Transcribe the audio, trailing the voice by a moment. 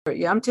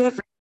Yom Tif.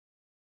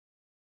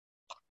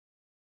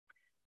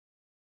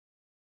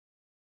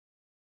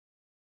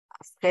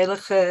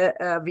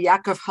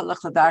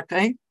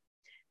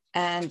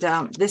 And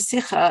this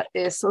sikha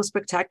is so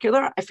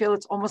spectacular. I feel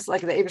it's almost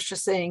like the Eibush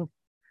is saying,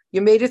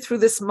 you made it through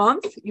this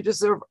month, you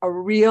deserve a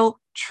real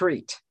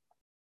treat.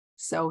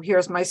 So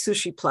here's my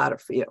sushi platter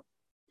for you.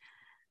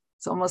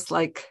 It's almost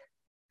like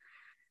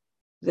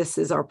this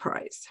is our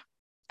prize.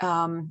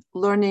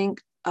 Learning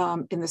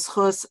in the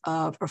schus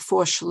of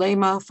Refuah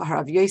Shlema for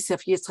Harav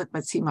Yosef Yitzchak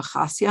Matzima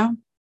Chasya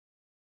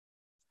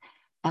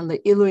and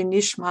Le'ilui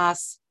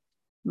Nishmas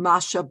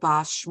Masha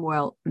Bas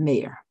Shmuel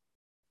Meir.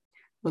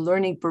 We're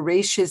learning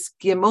Bereshis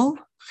Gimel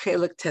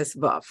Chelik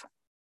Tesvav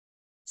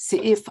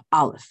Seif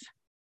Aleph.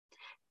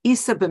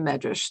 Isa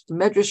b'Medrash. The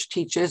Medrash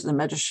teaches the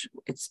Medrash.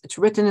 It's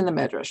written in the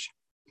Medrash.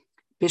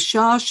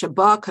 B'shah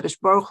Sheba Kadosh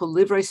Baruch Hu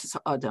Livreis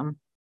Adam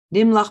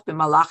Nimlach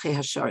b'Malachi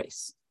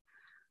Hasharis.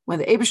 When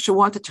the Eibush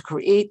wanted to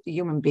create the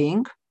human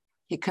being,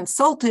 he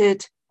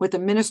consulted with the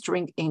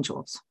ministering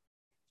angels.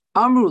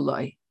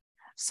 Amrulai.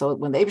 So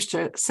when the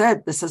Eibush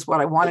said, "This is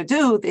what I want to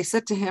do," they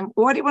said to him,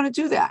 "Why do you want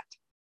to do that?"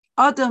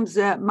 Adam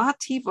ze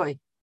mativoi.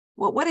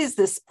 Well, what is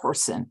this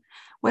person?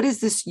 What is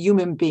this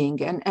human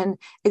being? And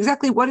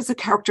exactly what is the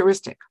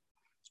characteristic?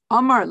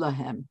 Amar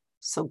lahem.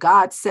 So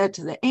God said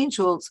to the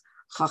angels,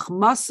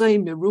 Chachmasai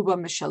miruba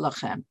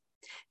mishalachem.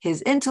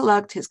 His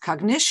intellect, his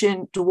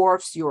cognition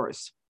dwarfs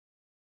yours,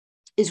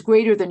 is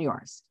greater than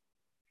yours.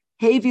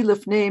 Hevi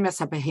lifnei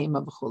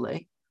mesabehema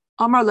v'chulei.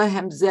 Amar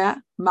lahem ze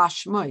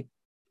mashmoi.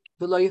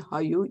 V'lo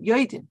hayu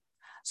yoidin.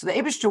 So the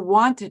Eibush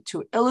wanted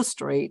to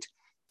illustrate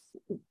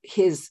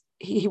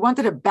he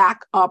wanted to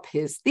back up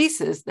his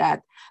thesis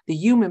that the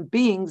human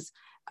being's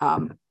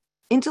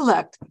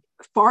intellect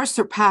far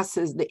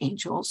surpasses the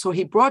angel. So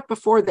he brought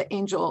before the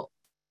angel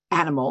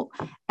animal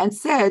and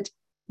said,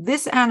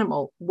 this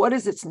animal, what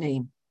is its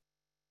name?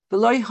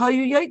 And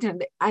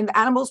the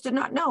animals did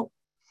not know.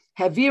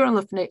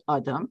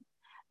 Adam.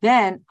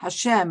 Then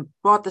Hashem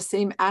brought the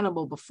same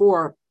animal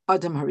before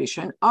Adam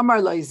Harishon. Amar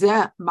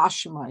Laizeh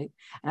Mashmai.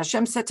 And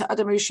Hashem said to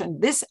Adam Harishon,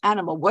 this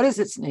animal, what is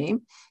its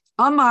name?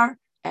 Amar,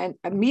 and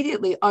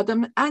immediately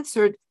Adam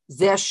answered,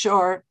 Zeh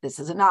shor, this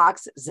is an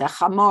ox, Zeh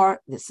chamar,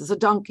 this is a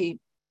donkey.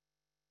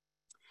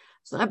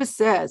 So the Rebbe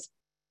says,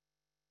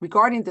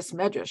 regarding this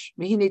medrash,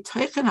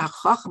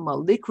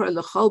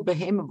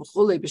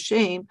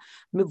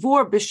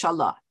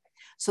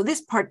 so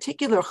this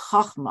particular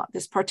chachma,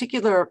 this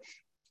particular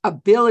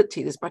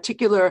ability, this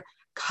particular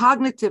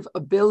cognitive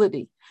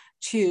ability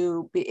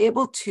to be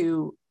able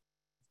to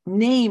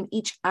name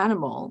each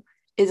animal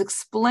is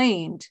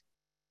explained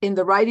in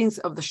the writings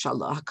of the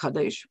Shalah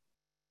HaKadosh,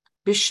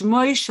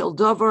 Bishmoi Shel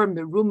Davar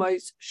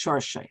Merumais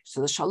Sharshay. So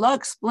the Shalah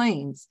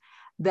explains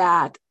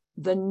that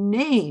the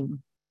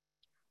name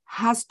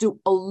has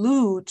to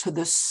allude to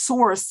the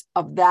source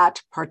of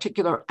that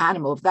particular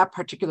animal, of that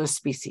particular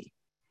species.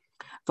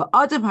 For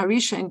Adam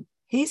Harishon,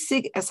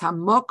 Hisig as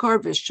Hamokar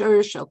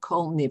V'Shor Shel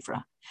Kol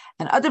Nivra.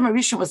 And Adam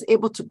Harishon was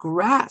able to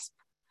grasp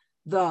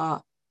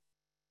the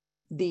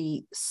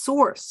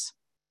source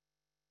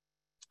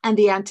and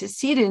the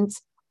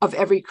antecedents of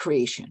every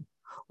creation.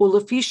 And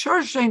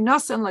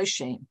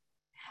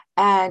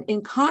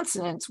in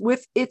consonance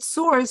with its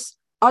source,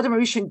 Adam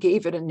Harishon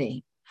gave it a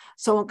name.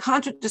 So in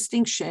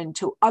contradistinction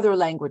to other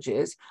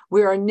languages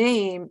where a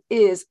name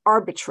is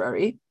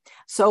arbitrary,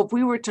 so if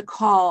we were to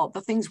call the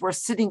things we're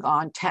sitting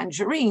on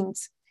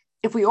tangerines,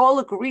 if we all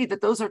agree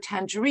that those are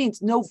tangerines,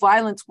 no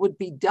violence would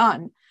be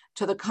done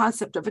to the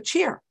concept of a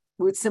chair.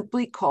 We would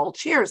simply call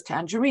chairs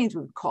tangerines.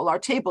 We would call our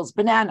tables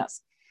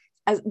bananas.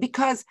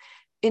 Because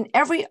in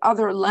every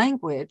other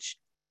language,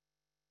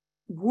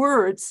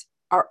 words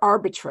are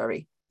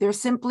arbitrary. They're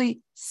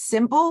simply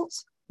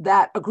symbols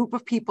that a group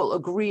of people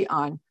agree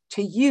on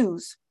to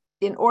use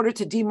in order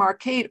to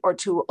demarcate or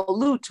to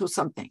allude to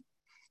something.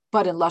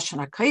 But in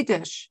Lashon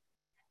HaKodesh,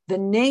 the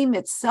name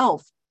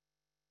itself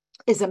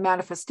is a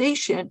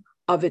manifestation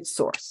of its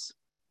source.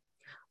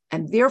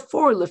 And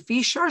therefore,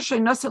 Lefi Sharshay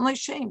Nasan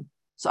Leishem.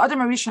 So Adam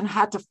Harishon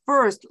had to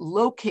first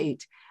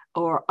locate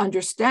or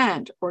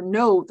understand or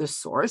know the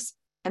source,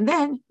 and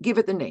then give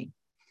it the name.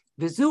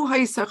 And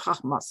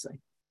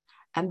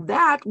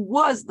that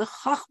was the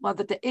chachma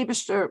that the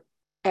Eibush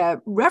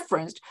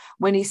referenced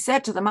when he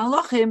said to the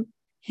Malachim,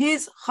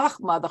 his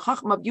chachma, the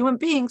chachma of human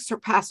beings,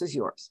 surpasses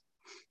yours.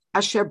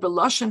 Asher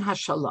b'lashon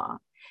hashalah,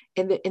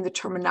 in the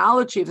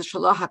terminology of the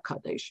Shalah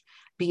HaKadosh,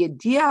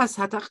 b'yedias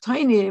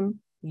hatachtainim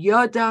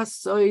yada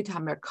soid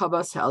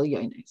hamerkavas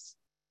ha'elyonos.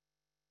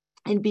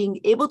 And being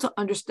able to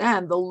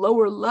understand the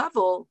lower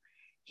level,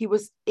 he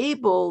was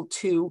able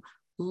to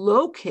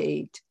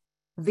locate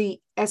the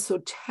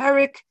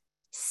esoteric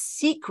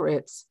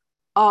secrets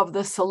of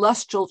the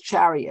celestial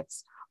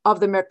chariots, of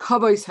the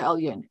Merkavos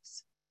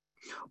Ha'elyonos.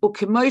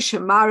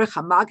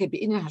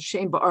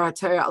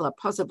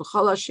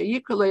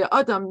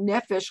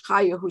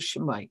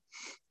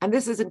 And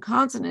this is in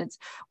consonance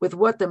with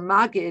what the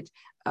Maggid,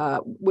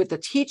 with the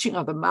teaching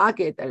of the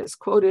Maggid that is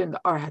quoted in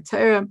the Or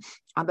HaTorah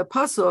on the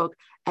Pasuk,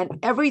 And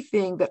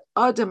everything that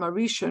Adam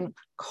Arishon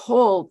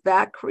called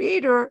that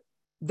creator,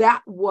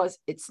 that was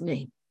its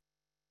name.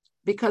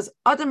 Because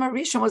Adam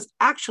Arishon was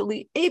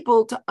actually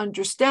able to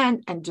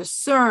understand and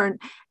discern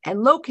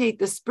and locate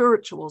the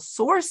spiritual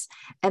source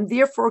and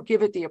therefore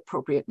give it the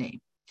appropriate name.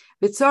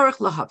 V'tzarech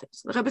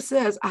lahavos. The Rebbe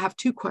says, I have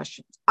two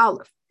questions.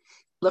 Aleph,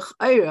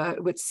 l'chayra,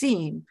 it would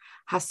seem,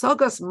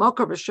 hasagas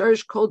makar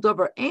b'sharish kol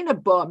davar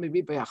eina ba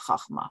miribay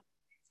hachachma.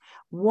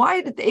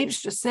 Why did the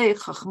Eibshter say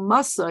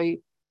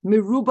chachmasai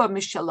miruba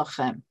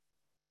mishalachem?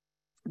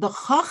 The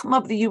chachma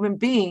of the human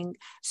being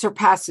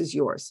surpasses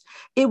yours.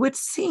 It would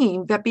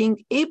seem that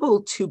being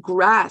able to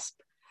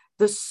grasp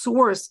the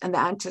source and the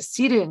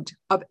antecedent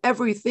of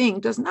everything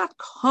does not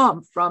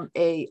come from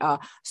a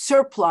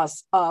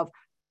surplus of,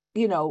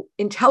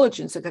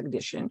 intelligence and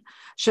cognition.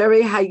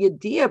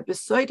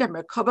 Because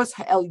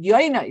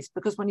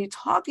when you're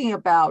talking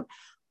about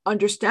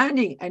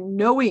understanding and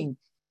knowing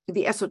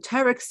the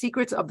esoteric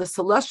secrets of the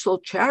celestial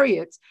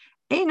chariots,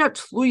 this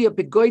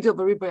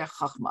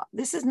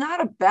is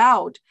not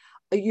about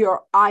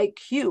your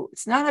IQ.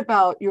 It's not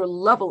about your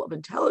level of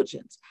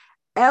intelligence.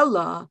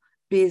 But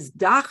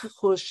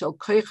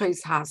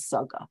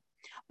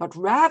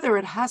rather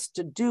it has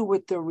to do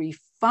with the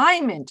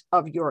refinement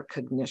of your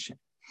cognition.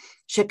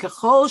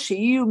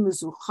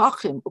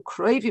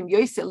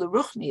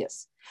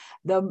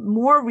 The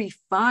more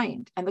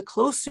refined and the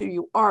closer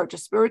you are to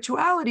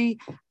spirituality,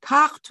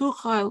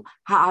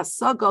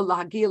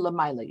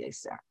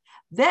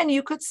 then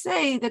you could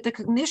say that the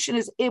cognition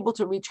is able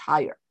to reach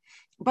higher.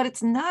 But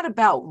it's not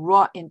about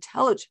raw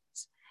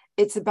intelligence.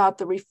 It's about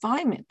the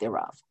refinement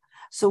thereof.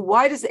 So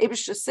why does the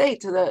Eibshter say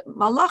to the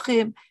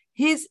Malachim,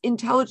 his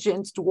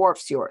intelligence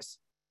dwarfs yours?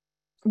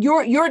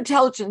 Your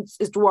intelligence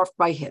is dwarfed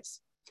by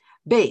his.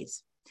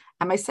 Beis.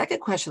 And my second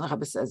question, the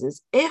Rebbe says,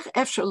 is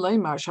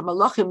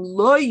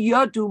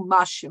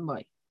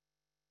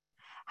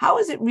how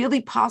is it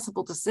really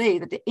possible to say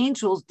that the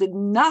angels did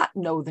not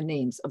know the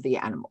names of the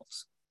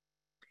animals?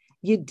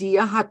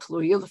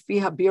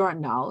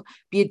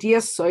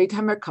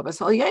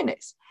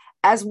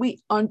 As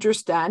we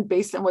understand,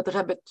 based on what the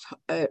Rebbe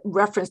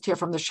referenced here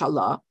from the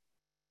Shalah,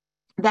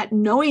 that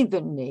knowing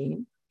the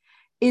name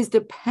is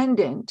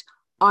dependent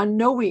on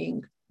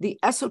knowing the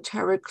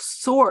esoteric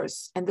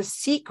source and the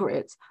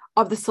secrets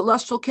of the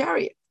celestial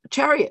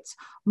chariots,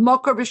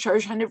 Makar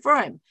B'Sharish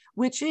HaNivraim,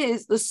 which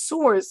is the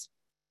source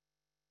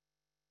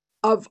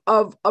of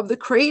the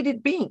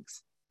created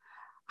beings.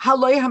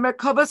 And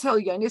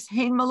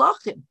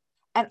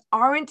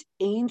aren't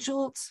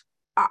angels,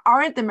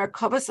 aren't the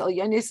Merkavas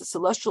Elyonis, the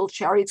celestial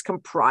chariots,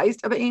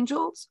 comprised of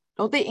angels?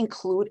 Don't they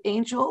include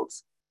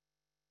angels?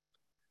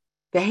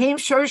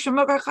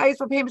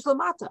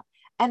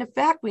 And in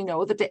fact, we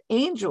know that the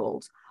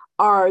angels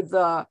are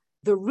the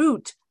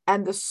root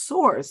and the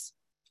source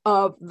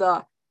of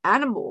the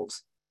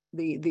animals,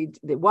 the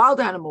wild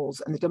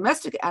animals and the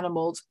domestic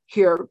animals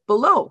here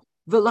below.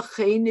 And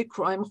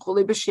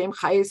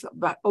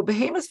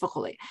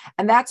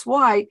that's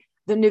why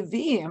the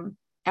Nevi'im,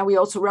 and we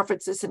also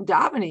reference this in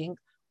davening,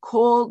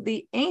 call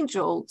the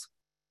angels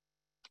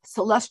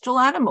celestial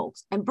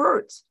animals and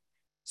birds.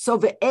 So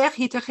if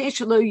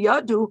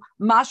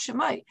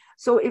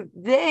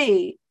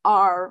they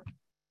are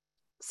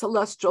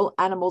celestial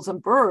animals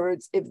and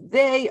birds, if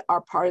they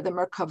are part of the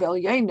Merkav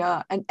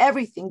Elyono, and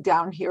everything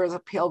down here is a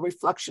pale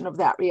reflection of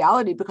that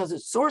reality because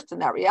it's sourced in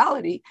that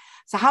reality,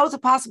 so how is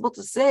it possible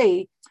to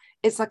say,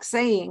 it's like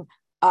saying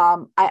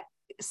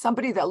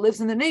somebody that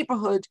lives in the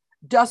neighborhood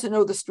doesn't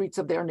know the streets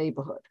of their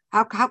neighborhood?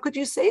 How could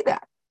you say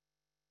that?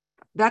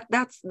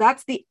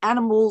 That's the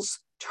animal's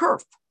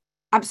turf.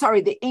 I'm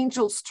sorry, the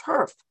angel's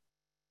turf.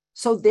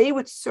 So they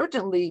would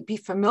certainly be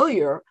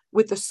familiar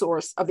with the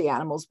source of the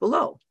animals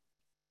below.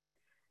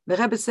 The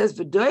Rebbe says,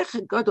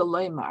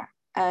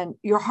 and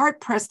you're hard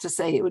pressed to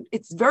say,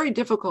 it's very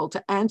difficult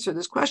to answer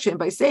this question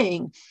by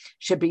saying,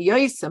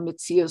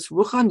 because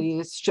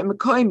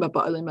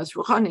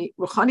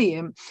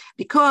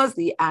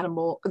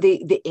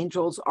the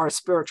angels are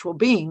spiritual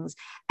beings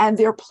and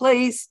their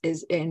place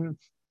is in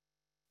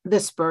the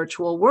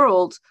spiritual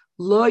world.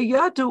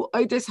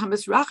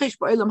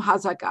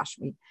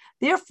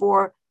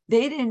 Therefore,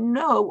 they didn't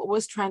know what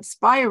was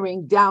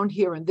transpiring down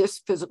here in this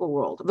physical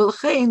world. And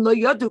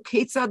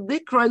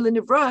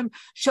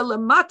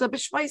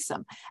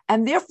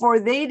therefore,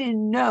 they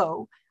didn't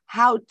know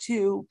how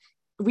to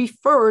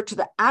refer to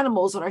the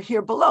animals that are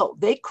here below.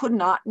 They could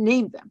not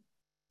name them.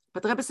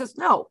 But the Rebbe says,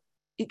 no,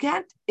 you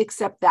can't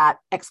accept that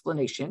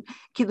explanation.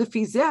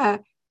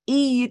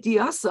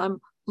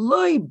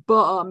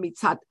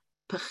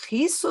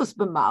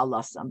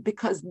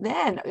 Because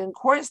then, in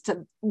accordance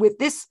with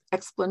this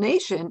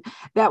explanation,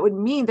 that would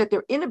mean that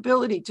their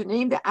inability to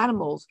name the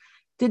animals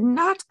did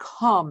not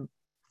come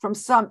from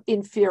some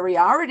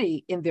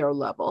inferiority in their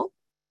level.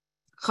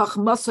 But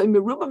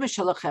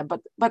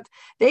the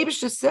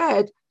Eibshter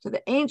said to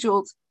the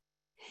angels,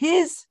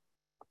 his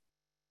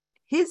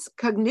his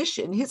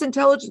cognition, his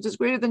intelligence is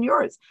greater than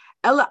yours.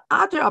 Ella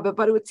adraba,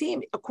 but it would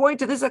seem, according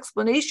to this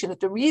explanation,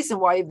 that the reason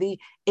why the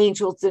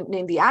angels didn't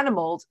name the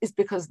animals is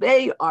because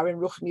they are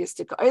in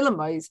ruchniistic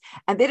olamais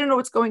and they don't know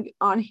what's going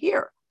on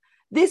here.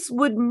 This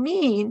would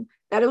mean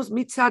that it was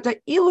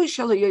mitzada ilu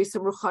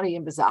shalayosim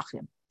ruchaniyim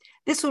bezachim.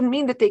 This would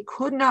mean that they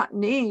could not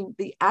name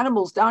the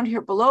animals down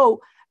here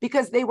below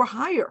because they were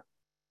higher,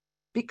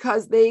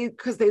 because they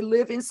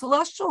live in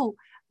celestial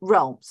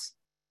realms.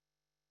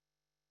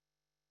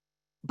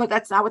 But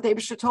that's not what the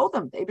Eibusher told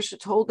them. The Eibusher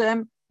told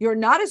them, you're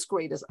not as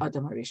great as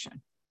Adam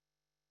Harishon.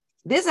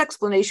 This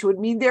explanation would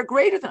mean they're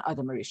greater than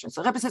Adam Harishon.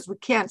 So Rebbe says we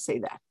can't say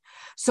that.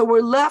 So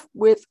we're left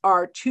with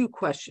our two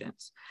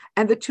questions.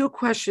 And the two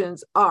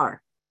questions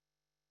are,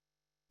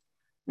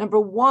 number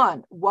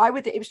one, why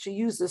would the Eibusher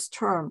use this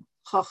term,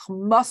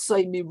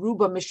 Chachmasai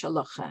miruba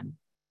mishalachem,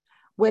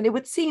 when it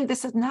would seem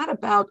this is not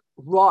about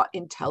raw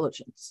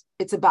intelligence,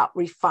 it's about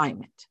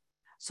refinement.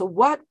 So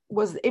what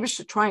was the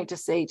Eibusher trying to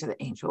say to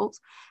the angels?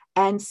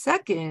 And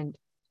second,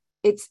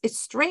 it's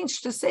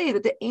strange to say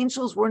that the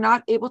angels were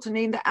not able to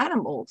name the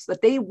animals,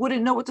 that they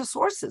wouldn't know what the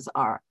sources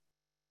are.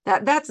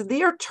 That's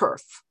their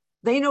turf.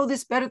 They know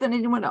this better than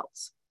anyone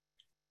else.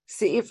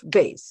 Seif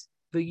Beis,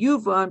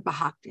 v'yuvan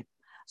b'haktim.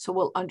 So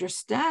we'll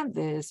understand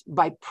this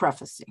by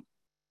prefacing.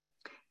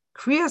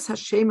 Kriyas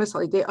Hashemes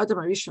alidei Adam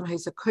Harishon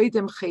ha'isa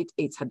koydem chet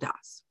eitz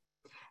hadas.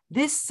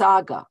 This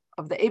saga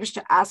of the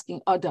Eibusher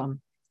asking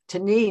Adam to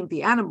name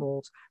the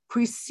animals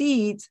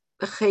precedes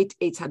the chet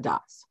eitz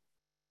hadas.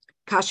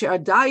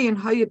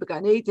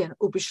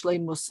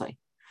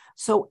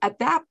 So at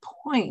that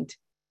point,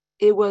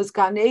 it was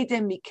Gan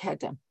Eden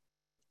Mikedem,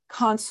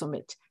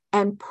 consummate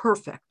and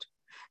perfect.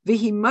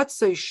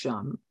 Vihimatzei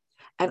Sham,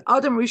 and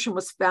Adam Rishon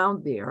was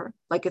found there,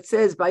 like it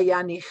says,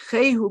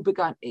 Bayanichehu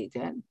began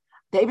Eden.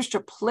 The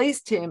Eibusher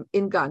placed him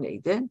in Gan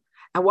Eden.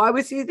 And why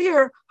was he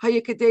there?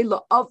 Hayekadei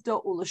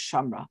la'avda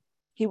u'lashamra.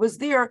 He was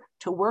there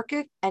to work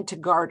it and to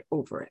guard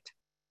over it.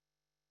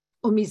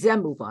 And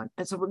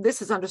so from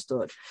this is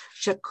understood.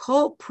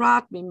 Shekol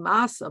prat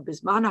mimasa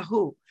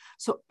bismanahu.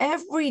 So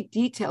every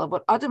detail of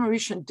what Adam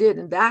Harishon did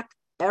in that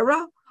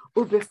era,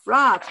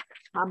 ubifrat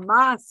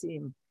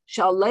hamasim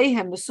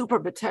shalehem mesuper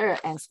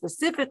b'Torah, and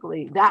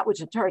specifically that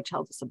which the Torah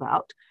tells us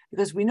about,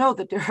 because we know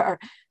that there are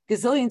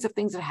gazillions of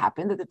things that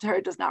happen that the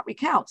Torah does not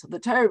recount. So the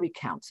Torah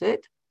recounts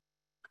it.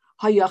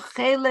 So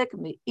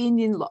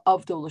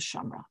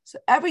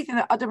everything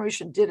that Adam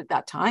Harishon did at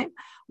that time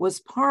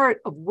was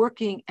part of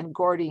working and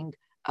guarding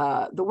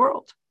the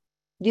world.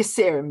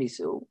 Yisera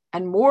mizu,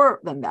 and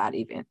more than that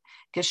even.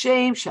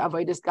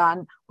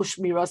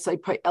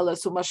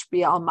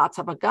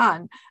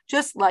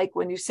 Just like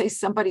when you say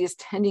somebody is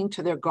tending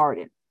to their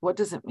garden, what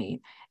does it mean?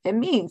 It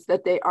means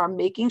that they are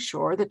making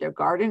sure that their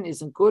garden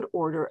is in good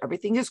order,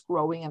 everything is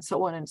growing, and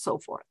so on and so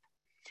forth.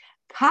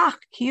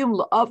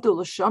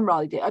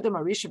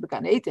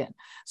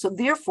 So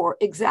therefore,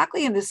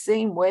 exactly in the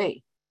same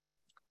way,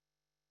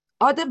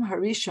 Adam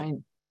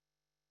Harishon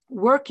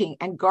working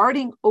and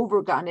guarding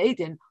over Gan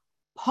Eden,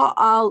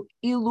 Pa'al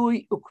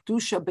Ilui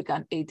Ukdusha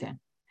began Eden.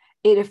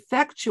 It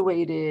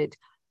effectuated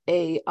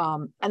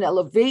an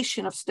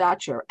elevation of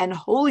stature and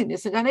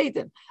holiness in Gan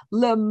Eden.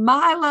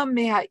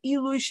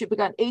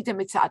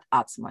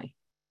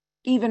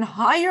 Even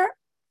higher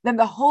than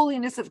the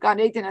holiness of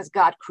Gan Eden as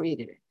God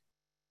created it.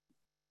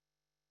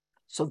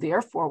 So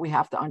therefore, we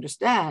have to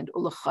understand, it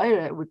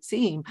would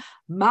seem,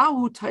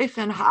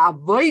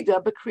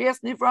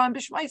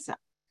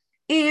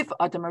 if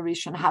Adam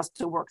Harishon has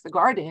to work the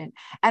garden,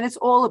 and it's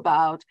all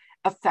about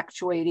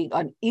effectuating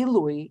an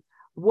ilui,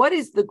 what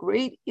is the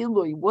great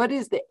ilui? What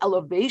is the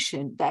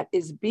elevation that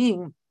is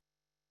being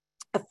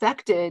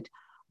affected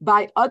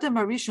by Adam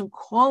Harishon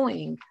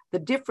calling the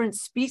different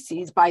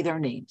species by their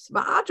names?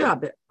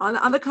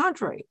 On the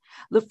contrary,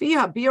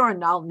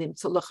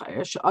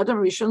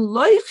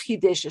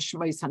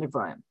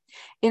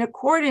 in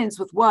accordance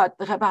with what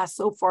the Rebbe has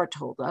so far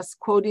told us,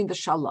 quoting the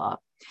Shalah,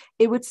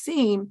 it would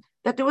seem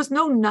that there was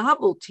no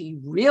novelty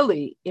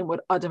really in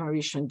what Adam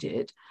Harishon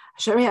did.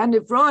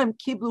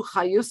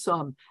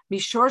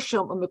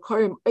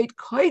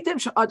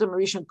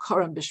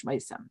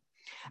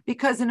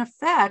 Because in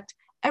effect,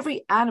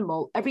 every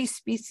animal, every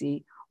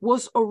species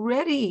was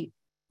already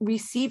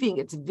receiving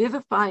its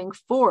vivifying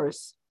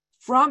force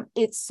from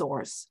its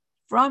source,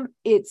 from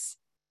its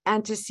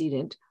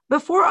antecedent,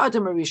 before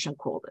Adam Harishon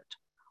called it.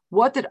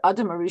 What did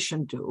Adam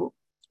Harishon do?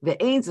 So it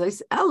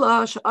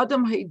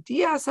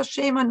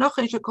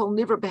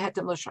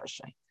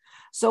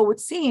would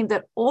seem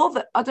that all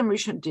that Adam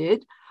Harishon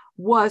did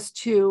was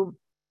to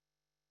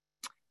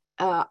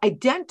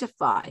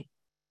identify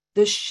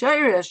the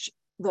sheresh,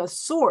 the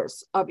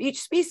source of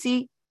each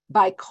species,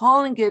 by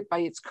calling it by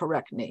its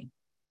correct name.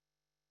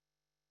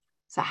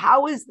 So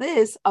how is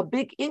this a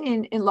big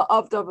inyan in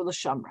la'avda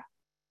v'lashamra?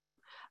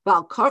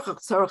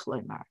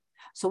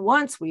 So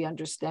once we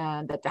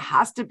understand that there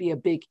has to be a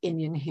big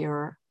inyan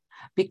here,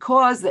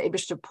 because the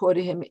Eibishter put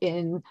him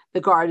in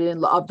the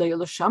garden,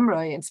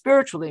 and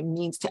spiritually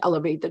means to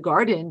elevate the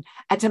garden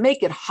and to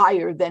make it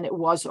higher than it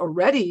was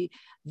already.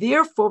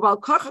 Therefore,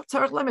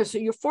 so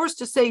you're forced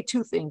to say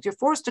two things. You're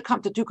forced to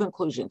come to two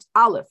conclusions.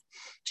 Aleph,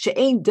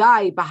 she'ein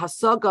dai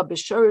bahasaga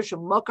b'shorish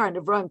u'mokar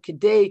nevram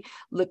kidei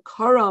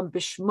lekaram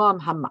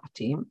b'shmam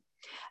hamatim.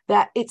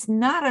 That it's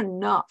not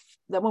enough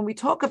that when we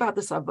talk about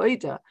this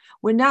avodah,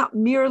 we're not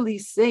merely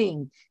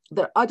saying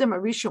that Adam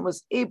HaRishon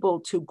was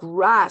able to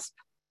grasp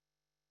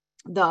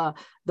the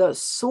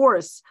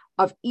source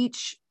of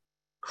each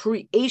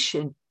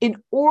creation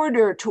in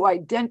order to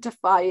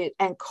identify it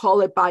and call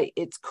it by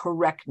its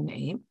correct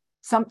name.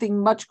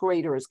 Something much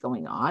greater is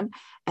going on.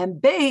 And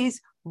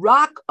Beis,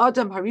 Rak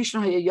Adam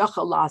HaRishon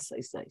hayayachal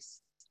la'aseiseis.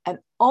 And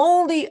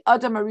only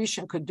Adam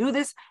HaRishon could do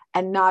this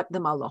and not the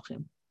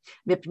Malachim.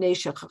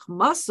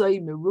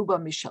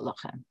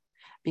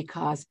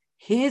 Because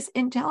his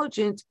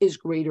intelligence is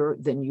greater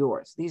than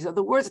yours. These are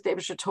the words that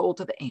David told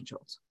to the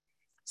angels.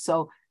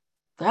 So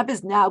the Rebbe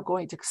is now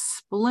going to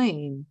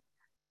explain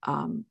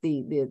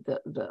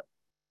the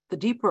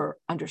deeper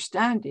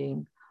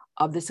understanding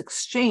of this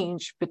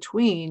exchange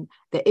between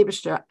the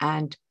Eibishter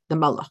and the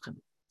Malachim.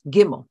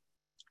 Gimel,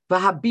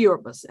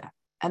 v'habir bazeh,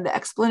 and the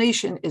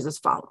explanation is as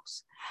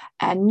follows.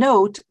 And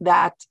note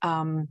that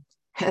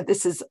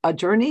this is a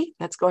journey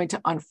that's going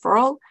to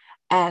unfurl,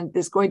 and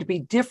there's going to be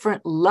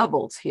different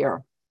levels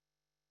here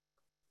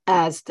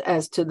as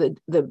to the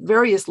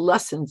various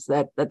lessons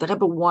that the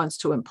Rebbe wants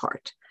to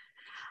impart.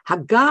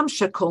 Hagam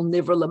shekol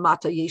nivra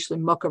lamata yesh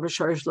limokar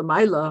v'sharish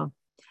l'mayla.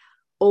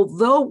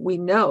 Although we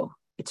know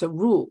it's a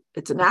rule,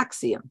 it's an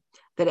axiom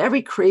that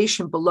every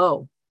creation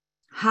below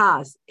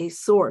has a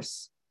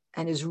source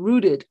and is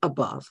rooted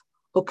above.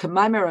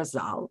 Ukemaimer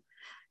Azal,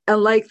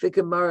 and like the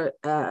Gemara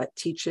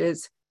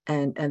teaches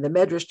and the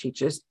Medrash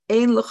teaches,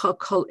 ein lecha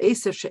kol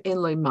esef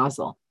she'en lo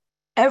mazal.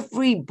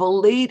 Every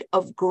blade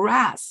of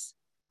grass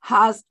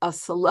has a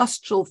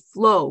celestial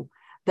flow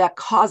that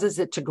causes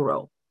it to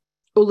grow.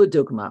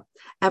 Uladugma.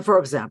 And for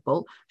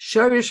example,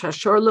 shorish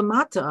hashor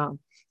lamata,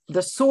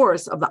 the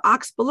source of the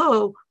ox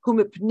below, whom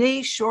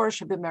ipnei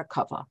shorish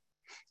b'merkava,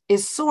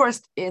 is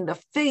sourced in the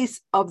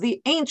face of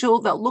the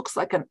angel that looks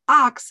like an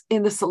ox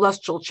in the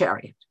celestial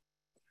chariot.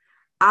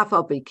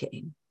 Afal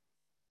b'kein.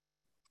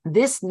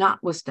 This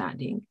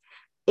notwithstanding,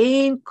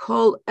 ein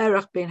kol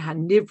erech ben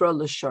hanivra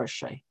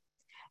l'sharshay.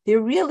 There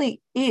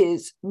really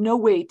is no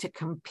way to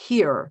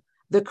compare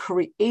the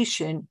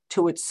creation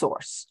to its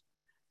source.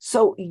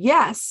 So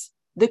yes,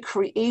 the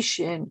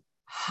creation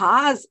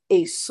has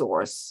a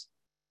source,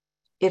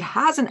 it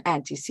has an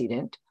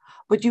antecedent,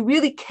 but you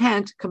really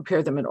can't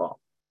compare them at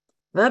all.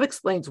 That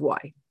explains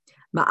why.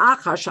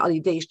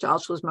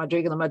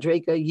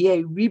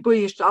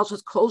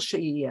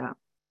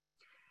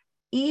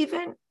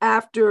 Even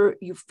after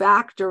you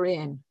factor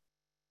in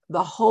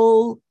the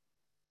whole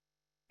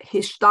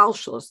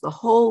hishtalshus, the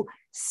whole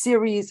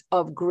series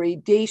of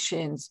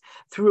gradations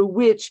through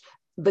which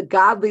the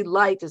godly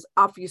light is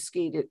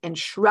obfuscated and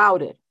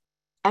shrouded,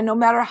 and no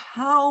matter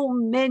how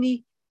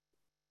many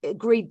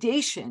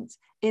gradations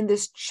in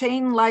this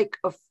chain-like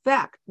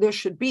effect there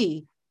should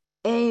be,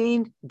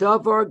 ein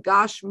davar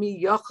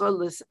gashmi yachal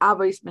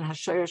lis'avos min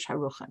hashayrish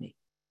haruchani.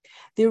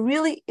 There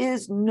really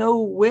is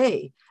no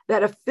way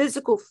that a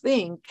physical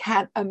thing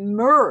can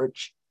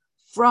emerge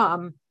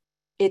from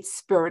its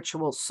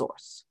spiritual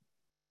source,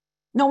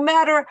 no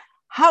matter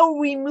how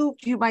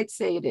removed you might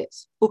say it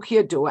is.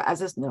 Ukiyadua,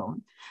 as is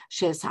known,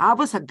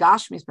 she'eshavos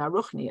hagashmis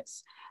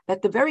maruchnius,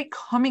 that the very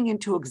coming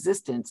into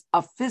existence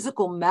of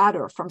physical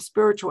matter from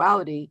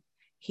spirituality,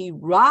 he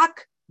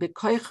rak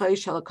b'koychei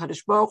shel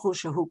HaKadosh Baruch Hu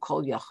shehu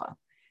kol yacha,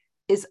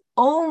 is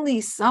only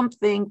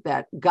something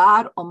that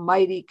God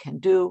Almighty can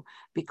do,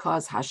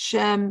 because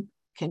Hashem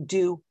can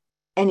do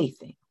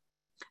anything.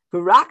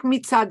 V'rak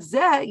mitzad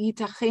zeh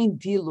yitachein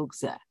dilug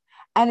zeh.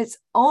 And it's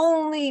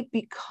only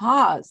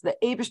because the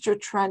Eibishter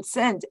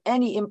transcends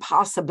any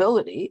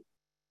impossibility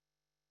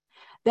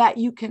that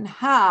you can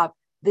have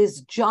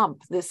this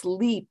jump, this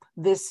leap,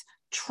 this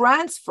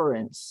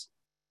transference,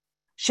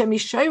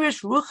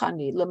 shemishayrish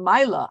ruchani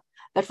lemaila,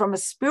 that from a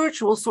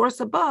spiritual source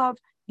above,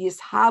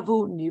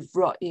 yishavu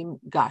nivraim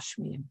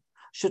gashmim,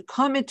 should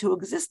come into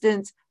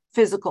existence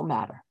physical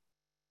matter.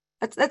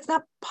 That's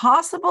not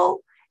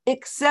possible,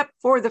 except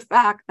for the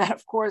fact that,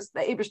 of course,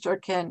 the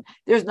Eibishter can,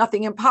 there's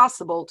nothing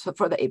impossible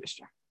for the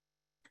Eibishter.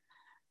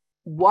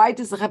 Why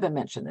does the Rebbe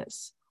mention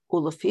this?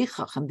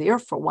 Ulefichach, and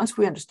therefore, once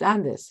we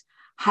understand this,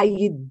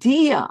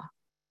 hayidiyah,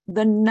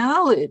 the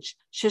knowledge,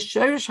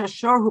 shesherish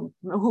hashar hu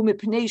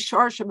mipnei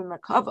shar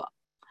shebemerkava,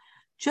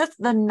 just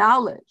the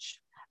knowledge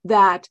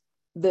that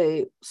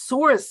the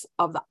source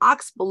of the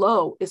ox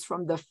below is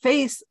from the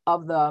face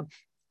of the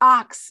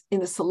ox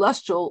in the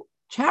celestial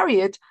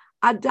chariot,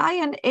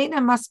 adayan eina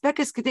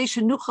maspekes kadei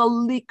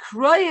shenuchal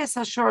likroyes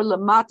hashar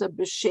lamata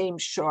b'shem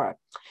shor,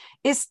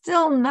 is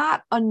still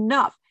not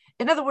enough.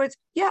 In other words,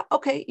 yeah,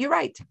 okay, you're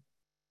right.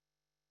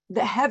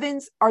 The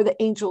heavens are the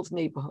angels'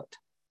 neighborhood.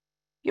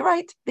 You're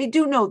right, they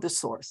do know the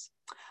source.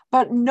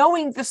 But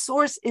knowing the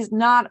source is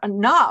not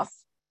enough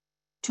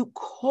to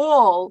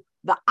call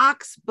the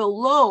ox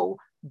below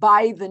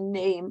by the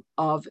name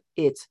of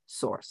its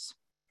source.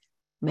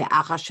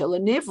 Because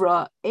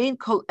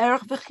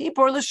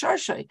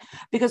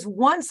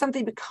once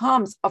something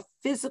becomes a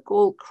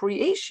physical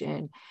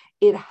creation,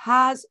 it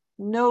has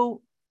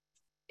no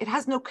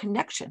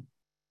connection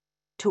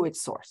to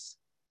its source.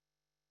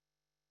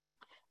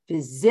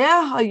 And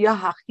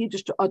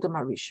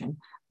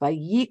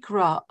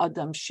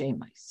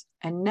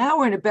now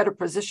we're in a better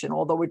position,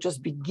 although we're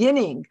just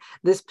beginning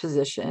this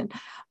position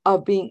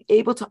of being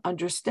able to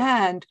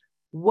understand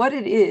what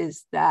it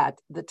is that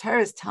the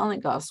Torah is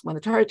telling us when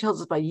the Torah tells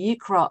us by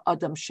Yikra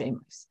Adam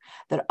Shemus,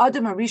 that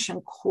Adam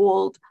Arishon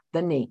called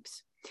the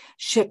names.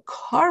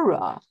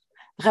 Shekara,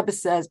 Rebbe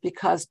says,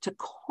 because to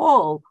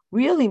call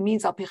really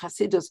means al pi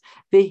Chasidus,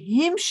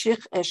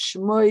 v'himshich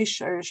eshmoi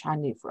sherish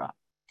hanivra.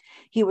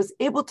 He was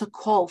able to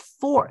call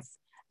forth,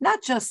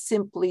 not just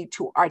simply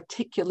to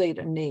articulate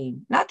a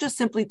name, not just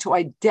simply to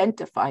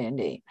identify a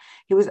name.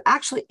 He was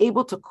actually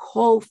able to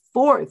call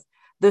forth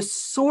the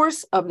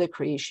source of the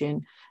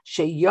creation,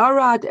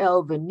 sheyarad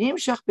el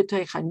v'nimshach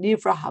b'toich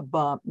hanivra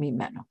haba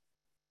mimeno,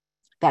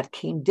 that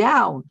came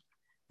down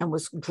and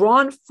was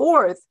drawn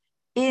forth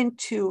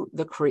into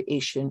the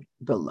creation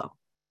below.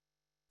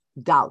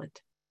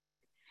 Dalet.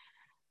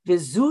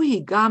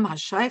 V'zuhi gam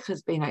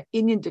hashayches bein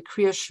ha'inyan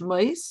dekriya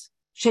shemais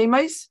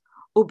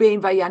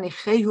ubein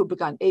vayanichehu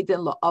began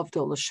eden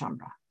la'avdol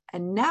l'shamra.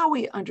 And now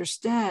we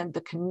understand the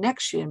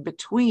connection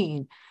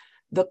between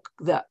the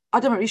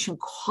Adam Arishon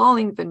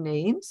calling the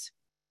names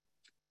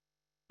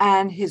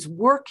and his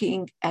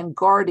working and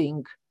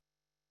guarding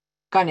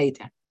Gan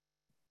Eden.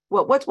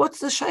 Well, what's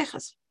the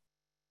shaykhs?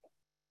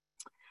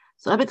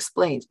 So Rebbe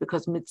explains,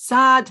 because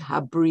mitzad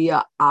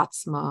habriya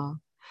atzma,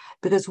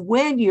 because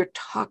when you're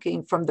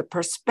talking from the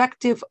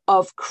perspective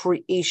of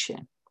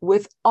creation,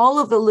 with all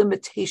of the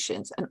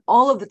limitations and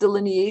all of the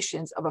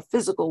delineations of a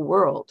physical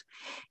world,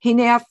 hine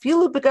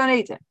afilu began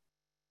Eden,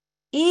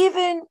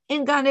 even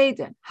in Gan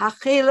Eden,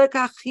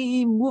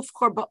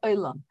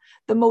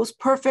 the most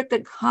perfect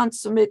and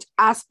consummate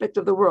aspect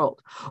of the world,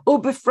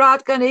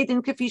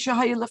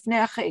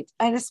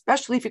 and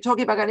especially if you're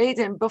talking about Gan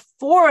Eden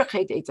before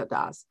Chet Eitz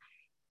Hadas,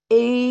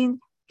 ein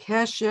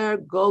kesher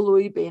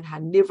golui bein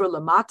hanivra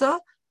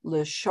lamata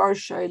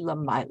l'sharshay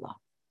lamayla.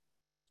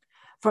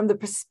 From the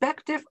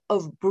perspective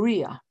of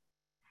Bria,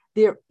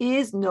 there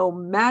is no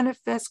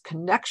manifest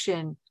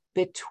connection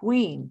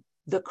between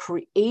the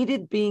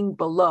created being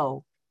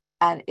below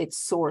and its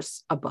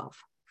source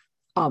above.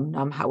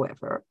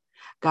 However,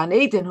 Gan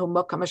Eden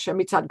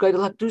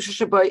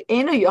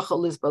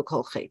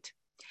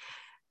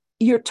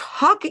you're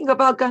talking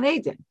about Gan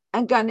Eden,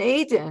 and Gan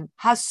Eden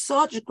has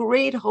such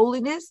great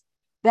holiness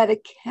that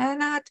it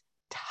cannot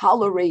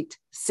tolerate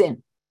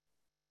sin.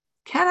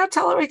 Cannot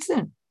tolerate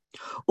sin.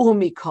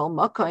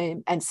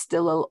 And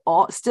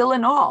still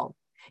in all,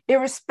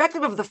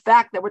 irrespective of the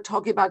fact that we're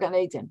talking about Gan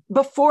Eden,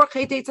 before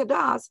Chet Eitz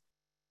Hadas,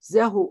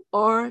 Zehu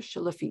or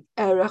Shalafi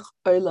Erech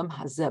Olam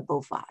Hazeh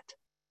Bovad.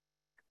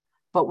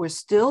 But we're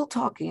still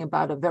talking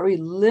about a very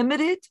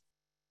limited,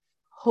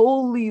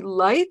 holy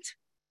light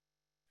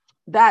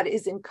that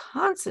is in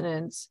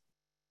consonance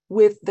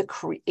with the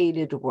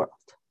created world.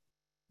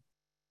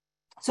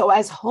 So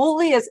as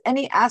holy as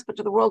any aspect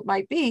of the world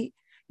might be,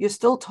 you're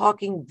still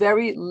talking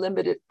very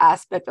limited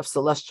aspect of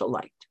celestial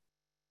light.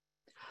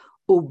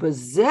 And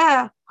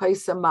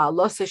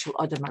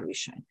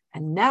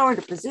now we're in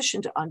a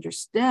position to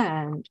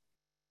understand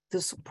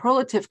the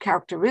superlative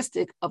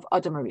characteristic of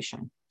Adam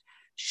Arishon.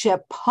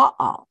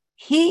 Shepa'al,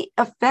 he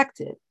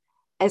affected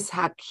as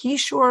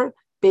hakishur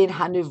bein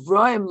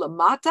hanivroim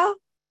lamata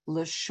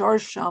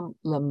l'sharsham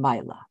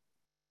lamayla.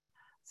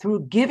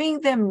 Through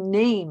giving them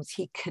names,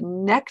 he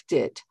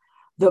connected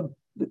the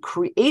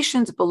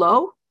creations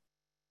below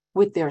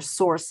with their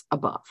source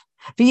above.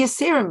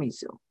 V'yasera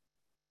mizu.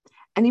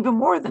 And even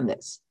more than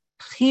this,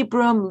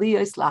 chibram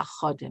liyos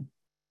la'achodim.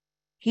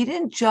 He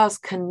didn't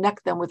just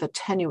connect them with a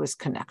tenuous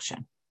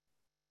connection.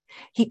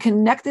 He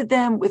connected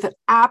them with an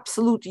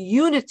absolute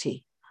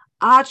unity.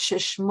 Ad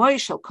sheshmoy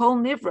shel kol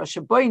nivra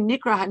sheboy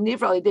nikra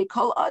hanivra lidei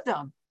kol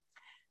adam.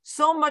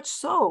 So much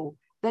so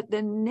that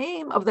the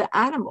name of the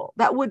animal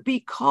that would be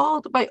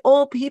called by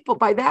all people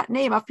by that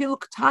name, afilu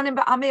ktanim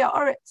ba'amei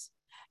haaretz.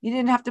 You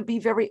didn't have to be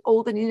very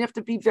old, and you didn't have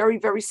to be very,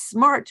 very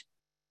smart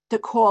to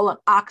call an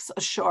ox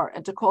a shor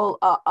and to call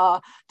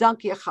a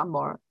donkey a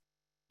chamor.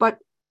 But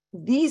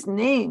these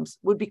names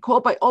would be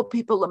called by all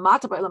people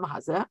lamata ba'olam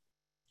hazeh,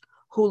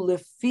 who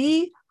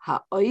lefi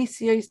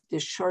ha'oisios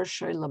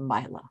desharshay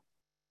lamayla.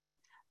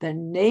 The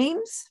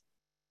names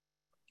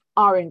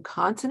are in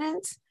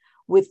consonance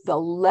with the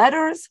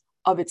letters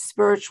of its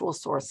spiritual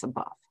source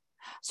above.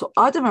 So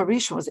Adam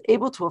Arishon was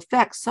able to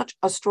effect such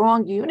a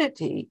strong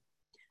unity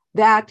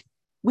that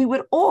we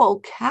would all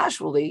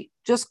casually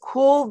just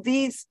call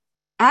these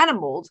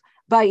animals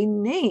by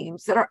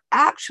names that are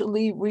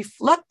actually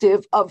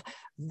reflective of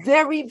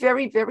very,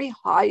 very, very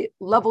high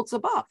levels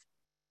above.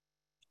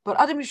 But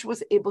Adam Arishon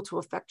was able to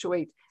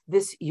effectuate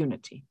this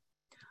unity.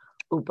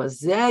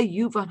 Ubazeh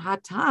yuvan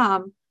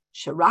hatam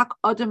Sharak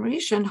Adam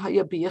Rishon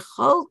haya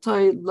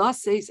biyecholtoi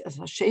laseis as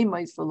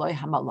hashemais v'loy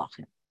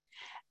hamalachim.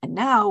 And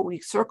now we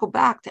circle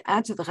back to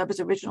answer the Rebbe's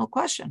original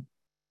question.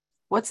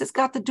 What's this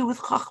got to do with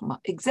Chachma?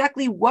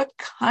 Exactly what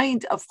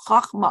kind of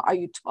Chachma are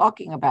you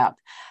talking about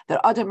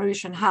that Adam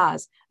Rishon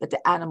has that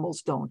the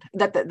animals don't,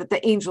 that the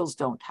angels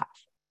don't have?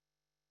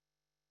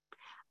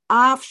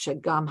 Although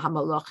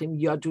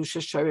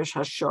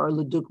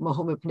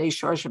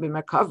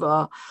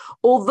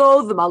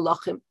the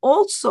Malachim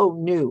also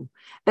knew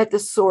that the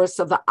source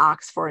of the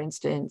ox, for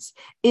instance,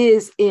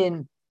 is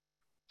in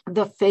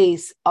the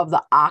face of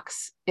the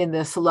ox in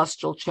the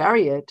celestial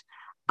chariot,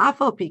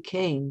 Afal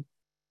became,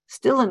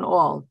 still in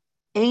all,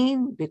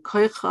 Ein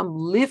b'koicham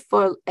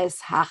lifol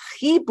es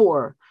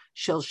hachibor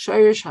shel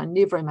shorish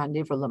hanivrim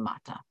hanivr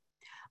lamata.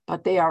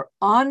 But they are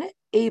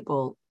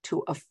unable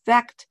to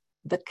affect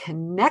the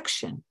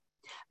connection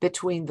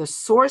between the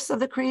source of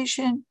the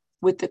creation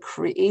with the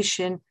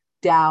creation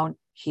down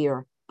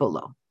here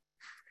below.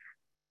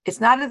 It's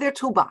not in their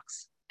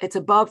toolbox. It's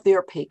above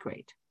their pay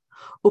grade.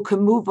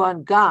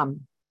 Ukemuvan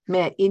gam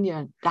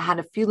me'inyan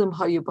dahanafilim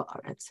hayu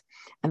ba'aretz.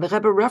 And the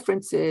Rebbe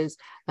references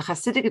the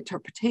Hasidic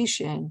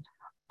interpretation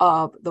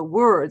of the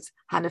words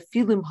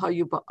hanafilim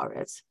hayu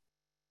ba'aretz.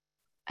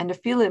 And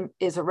nephilim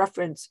is a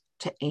reference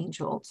to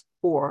angels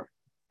or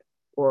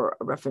a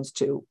reference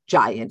to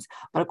giants.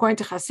 But according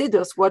to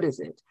Hasidus, what is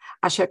it?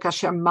 Asher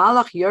kasher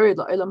malach yored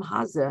la'olam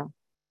hazeh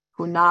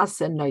hu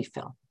na'aseh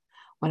neifel.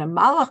 When a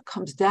malach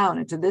comes down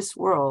into this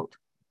world,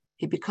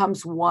 he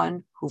becomes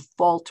one who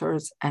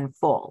falters and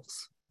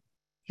falls.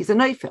 He's a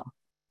neifel.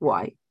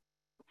 Why?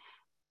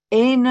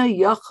 Eina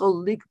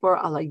yachol likbar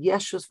ala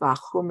yeshus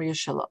v'achumriya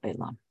shel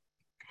ha'olam.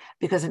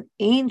 Because an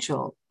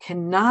angel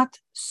cannot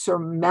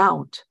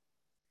surmount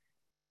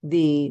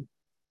the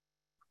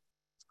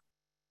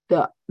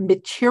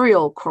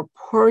material,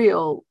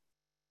 corporeal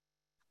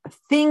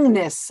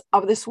thingness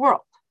of this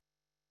world.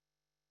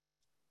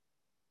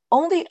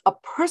 Only a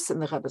person,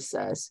 the Rebbe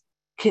says,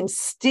 can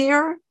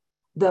steer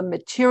the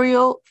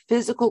material,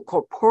 physical,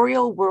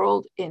 corporeal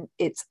world in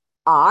its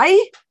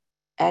eye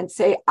and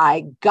say,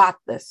 I got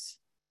this.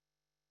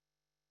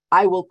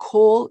 I will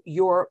call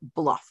your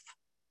bluff.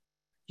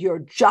 You're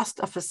just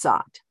a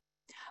facade.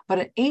 But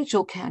an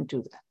angel can't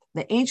do that.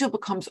 The angel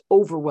becomes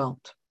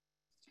overwhelmed.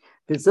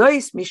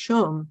 V'zois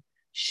mishum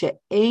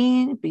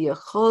she'ein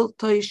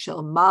b'yecholtoi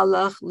shel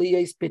malach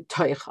liyos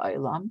b'toich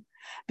ha'olam,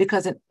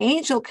 because an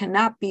angel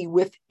cannot be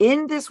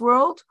within this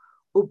world,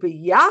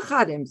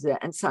 u'b'yachad im zeh,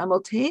 and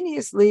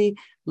simultaneously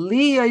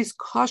liyos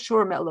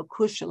kashor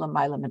me'elokus shel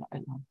ha'mayla min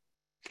ha'olam,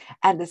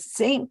 and at the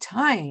same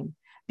time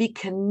be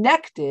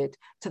connected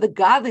to the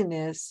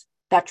godliness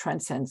that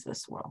transcends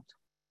this world.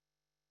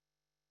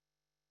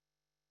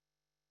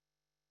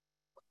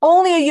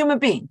 Only a human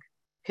being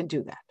can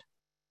do that.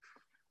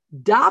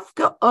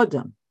 Dafka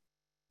Adam,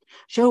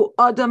 Shehu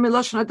Adam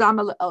milashon Adam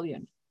el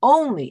elyon,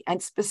 only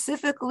and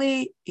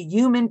specifically a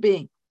human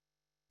being.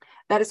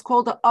 That is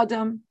called the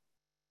Adam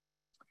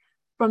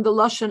from the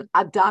lashon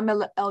Adam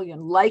el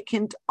elyon,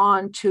 likened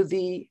on to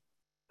the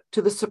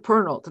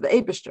supernal, to the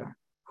Eibishter.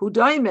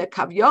 Hudaime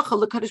kavyachal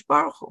l'kadosh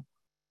baruch hu.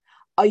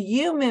 A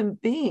human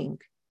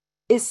being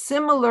is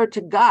similar to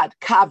God,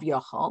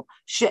 kavyachal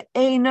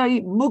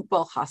she'enai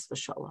mugbal chas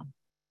v'shalom,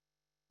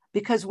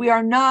 because we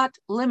are not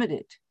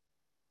limited.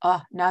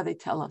 Now they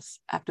tell us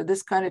after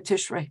this kind of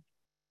Tishrei.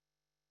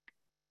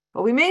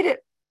 But we made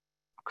it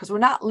because we're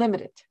not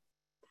limited.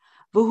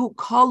 V'hu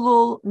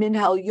kolul min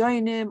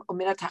ha'elyonim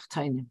u'min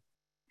ha'tachtainim.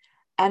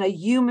 And a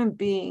human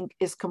being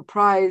is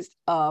comprised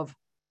of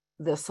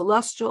the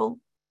celestial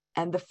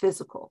and the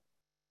physical,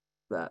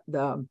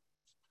 the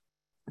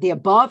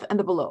above and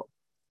the below.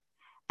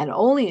 And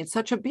only in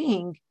such a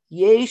being,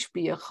 yesh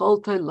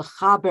b'yecholtoi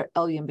l'chaber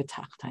elyon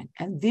b'tachtain.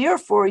 And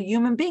therefore, a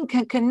human being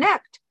can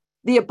connect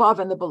the above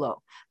and the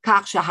below.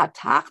 That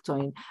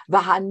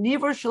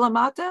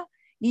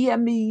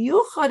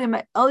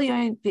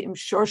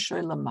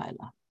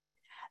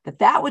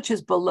which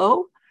is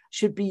below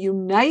should be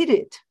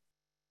united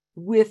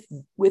with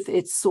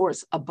its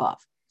source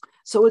above.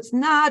 So it's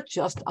not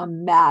just a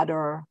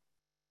matter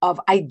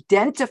of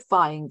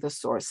identifying the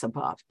source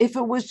above. If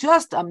it was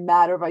just a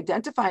matter of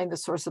identifying the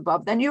source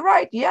above, then you're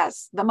right.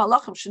 Yes, the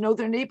Malachim should know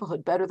their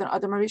neighborhood better than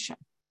Adam Rishon.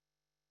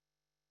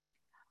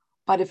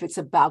 But if it's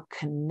about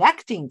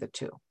connecting the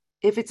two,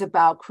 if it's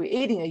about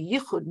creating a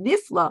yichud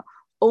nifla,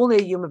 only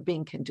a human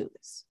being can do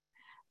this.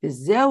 And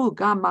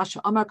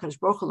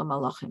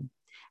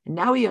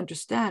now we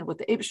understand what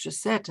the Eibishter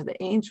said to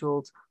the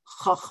angels,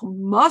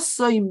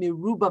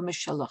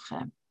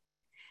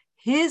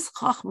 his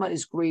chachma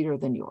is greater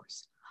than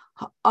yours.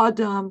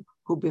 Ha'adam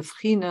hu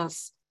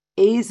b'fchinas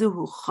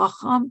ezehu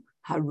chacham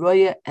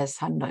haroya es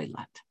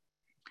hanoilat.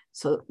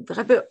 So the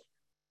Rebbe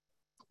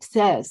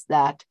says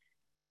that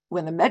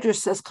when the Medrash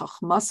says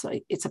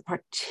chachmasai, it's a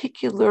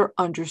particular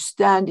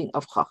understanding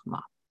of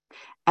chachma.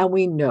 And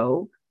we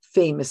know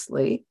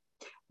famously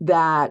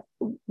that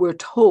we're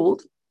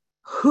told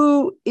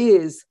who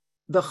is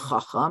the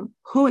chacham,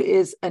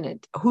 who's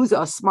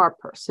a smart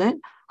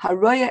person,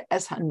 haroya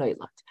es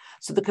hanoilat,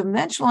 So the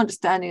conventional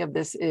understanding of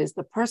this is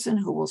the person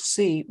who will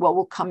see what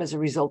will come as a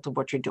result of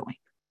what you're doing.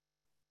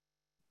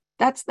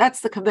 That's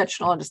the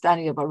conventional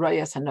understanding of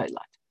Arayas and Noilat.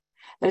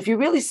 That if you're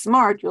really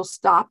smart, you'll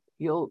stop,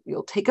 you'll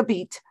take a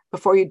beat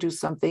before you do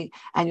something,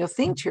 and you'll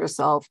think to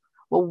yourself,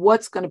 well,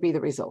 what's going to be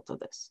the result of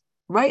this?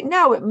 Right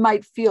now, it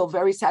might feel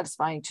very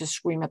satisfying to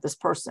scream at this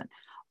person,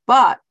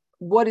 but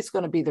what is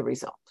going to be the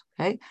result?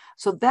 Okay,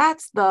 so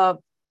that's the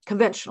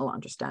conventional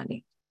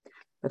understanding.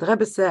 But the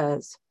Rebbe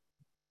says,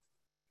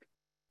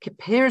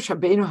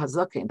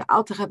 the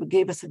Alter Rebbe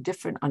gave us a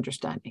different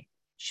understanding.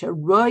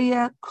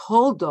 Sheroya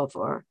kol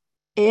dover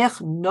ech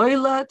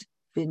noilad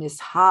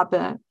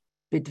v'nishabe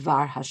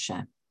bidvar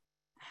Hashem.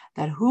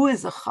 That who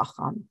is a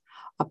chacham?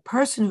 A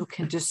person who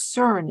can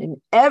discern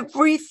in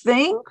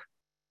everything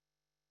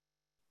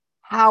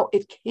how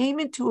it came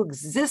into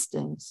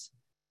existence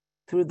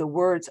through the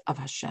words of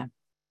Hashem.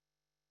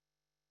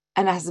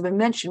 And as has been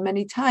mentioned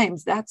many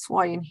times, that's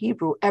why in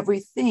Hebrew,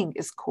 everything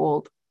is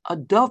called a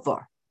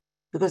davar,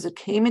 because it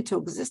came into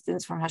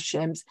existence from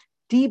Hashem's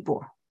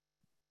dibur.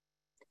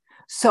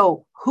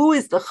 So who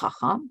is the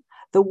chacham?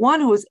 The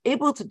one who is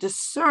able to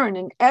discern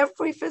in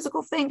every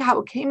physical thing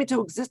how it came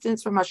into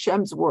existence from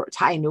Hashem's words.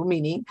 Hainu,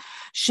 meaning,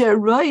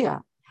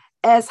 sheroya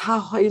as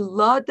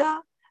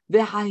ha'hoilada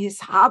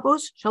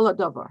v'ha'hishabos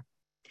shaladavar.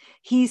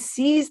 He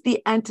sees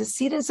the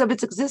antecedents of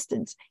its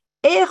existence.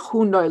 How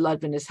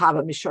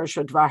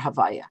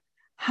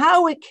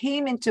it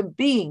came into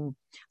being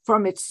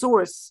from its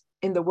source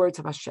in the words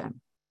of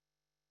Hashem.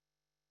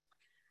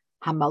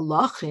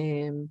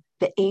 Hamalachim,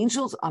 the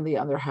angels, on the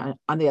other hand,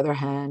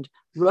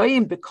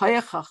 from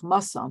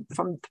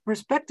the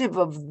perspective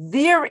of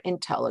their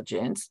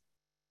intelligence,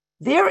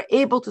 they're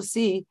able to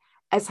see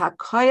as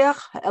hakayach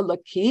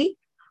elaki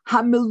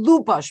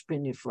hamilubash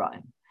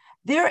b'nifraim.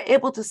 They're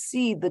able to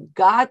see the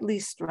godly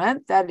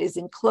strength that is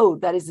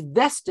enclosed, that is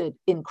vested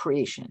in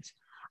creations.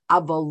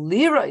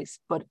 Avolirais,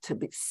 but to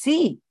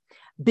see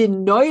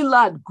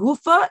binoilad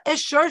gufa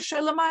esher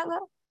shelamayla,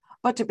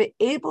 but to be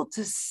able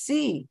to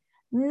see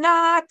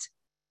not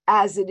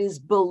as it is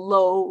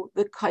below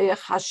the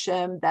Kayach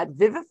Hashem that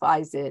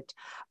vivifies it,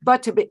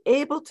 but to be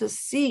able to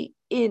see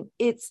in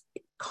its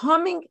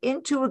coming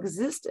into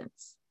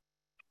existence,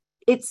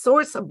 its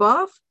source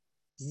above,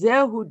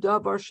 Zehu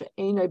davar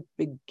she'enei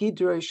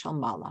begidrei shel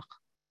malach.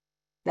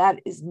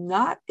 That is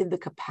not in the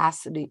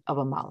capacity of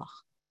a malach,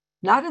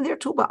 not in their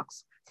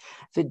toolbox.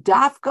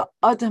 V'dafka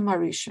Adam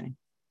harishon,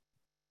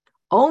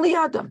 only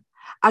Adam,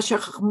 asher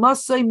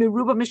chachmasei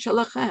meruba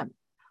mishalachem,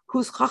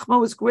 whose chachma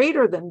was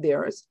greater than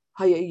theirs,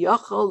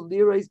 hayayachal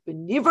lireis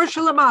beniver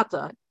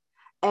shalamata,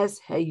 as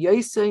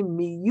hayosei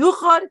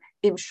miyuchad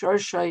im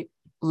sharshei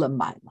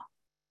lamayla.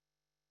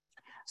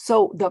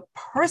 So the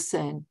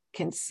person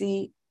can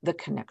see the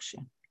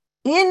connection.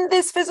 In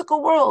this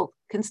physical world,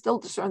 can still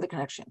discern the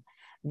connection.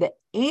 The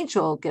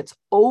angel gets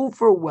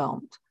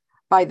overwhelmed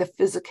by the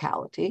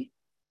physicality,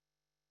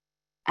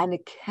 and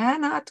it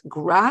cannot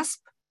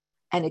grasp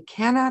and it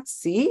cannot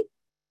see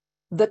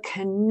the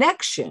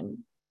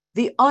connection,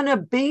 the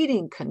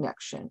unabating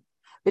connection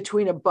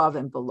between above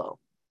and below.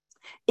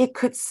 It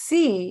could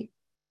see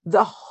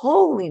the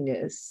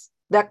holiness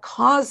that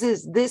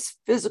causes this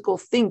physical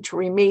thing to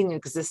remain in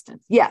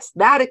existence. Yes,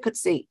 that it could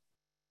see.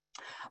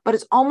 But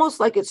it's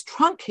almost like it's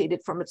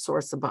truncated from its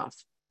source above.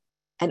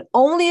 And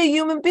only a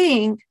human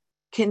being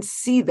can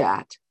see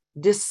that,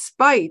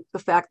 despite the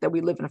fact that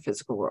we live in a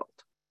physical world.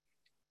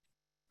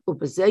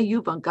 And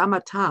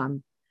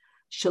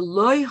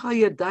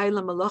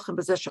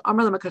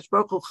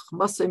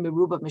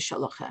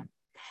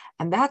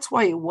that's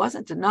why it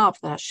wasn't enough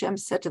that Hashem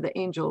said to the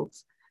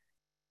angels,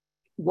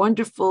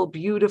 wonderful,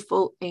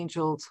 beautiful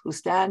angels who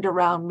stand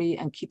around me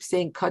and keep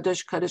saying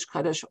Kaddish, Kaddish,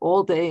 Kaddish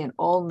all day and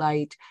all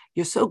night.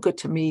 You're so good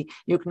to me.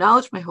 You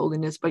acknowledge my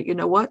holiness, but you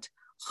know what?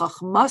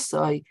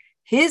 Chachmasai,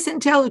 his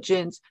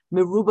intelligence,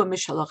 meruba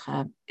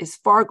mishalachem, is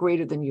far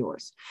greater than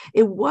yours.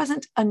 It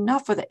wasn't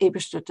enough for the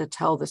Eibishter to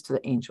tell this to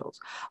the angels.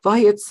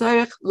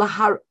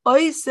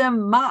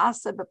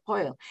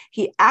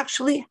 He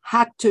actually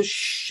had to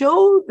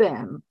show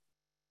them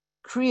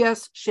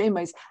Kriyas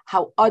Shemais,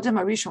 how Adam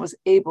Harishon was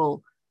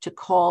able to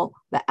call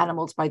the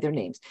animals by their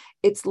names.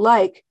 It's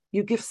like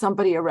you give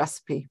somebody a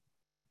recipe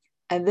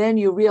and then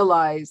you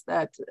realize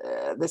that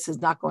this is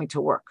not going to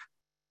work.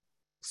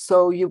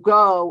 So you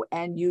go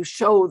and you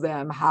show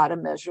them how to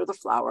measure the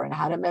flour and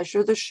how to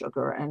measure the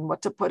sugar and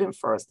what to put in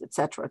first, et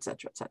cetera, et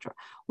cetera, et cetera.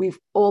 We've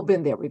all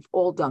been there. We've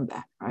all done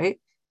that,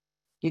 right?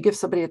 You give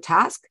somebody a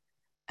task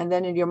and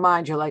then in your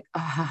mind, you're like,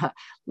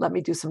 let me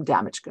do some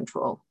damage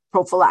control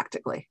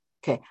prophylactically.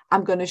 Okay,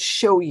 I'm going to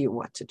show you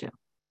what to do.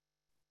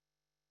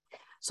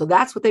 So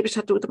that's what they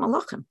should do with the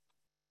malachim.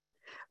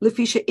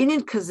 Lefisha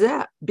inin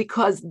kazeh,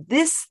 because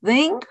this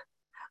thing,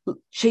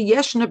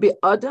 sheyeshna be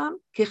adam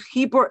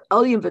kechibor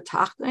elyon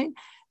v'tachtein,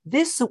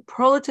 this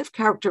superlative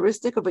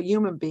characteristic of a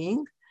human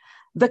being,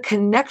 the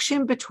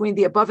connection between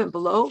the above and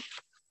below,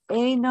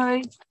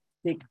 einoi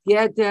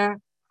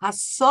begeder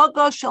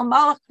hasaga shel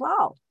malach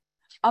klal.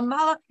 A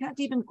malach can't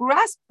even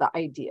grasp the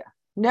idea,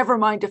 never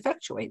mind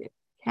effectuate it.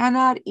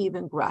 cannot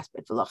even grasp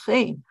it. For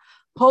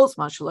as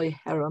long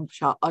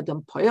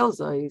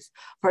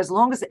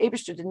as the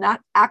Eibishter did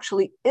not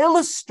actually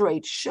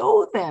illustrate,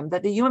 show them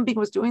that the human being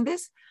was doing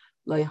this,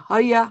 they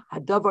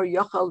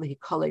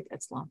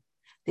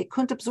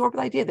couldn't absorb the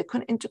idea. They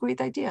couldn't integrate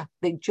the idea.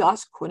 They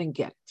just couldn't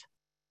get it.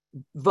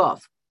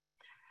 Vav.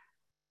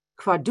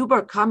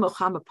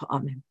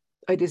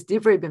 It is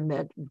divrei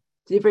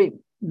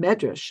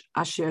medrash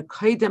asher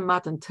kaidem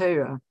matan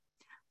Torah.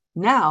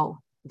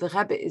 Now the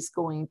Rebbe is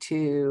going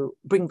to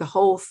bring the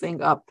whole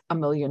thing up a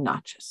million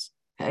notches.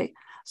 Okay,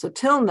 so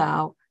till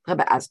now, the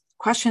Rebbe asked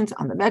questions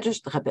on the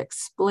Medrash. The Rebbe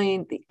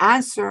explained the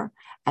answer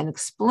and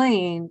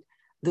explained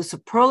the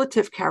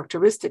superlative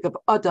characteristic of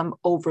Adam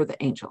over the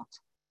angels.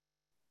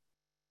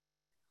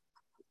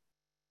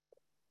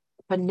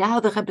 But now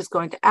the Rebbe is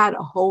going to add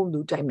a whole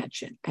new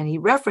dimension, and he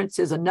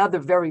references another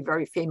very,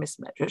 very famous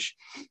Medrash.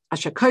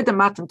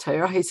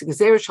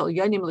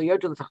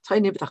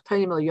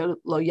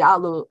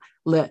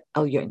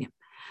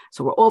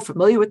 So we're all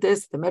familiar with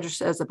this. The Medrash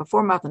says that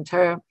before Matan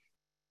Torah,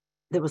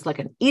 there was like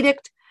an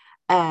edict,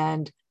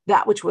 and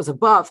that which was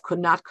above could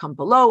not come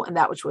below, and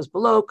that which was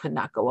below could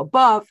not go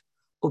above.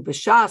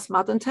 Ubishas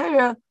Matan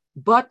Torah,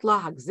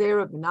 Batla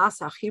Hagzera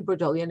B'nasa Chibur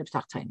Dalyanim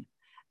Tachtanim.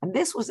 And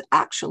this was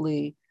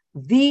actually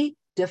the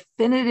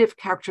definitive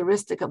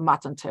characteristic of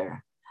Matan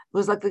Torah. It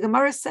was like the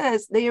Gemara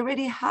says, they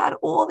already had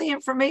all the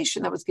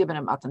information that was given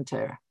in Matan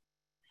Torah.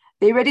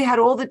 They already had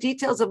all the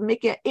details of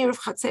making Erev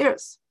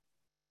Chatzeres.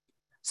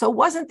 So it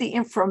wasn't the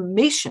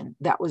information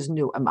that was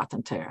new in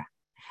Matan Torah.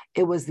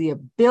 It was the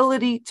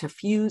ability to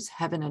fuse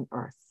heaven and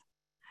earth,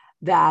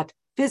 that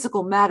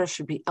physical matter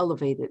should be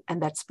elevated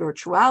and that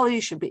spirituality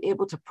should be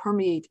able to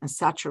permeate and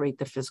saturate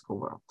the physical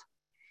world.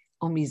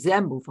 And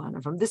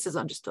from this is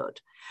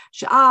understood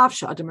that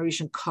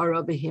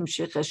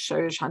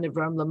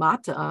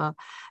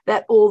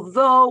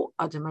although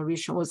Adam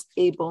HaRishon was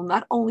able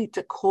not only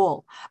to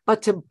call,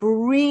 but to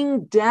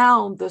bring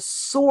down the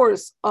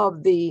source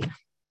of the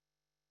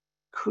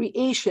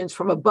creations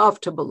from above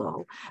to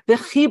below, and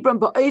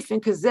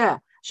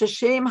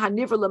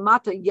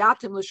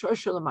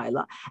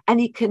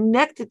he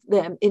connected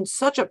them in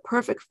such a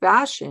perfect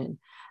fashion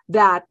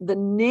that the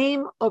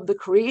name of the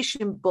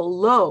creation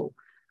below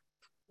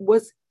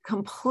was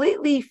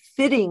completely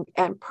fitting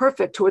and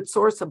perfect to its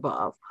source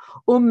above,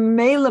 and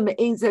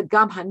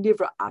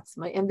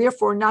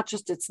therefore not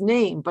just its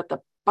name, but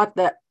the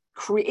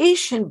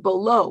creation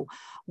below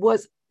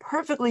was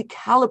perfectly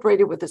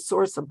calibrated with the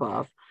source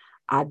above.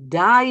 But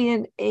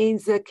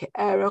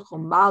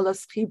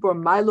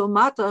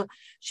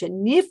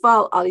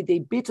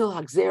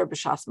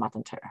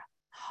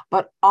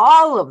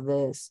all of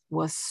this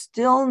was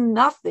still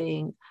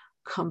nothing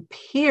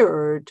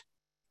compared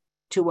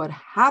to what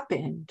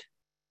happened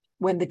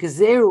when the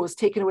Gezerah was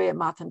taken away at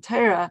Matan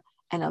Torah,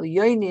 and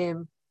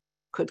Elyonim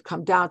could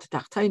come down to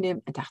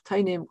Tachtainim, and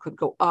Tachtainim could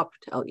go up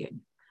to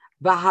Elyonim.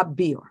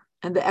 Vahabir.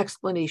 And the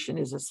explanation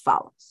is as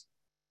follows.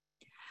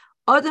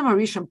 Adam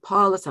HaRishon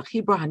Palas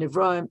HaChibur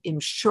HaNivraim Im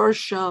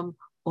Shorsham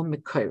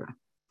UMikora.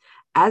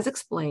 As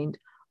explained,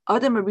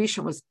 Adam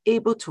HaRishon was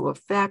able to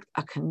effect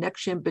a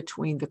connection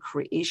between the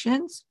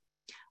creations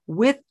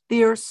with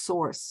their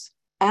source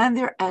and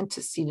their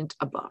antecedent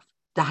above.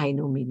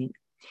 Dahainu, meaning,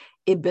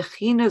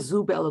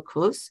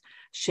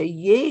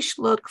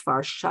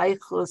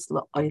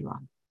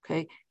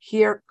 okay,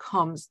 here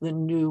comes the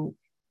new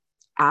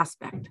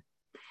aspect.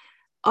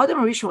 Adam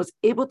HaRishon was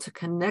able to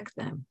connect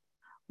them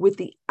with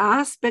the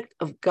aspect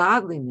of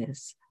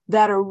godliness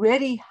that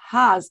already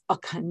has a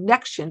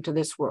connection to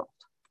this world.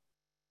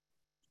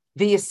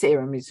 Via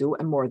Sera Mizu,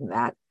 and more than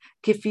that,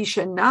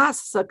 Kifisha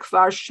Nasa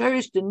Kvar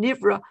Sherish de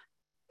Nivra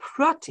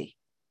Prati.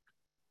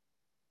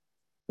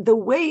 The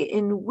way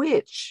in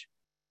which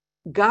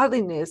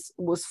godliness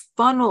was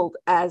funneled,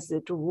 as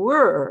it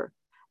were,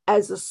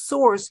 as a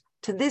source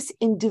to this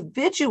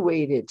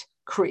individuated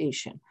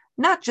creation,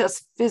 not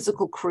just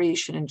physical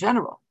creation in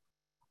general,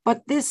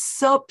 but this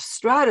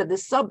substrata,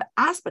 this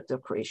sub-aspect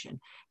of creation.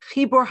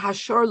 Chibur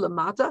hashor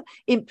lamata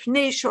in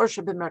pnei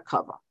shorsha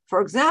b'merkava.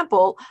 For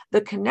example,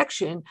 the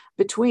connection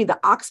between the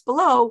ox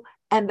below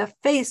and the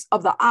face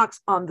of the ox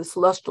on the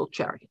celestial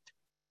chariot.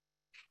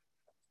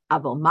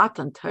 But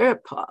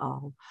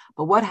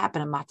what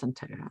happened in Matan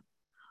Torah?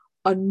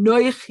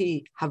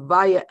 Anoichi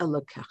havaya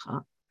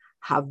elokecha,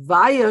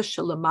 havaya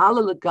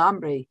shalamala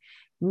legamre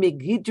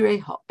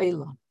migidre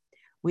ha'elam.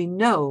 We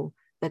know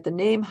that the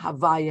name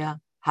Havaya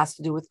has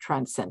to do with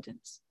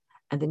transcendence,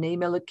 and the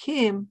name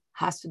Elokim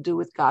has to do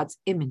with God's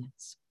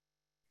immanence.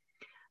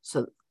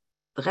 So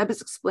the Rebbe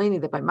is explaining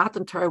that by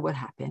Matan Torah, what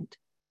happened?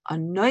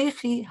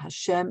 Anoichi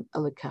Hashem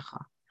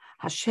Elokecha.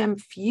 Hashem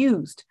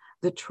fused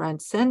the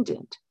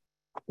transcendent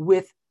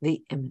with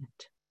the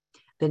immanent.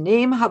 The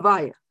name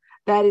Havaya,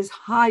 that is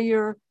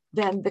higher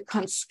than the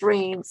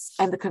constraints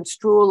and the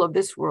construal of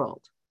this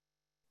world.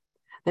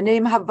 The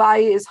name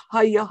Havaya is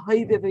Haya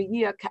Hayve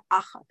V'Yia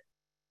Ka'achad.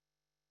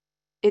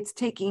 It's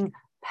taking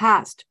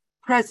past,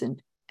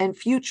 present, and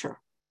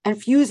future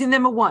and fusing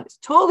them at once.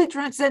 Totally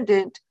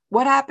transcendent.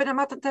 What happened in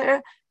Matan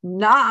Torah?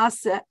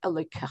 Na'aseh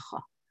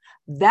Elokecha.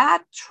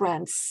 That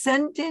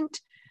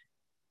transcendent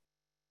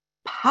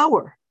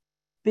power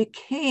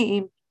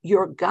became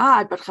your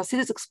God, but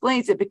Chassidus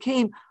explains it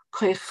became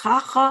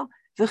Koichacha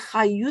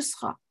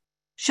v'Chayuscha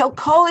Shel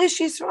Kol Ish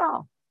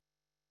Yisrael.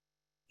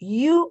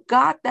 You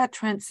got that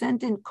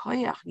transcendent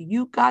koyach.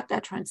 You got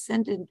that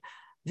transcendent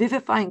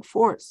vivifying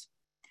force.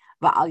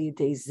 Va'al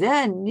yidei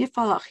zeh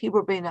nifal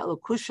hachibur bein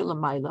elokus shel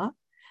hamayla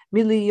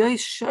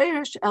miliyois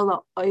sheirish ela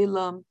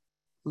olam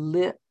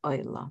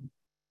li'olam.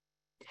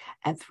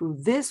 And through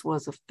this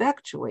was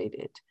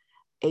effectuated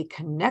a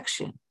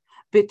connection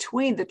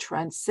between the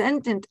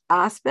transcendent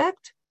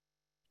aspect,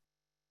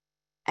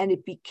 and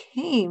it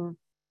became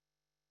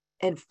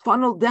and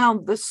funneled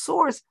down the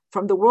source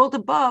from the world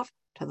above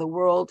to the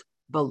world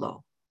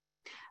below.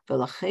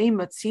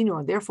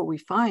 And therefore we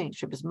find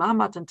shuv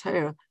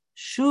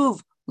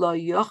lo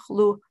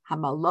yochlu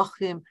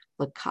hamalachim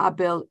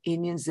lekabel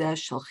inyan zeh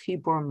shel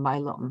chibur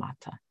maila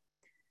umata.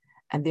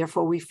 And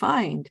therefore we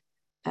find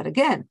that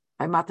again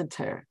by Matan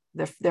Torah,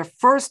 their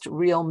first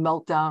real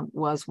meltdown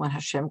was when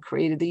Hashem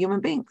created the human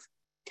beings.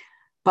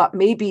 But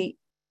maybe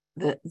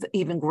the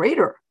even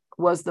greater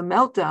was the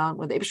meltdown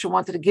when the Eibusher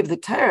wanted to give the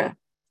Torah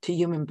to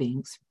human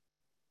beings.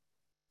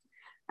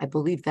 I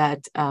believe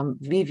that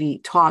Vivi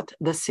taught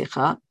the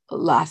Sikha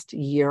last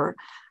year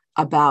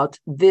about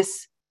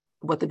this,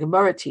 what the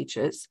Gemara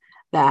teaches,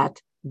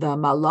 that the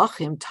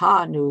Malachim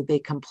Ta'anu, they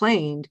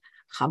complained,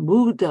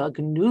 Chamuda,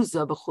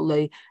 Gnuza,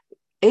 B'chulei,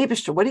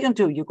 Eibusher, what are you going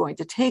to do? You're going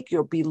to take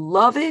your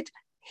beloved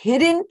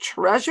hidden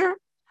treasure,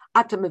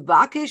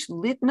 Atamivakesh,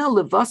 Litna,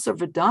 Levasa,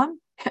 V'dam?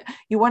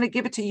 You want to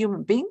give it to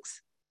human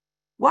beings?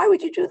 Why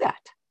would you do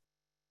that?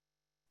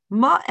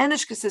 Ma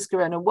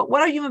Enishkasiskarena,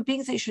 what are human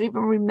beings? They should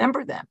even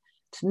remember them.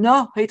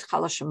 The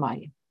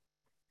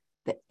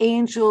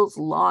angels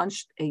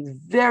launched a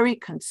very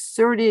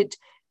concerted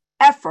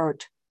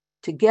effort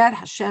to get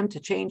Hashem to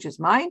change his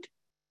mind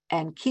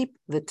and keep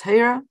the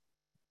Torah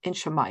in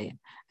Shemayim.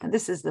 And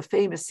this is the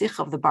famous Sikh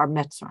of the Bar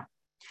Metzra.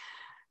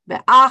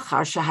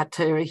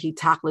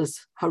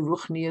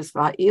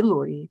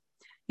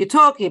 You're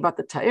talking about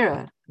the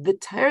Torah. The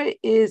Torah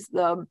is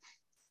the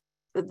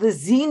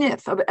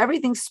zenith of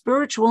everything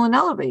spiritual and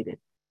elevated.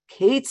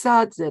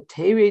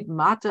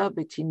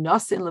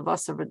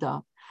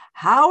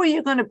 How are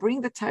you going to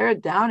bring the Torah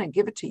down and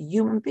give it to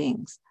human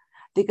beings?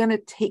 They're going to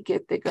take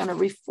it, they're going to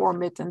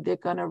reform it, and they're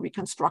going to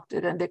reconstruct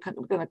it, and they're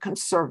going to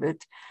conserve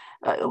it.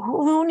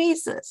 Who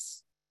needs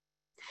this?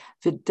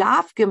 And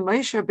Dafka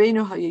Moshe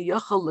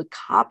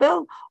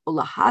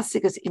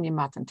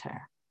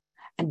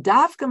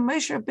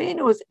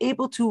Rabbeinu was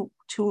able to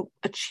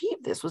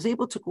achieve this, was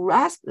able to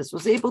grasp this,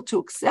 was able to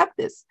accept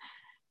this.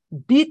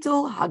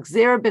 Bitul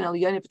Hagzer ben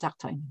Eliyoni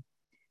v'Tachtainim.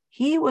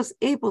 He was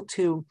able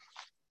to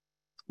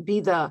be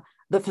the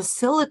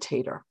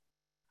facilitator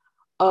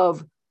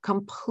of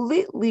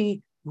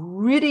completely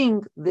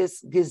ridding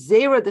this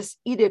gezerah, this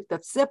edict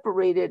that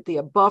separated the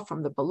above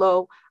from the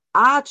below,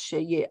 ad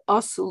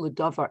sheye'asu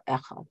l'davar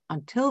echad,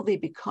 until they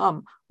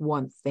become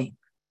one thing.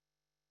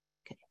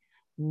 Okay.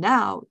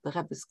 Now the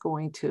Rebbe is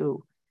going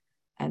to,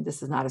 and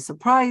this is not a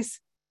surprise,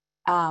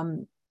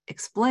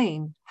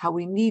 explain how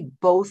we need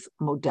both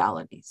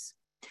modalities.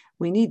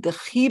 We need the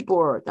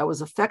chibur that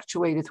was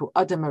effectuated through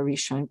Adam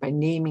Arishon by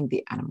naming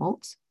the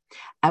animals,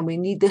 and we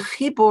need the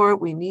chibur,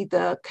 we need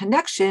the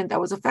connection that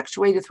was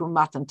effectuated through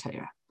Matan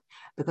Torah,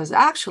 because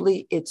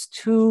actually it's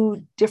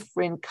two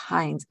different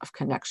kinds of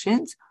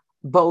connections,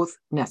 both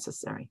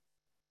necessary.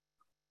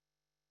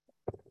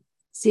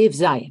 Siv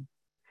Zayin,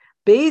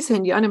 Beis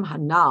Henyanim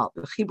Hanal,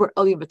 the chibur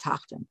Elyon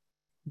v'Tachton,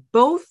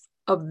 both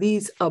of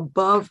these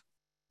above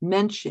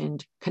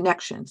mentioned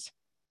connections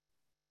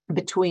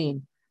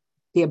between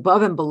the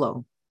above and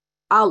below.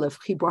 Aleph,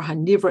 Chibur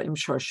Hanivra Im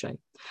Shorshay,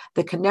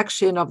 the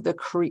connection of the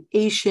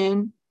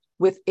creation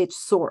with its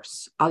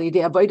source. Al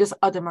Yidei Avodas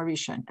Adam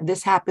Arishon, and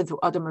this happened through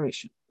Adam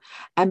Arishon.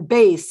 And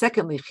Beis,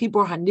 secondly,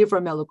 Chibur Hanivra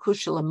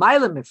Melukus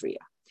Shelamayla Mivriya,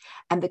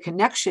 and the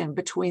connection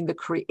between the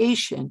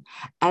creation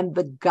and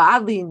the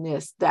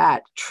godliness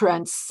that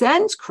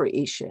transcends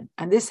creation.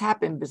 And this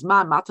happened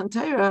Bizman Matan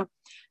Torah.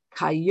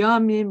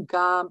 Kayamim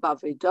gam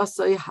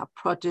b'avedasai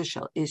hapratish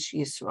shel ish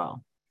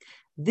Yisrael.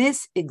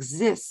 This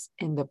exists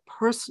in the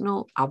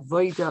personal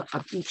avodah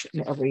of each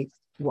and every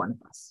one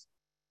of us.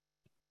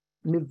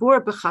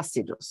 Mivur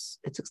b'chasidus.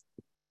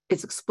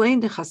 It's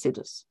explained in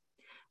Chasidus.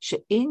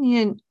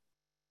 She'inyan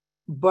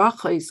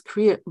brachos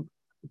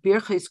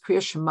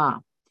kriya shema.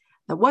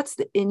 Now, what's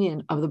the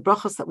inyan of the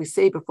brachos that we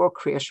say before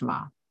kriya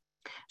shema?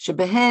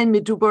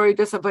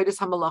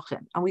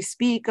 And we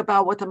speak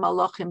about what the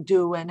malachim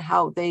do and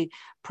how they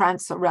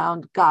prance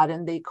around God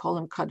and they call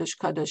him Kaddish,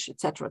 Kaddish,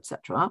 etc.,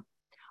 etc.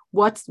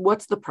 What's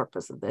the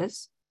purpose of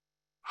this?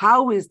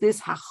 How is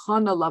this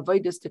hachana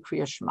lavodas to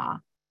Kriya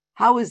Shema?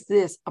 How is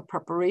this a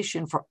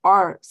preparation for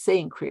our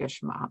saying Kriya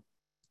Shema?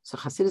 So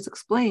Chassidus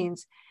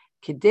explains,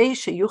 Kidei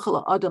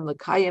sheyuchal adam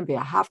lekayim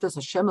be'ahavtas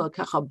Hashem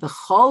lekecha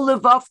b'chol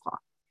levavcha,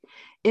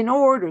 in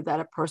order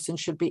that a person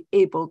should be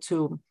able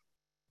to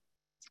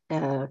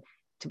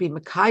be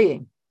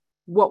Mekayim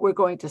what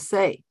we're going to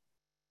say,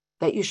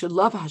 that you should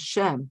love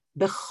Hashem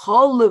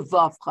b'chol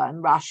levavcha,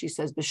 and Rashi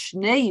says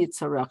b'shnei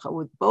yitzarecha,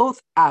 with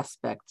both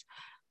aspects.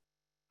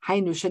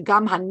 Hainu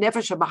shegam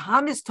hanefesh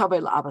habahamis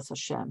tovei la'avas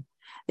Hashem.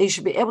 That you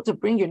should be able to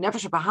bring your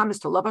nefesh habahamis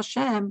to love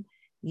Hashem.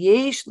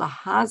 Yesh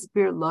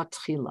lahasbir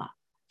latchila.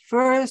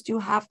 First, you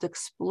have to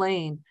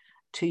explain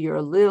to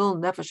your little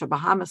nefesh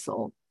habahamis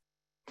soul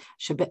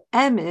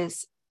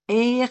shebe'emes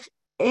eich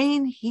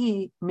ein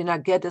hi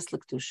minagedes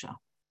l'kedusha,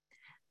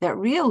 that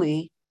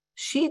really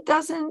she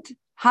doesn't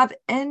have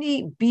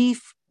any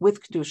beef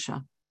with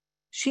Kedusha.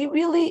 She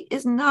really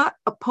is not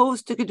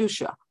opposed to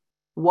Kedusha.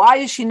 Why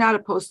is she not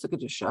opposed to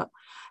Kedusha?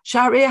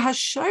 Sharei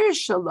hasher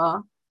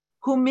shala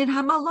hu min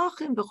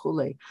hamalachim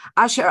b'chulei,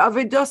 asher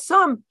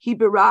avedasam hi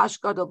b'rash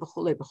gadol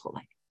b'chulei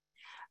b'chulei.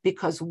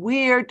 Because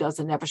where does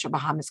the Nefesh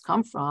HaBahamis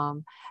come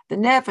from? The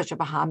Nefesh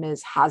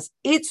HaBahamis has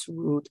its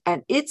root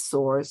and its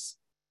source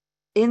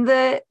in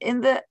the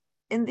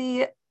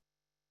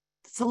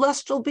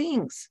celestial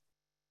beings,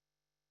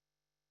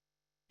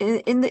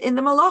 in the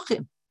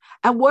malachim.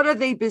 And what are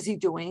they busy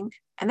doing?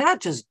 And they're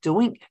not just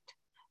doing it.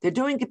 They're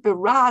doing it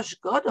b'rash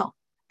gadol.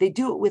 They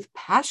do it with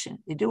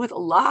passion. They do it with a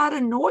lot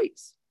of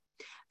noise.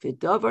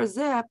 V'davar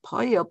zeh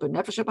poyel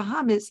b'nefesh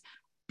habahamis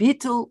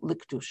bitul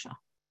l'kedusha.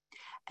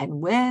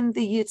 And when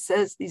the Yid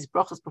says these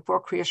brachas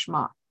before Kriya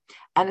Shema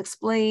and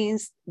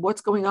explains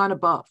what's going on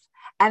above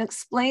and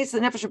explains the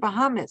nefesh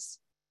habahamis,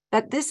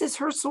 that this is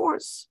her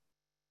source,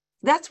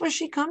 that's where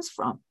she comes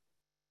from.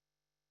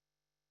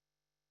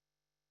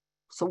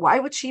 So why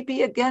would she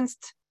be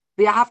against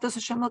v'ahavtas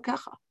Hashem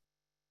l'kecha?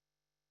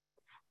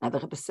 Now the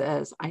Rebbe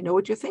says, I know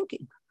what you're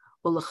thinking.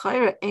 Well,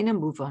 l'chayra eina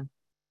muvan.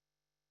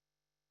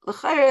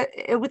 L'chayra,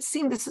 it would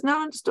seem this is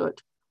not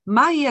understood.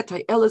 What, you're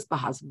going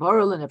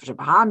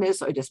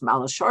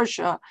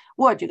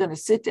to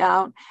sit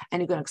down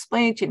and you're going to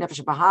explain to your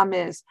nefesh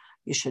habahamis,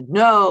 you should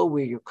know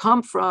where you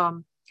come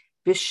from.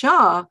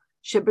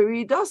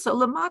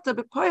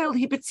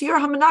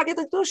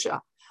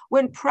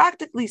 When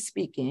practically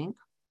speaking,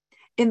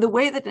 in the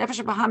way that nefesh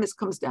habahamis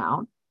comes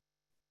down,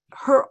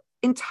 her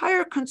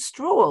entire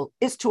construal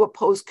is to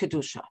oppose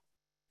kedusha.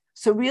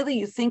 So really,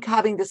 you think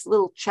having this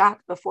little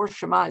chat before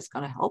Shema is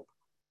going to help?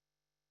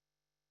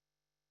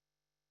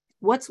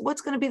 What's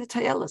going to be the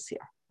tayelis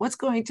here? What's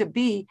going to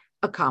be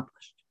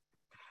accomplished?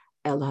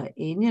 Ela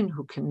inyan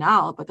hu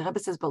kanal, but the Rebbe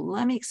says, but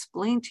let me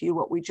explain to you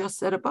what we just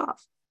said above.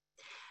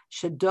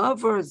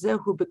 Shedavar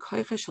zehu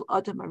b'koycha shel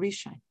adam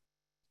arishain,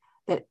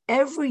 that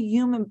every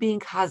human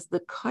being has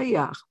the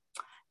koyach,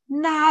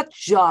 not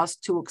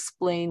just to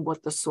explain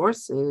what the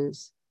source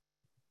is.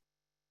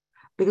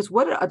 Because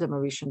what did Adam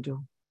Arishan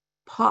do?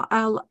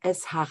 Pa'al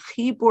es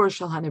hachibor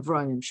shel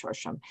hanivronim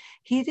shorsham.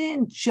 He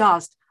didn't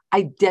just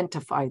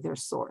identify their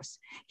source.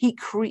 He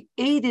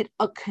created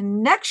a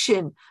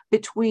connection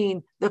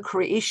between the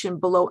creation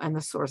below and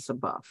the source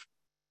above.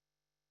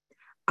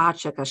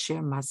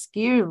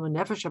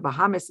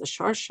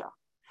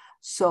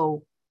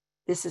 So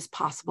this is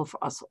possible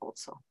for us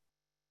also.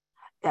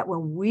 That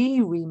when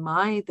we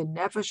remind the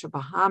Nefesh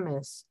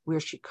HaBahamis where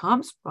she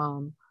comes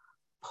from,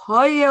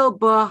 Poyel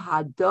ba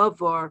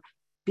hadavar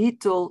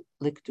bitul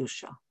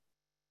likdusha,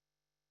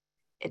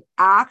 it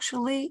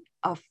actually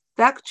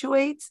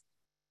effectuates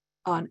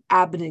an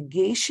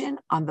abnegation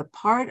on the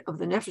part of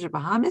the Nefesh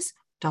HaBahamis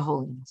to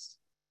holiness.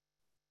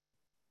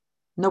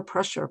 No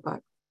pressure,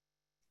 but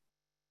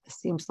it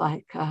seems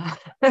like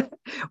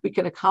we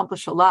can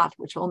accomplish a lot,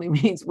 which only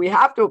means we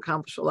have to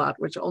accomplish a lot,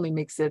 which only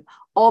makes it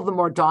all the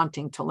more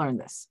daunting to learn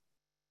this.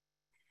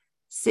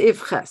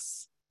 Seif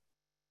Ches.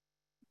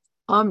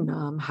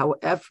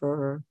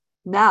 However,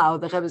 now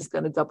the Rebbe is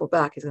going to double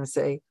back. He's going to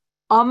say,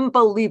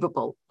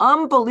 unbelievable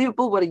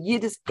what a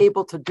Yid is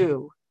able to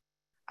do.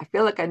 I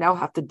feel like I now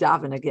have to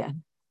daven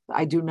again.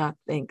 I do not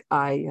think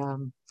I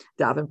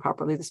davened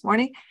properly this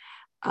morning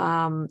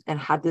and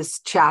had this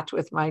chat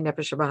with my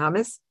Nefesh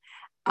HaBahamis.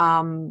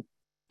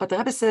 But the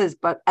Rebbe says,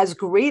 but as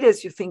great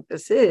as you think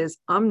this is,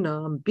 so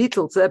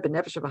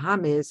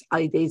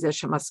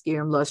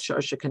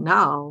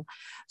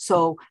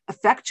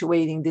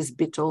effectuating this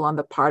bittul on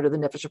the part of the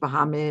Nefesh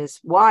HaBahamis.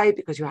 Why?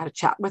 Because you had a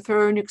chat with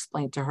her and you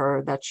explained to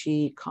her that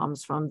she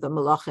comes from the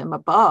Malachim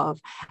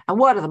above. And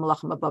what are the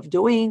Malachim above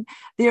doing?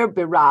 They're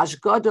Biraj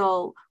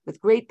Gadol,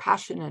 with great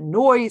passion and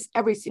noise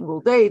every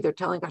single day. They're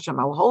telling Hashem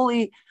how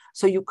holy.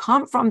 So you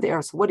come from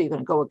there. So what are you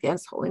going to go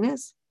against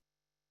holiness?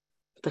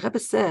 The Rebbe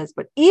says,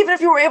 but even if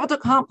you were able to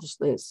accomplish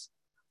this,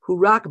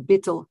 hurak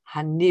bittul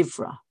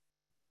hanivra,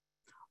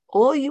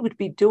 all you would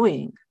be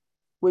doing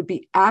would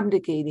be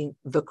abnegating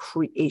the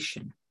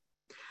creation.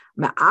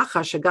 What's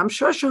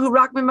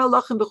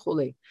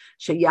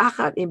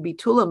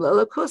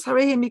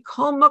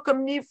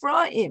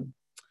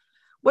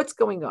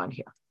going on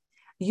here?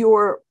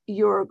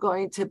 You're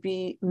going to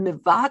be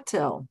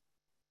mivatel.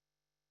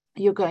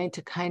 You're going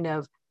to kind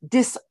of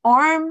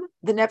disarm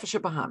the Nefesh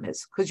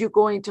HaBahamis, because you're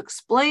going to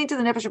explain to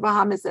the Nefesh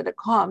HaBahamis that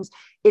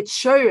its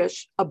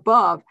shirish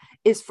above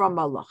is from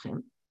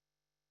Malachim.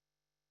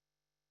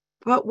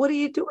 But what are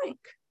you doing?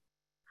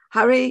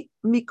 Hare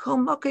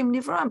mikom mokim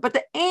nivram. But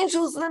the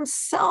angels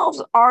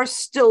themselves are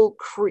still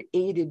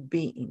created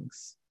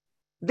beings.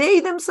 They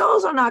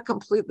themselves are not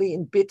completely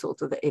in bittul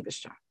to the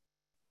Eibishter.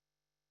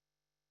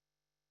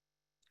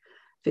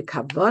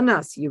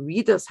 V'kavanas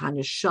yiridas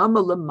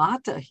haneshama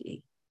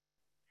lematahi.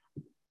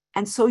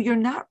 And so you're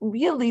not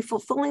really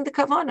fulfilling the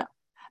kavana.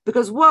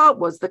 Because what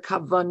was the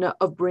kavana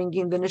of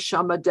bringing the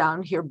neshama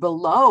down here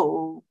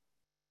below?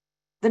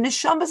 The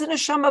neshama is a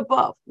neshama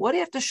above. What do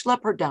you have to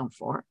schlep her down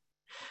for?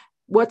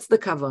 What's the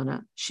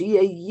kavana?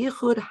 Sheyeh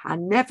yichud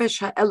hanefesh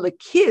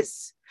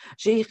ha'elokis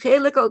sheyeh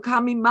chelik al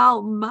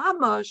kamimal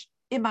mamash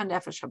im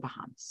hanefesh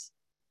habahamis.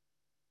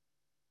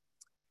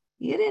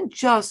 You didn't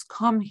just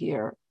come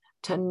here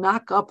to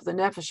knock up the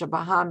nefesh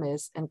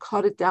habahamis and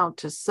cut it down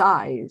to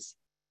size,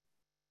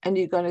 and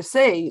you're going to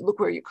say, look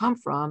where you come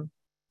from.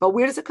 But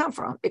where does it come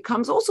from? It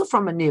comes also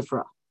from a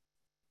nivra.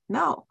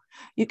 No,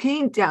 you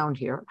came down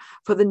here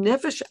for the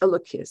nefesh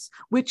elokis,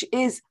 which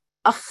is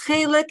a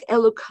chelek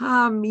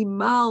elokam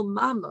mimal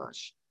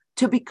mamash,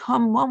 to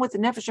become one with the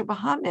nefesh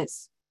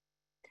habahamis.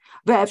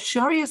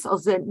 Ve'efsharius al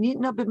zeh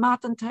nitna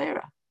b'matan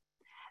Torah.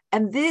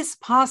 And this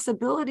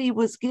possibility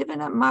was given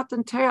at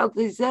Matan Torah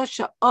l'zeh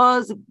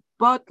she'oz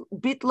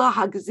bitla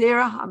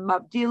hagzera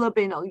hamavdila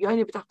bein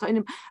alyonim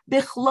b'tachtonim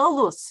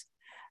bichlolus,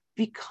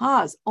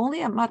 because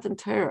only at Matan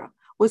Torah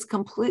was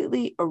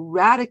completely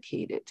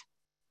eradicated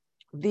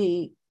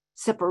the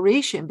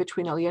separation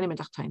between Alyanim and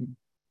Tachtonim.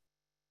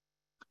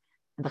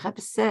 And the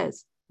Rebbe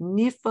says,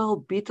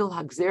 Nifal bitul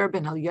hagzer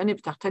ben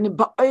Alyanim Tachtonim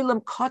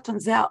ba'olam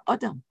katan zeh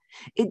adam.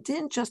 It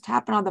didn't just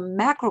happen on the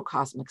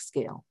macrocosmic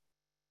scale.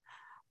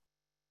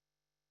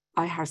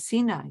 By Har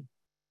Sinai,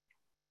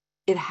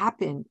 it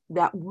happened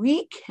that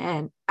we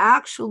can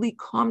actually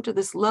come to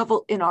this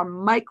level in our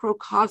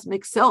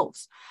microcosmic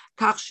selves.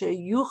 And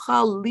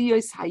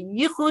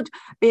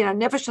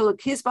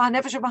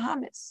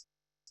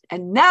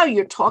now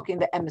you're talking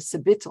the emes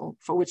habitul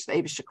for which the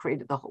Eibishter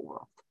created the whole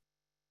world.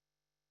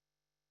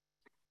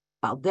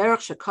 And the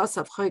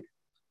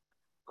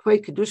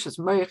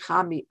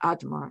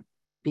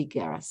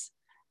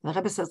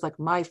Rebbe says, like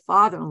my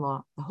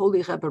father-in-law, the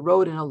Holy Rebbe,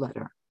 wrote in a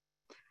letter.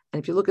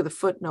 And if you look at the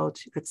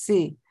footnotes, you could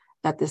see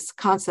that this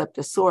concept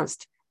is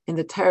sourced in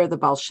the Torah of the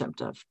Baal Shem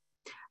Tov.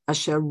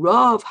 Asher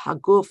rov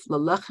haguf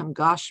lelechem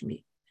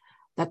gashmi,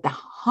 that the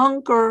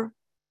hunger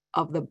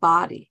of the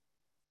body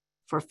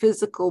for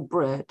physical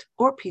bread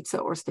or pizza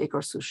or steak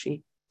or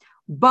sushi,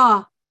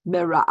 ba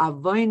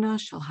mera'avoina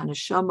shel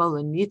haneshama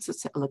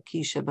lenitzutz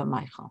elokisha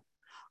b'meichel,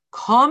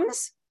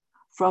 comes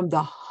from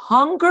the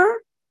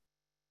hunger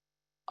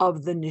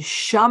of the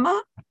neshama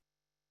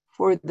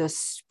for the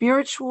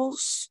spiritual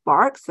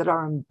sparks that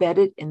are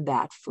embedded in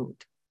that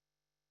food.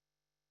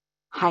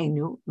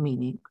 Hainu,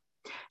 meaning,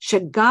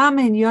 shagam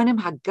hinyonim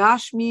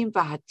hagashmim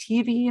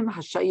v'hativim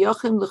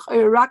hashayochim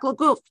l'chayir rak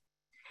l'guf.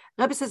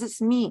 Rebbe says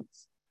this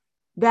means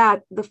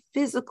that the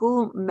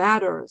physical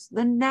matters,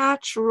 the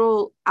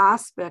natural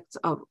aspects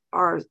of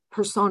our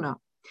persona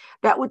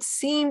that would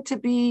seem to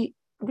be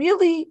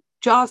really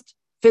just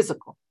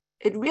physical.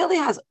 It really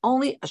has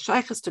only a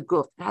shaykhis to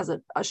guf. It has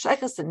a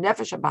shaykhis to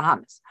nefesh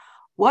habahamis.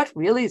 What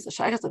really is the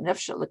shaykhis of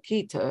nefesh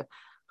elokis to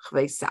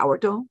chvei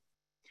sourdough?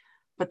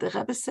 But the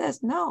Rebbe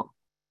says no.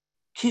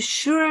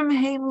 Kishurim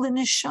heim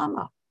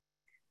l'neshama.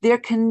 They're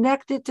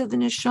connected to the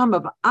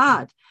neshama.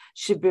 Ba'ad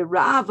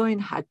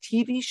shebiravoin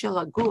hativi shel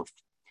haguf.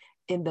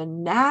 In the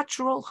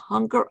natural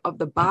hunger of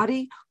the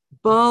body,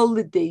 ba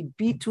l'dei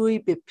bitui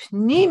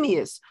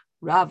b'pnimius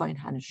ravoin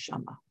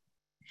haneshama.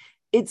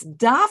 It's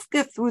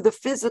dafka through the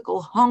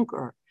physical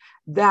hunger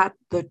that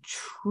the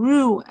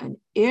true and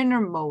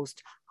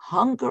innermost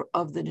hunger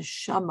of the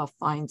neshama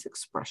finds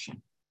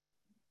expression.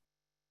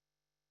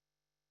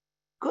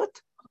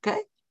 Good,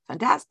 okay,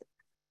 fantastic.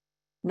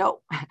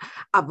 No,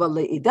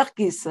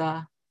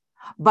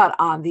 but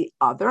on the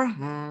other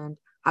hand,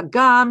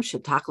 Hagam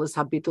shetachlis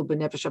habitul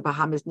b'nefesh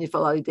habahamis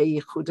nifal alidei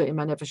yichuda im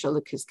hanefesh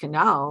elokis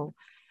kanal.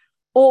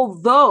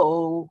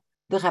 Although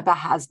the Rebbe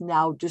has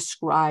now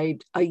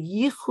described a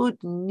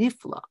yichud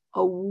nifla,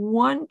 a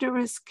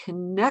wondrous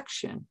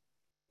connection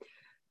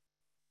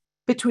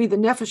between the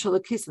nefesh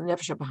elokis and the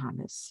nefesh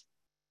habahamis.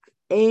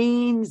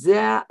 Ein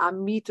zeh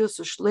amitus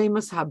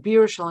u'shleimus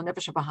habir shel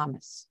nefesh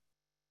habahamis.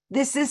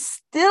 This is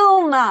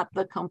still not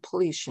the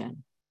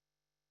completion.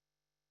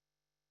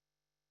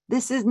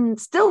 This is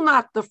still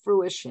not the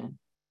fruition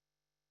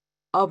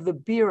of the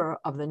beer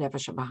of the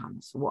nefesh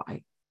habahamis.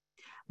 Why?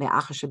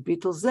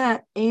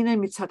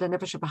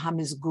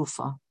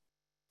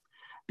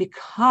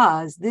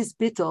 Because this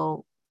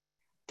bittul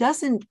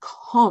doesn't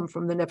come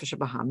from the nefesh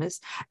habahamis,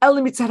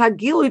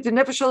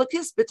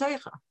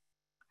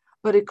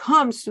 but it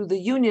comes through the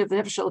union of the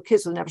nefesh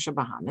elokis with the nefesh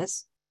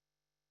habahamis,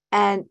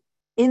 and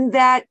in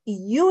that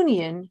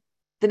union,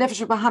 the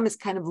nefesh habahamis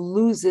kind of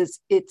loses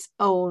its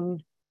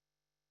own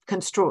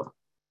construal.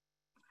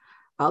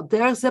 And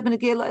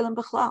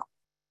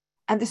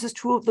this is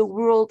true of the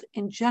world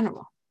in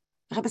general.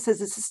 The Rebbe says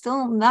this is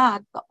still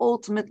not the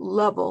ultimate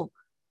level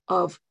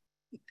of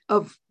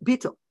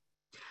bittul.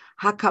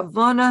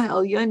 Hakavana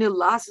Elyona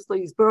Lasis Lo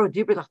Yisbaro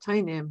Dibur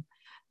Tachtainim.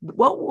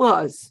 What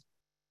was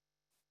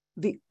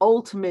the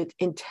ultimate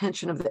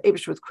intention of the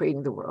Eibush with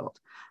creating the world?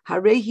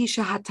 Harehi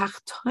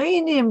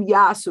Shahatachtainim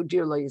Yasu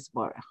Dir Lo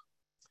Yisbarach.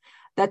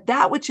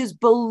 That which is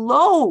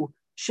below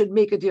should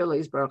make a Dir Lo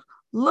Yisbarach.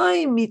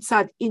 Lo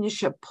mitzad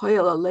inisha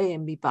poel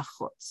aleim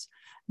mibachutz.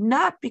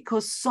 Not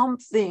because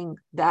something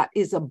that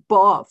is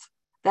above,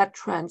 that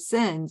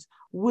transcends,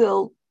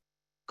 will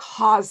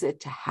cause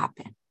it to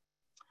happen.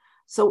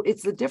 So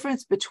it's the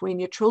difference between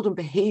your children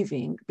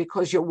behaving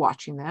because you're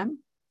watching them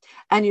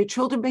and your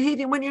children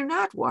behaving when you're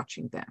not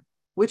watching them,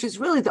 which is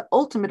really the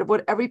ultimate of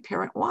what every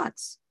parent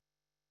wants.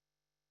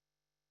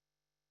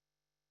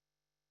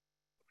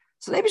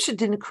 So the Eibishter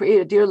didn't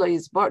create a Dir Lo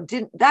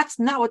Yisbar. That's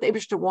not what the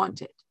Eibishter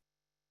wanted.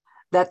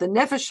 That the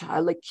Nefesh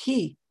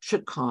HaElokי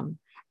should come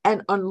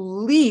and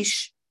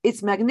unleash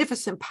its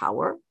magnificent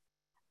power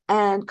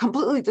and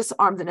completely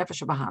disarm the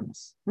Nefesh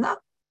HaBahamis. No.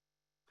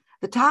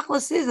 The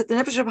Tachlis is that the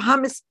Nefesh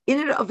HaBahamis in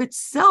and of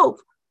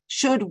itself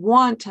should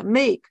want to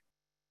make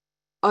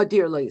a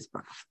Dir Lo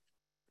Yisbar.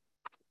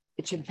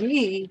 It should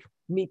be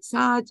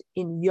mitzad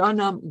in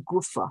Yonam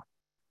Gufa.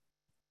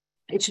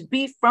 It should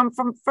be from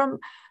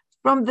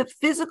the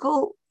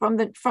physical, from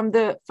the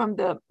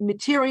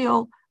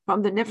material,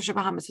 from the Nefesh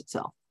HaBahamis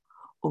itself.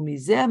 And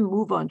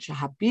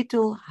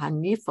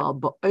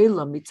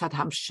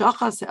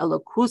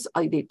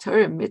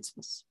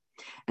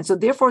so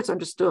therefore it's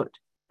understood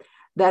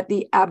that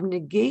the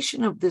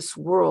abnegation of this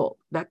world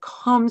that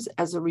comes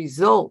as a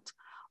result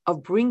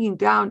of bringing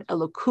down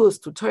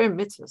Elokus to Torah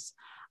mitzvahs,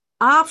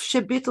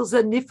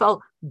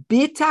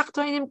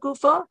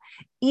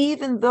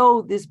 even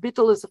though this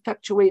bittul is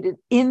effectuated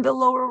in the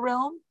lower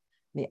realm,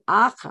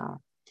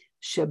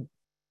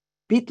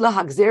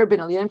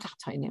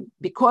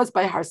 because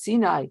by Har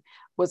Sinai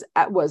was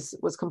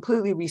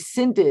completely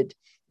rescinded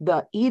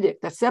the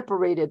edict that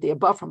separated the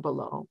above from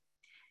below.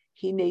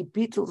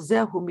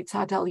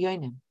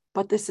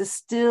 But this is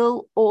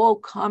still all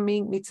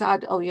coming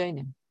mitzad al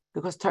yonim,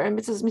 because Torah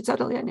mitzvah is mitzad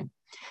al yonim.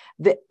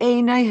 The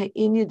einai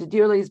ha'inyan de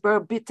dir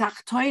le'izbar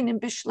bitachtoinim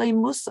b'shlei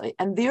musay,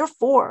 and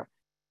therefore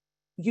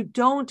you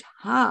don't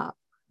have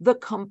the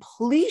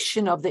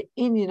completion of the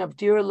inyan of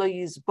dir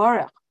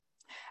le'izbarach.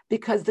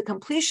 Because the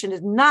completion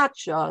is not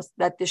just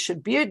that there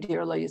should be a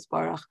Dir Lo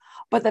Yisbarach,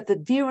 but that the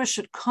Dira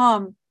should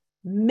come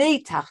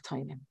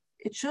meitachtoinim.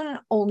 It shouldn't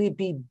only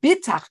be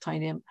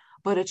bitachtoinim,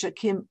 but it should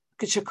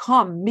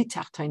come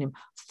mitachtoinim,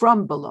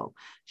 from below.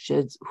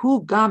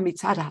 Hu gam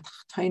mitzad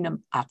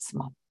ha'tachtoinim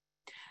atzma.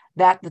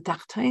 That the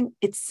tachtoin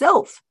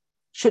itself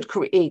should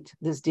create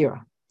this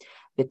Dira.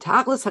 The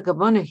tachlis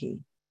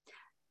hakavonahi,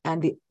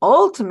 and the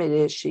ultimate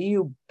is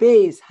sheyu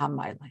beis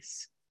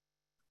hamaylis.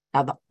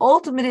 Now, the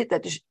ultimate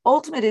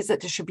is that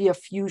there should be a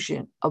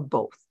fusion of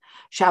both.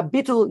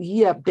 Shabitul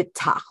yeh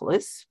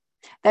betachlis,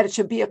 that it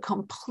should be a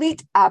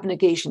complete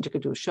abnegation to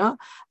Kedusha.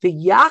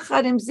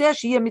 V'yachad zeh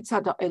sheyeh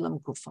mitzad ha'olam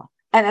gufa.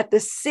 And at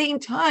the same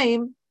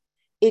time,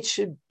 it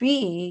should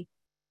be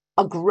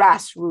a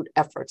grassroots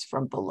efforts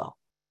from below.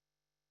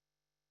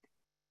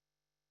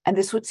 And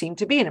this would seem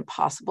to be an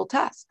impossible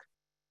task,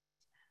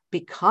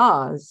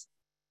 because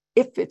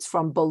if it's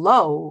from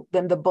below,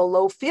 then the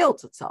below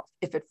fields itself.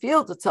 If it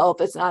fields itself,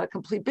 it's not a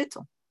complete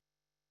bittul.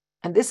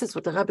 And this is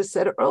what the Rebbe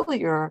said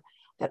earlier,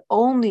 that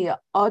only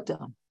a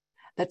Adam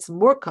that's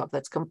murkav,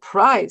 that's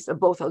comprised of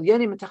both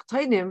alyonim and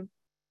tachtainim,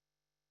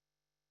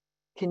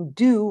 can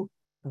do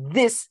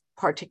this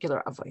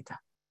particular avodah.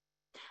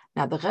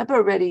 Now, the Rebbe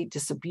already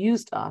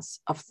disabused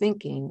us of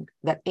thinking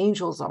that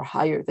angels are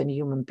higher than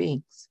human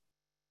beings.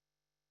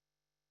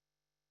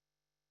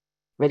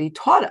 Already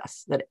taught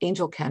us that an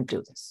angel can't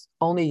do this,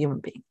 only a human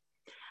being.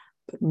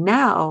 But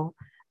now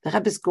the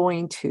Rebbe is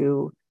going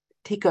to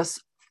take us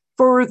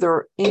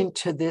further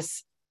into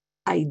this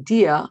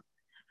idea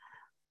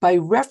by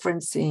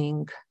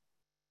referencing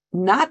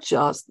not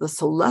just the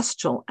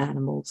celestial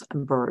animals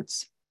and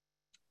birds,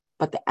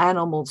 but the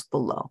animals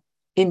below,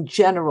 in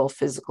general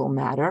physical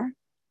matter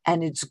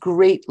and its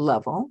great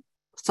level,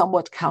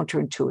 somewhat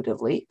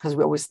counterintuitively, because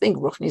we always think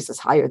Ruchnius is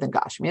higher than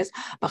Gashmias,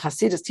 but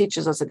Hasidus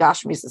teaches us that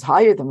Gashmias is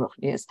higher than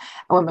Ruchnius.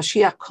 And when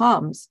Mashiach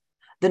comes,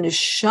 the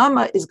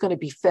neshama is going to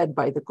be fed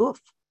by the guf.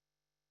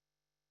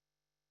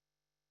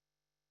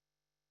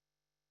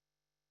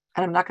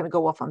 And I'm not going to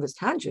go off on this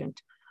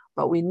tangent,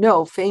 but we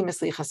know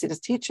famously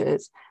Hasidus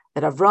teaches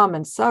that Avram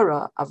and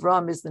Sarah,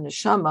 Avram is the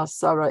neshama,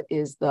 Sarah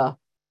is the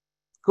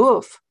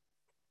guf.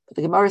 But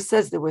the Gemara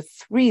says there were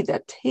three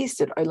that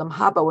tasted Olam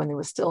Haba when they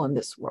were still in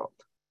this world.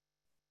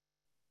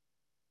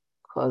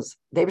 Because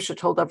David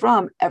told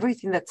Avram,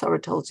 everything that Sarah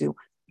tells you,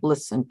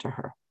 listen to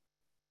her.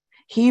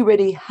 He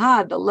already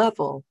had the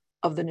level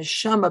of the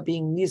neshama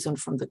being nizon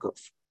from the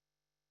guf.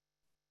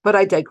 But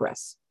I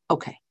digress.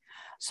 Okay,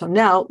 so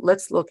now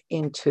let's look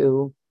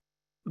into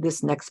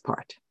this next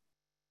part.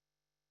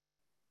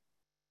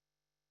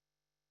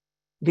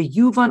 The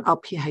Yuvan al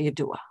pi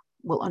hayadua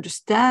will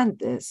understand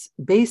this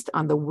based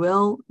on the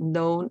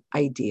well-known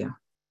idea.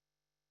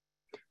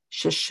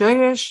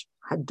 Shesheresh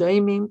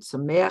hadaimim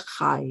tzameach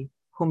chai.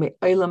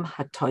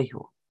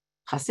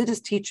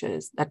 Chassidus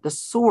teaches that the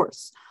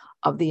source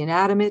of the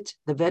inanimate,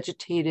 the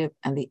vegetative,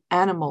 and the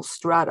animal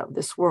strata of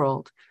this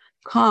world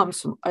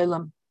comes from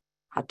Olam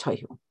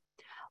HaTohu.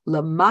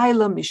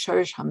 L'mayla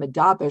misharish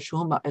hamedaber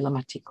shuhuma Olam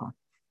HaTikon.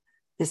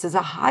 This is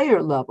a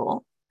higher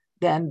level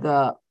than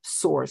the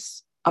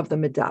source of the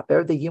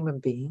medaber, the human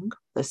being,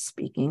 the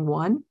speaking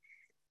one,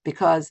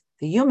 because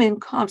the human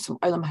comes from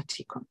Olam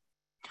HaTikon.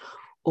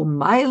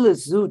 Umayla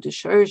zu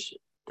d'sharish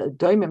the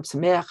doimim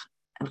tzemech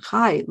and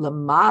chai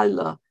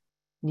l'mayla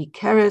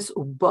nikeres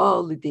uba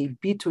l'dei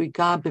bitui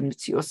gam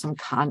b'mitziosam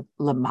kan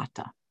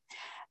lamata.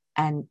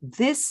 And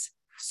this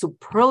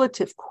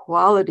superlative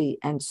quality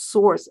and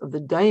source of the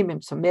daimim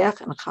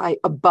tzemech and chai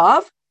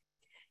above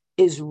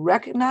is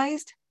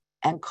recognized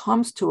and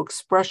comes to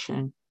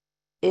expression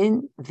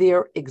in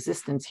their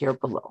existence here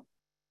below.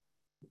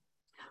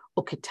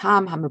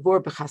 Uketam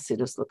hamavor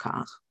b'chasidus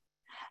l'kach.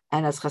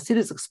 And as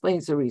Chassidus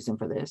explains the reason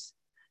for this,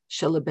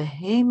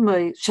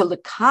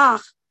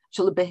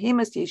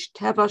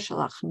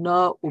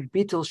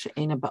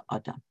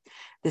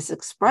 this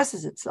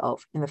expresses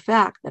itself in the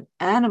fact that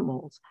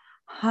animals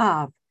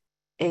have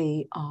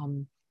a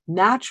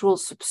natural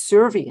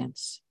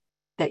subservience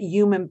that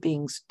human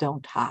beings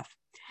don't have.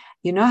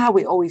 You know how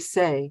we always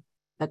say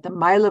that the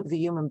mile of the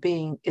human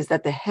being is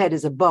that the head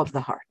is above the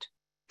heart.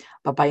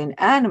 But by an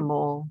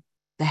animal,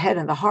 the head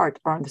and the heart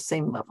are on the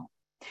same level.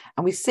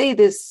 And we say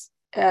this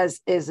as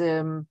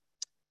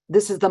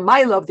this is the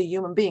mile of the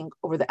human being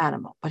over the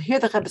animal. But here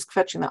the Rebbe is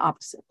fetching the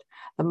opposite.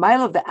 The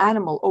mile of the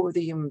animal over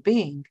the human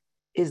being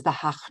is the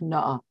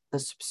hachna'ah, the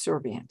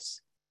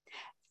subservience.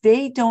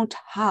 They don't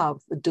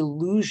have the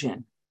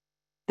delusion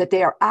that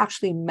they are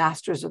actually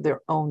masters of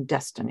their own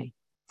destiny.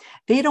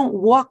 They don't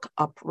walk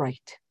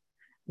upright.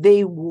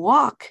 They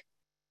walk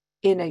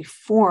in a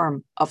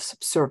form of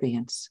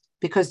subservience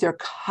because they're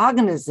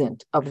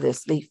cognizant of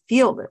this. They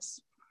feel this.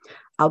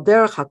 Al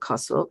derech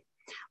hakasel,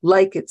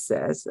 like it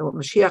says, when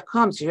Mashiach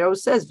comes, Yeshua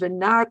says,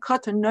 "V'nar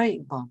katan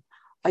noibam,"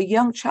 a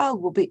young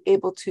child will be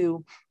able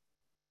to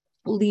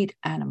lead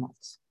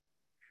animals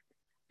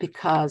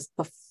because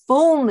the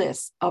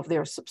fullness of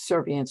their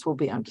subservience will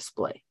be on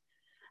display.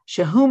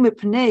 Shehu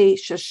mipnei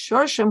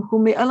sheshorshim hu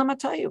me'olam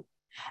hatayu,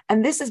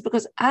 and this is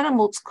because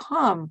animals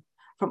come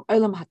from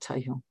Olam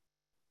HaTohu.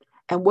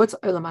 And what's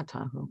Olam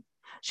HaTohu?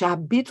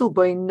 Shehabitul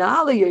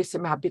boinala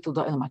yosem habitul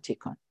da Olam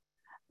HaTikon.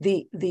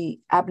 The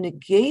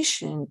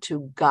abnegation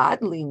to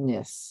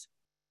godliness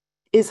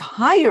is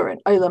higher in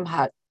Olam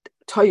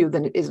HaTohu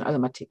than it is in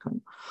Olam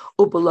HaTikon.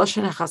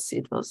 Ubeloshen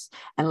HaChasidus,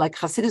 and like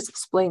Chassidus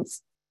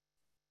explains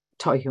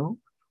Tohu,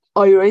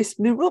 Oires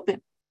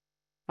Mirubim,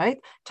 right?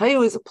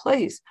 Tohu is a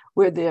place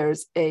where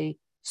there's a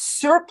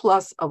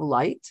surplus of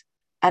light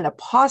and a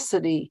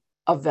paucity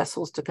of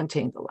vessels to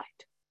contain the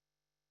light.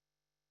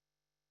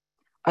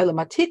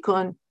 Olam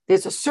HaTikon,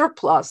 there's a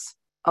surplus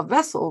of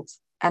vessels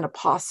and a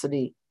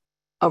paucity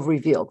of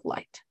revealed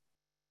light.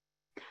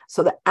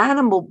 So the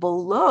animal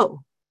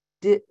below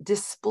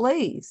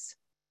displays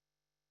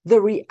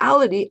the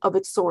reality of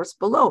its source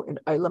below in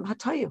Olam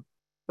HaTohu.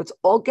 It's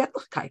all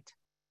Getlichkeit.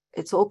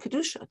 It's all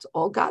Kedusha. It's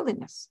all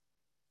godliness.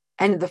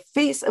 And in the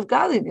face of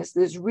godliness,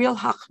 there's real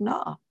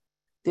hachna'ah.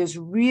 There's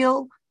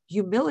real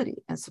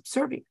humility and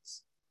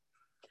subservience.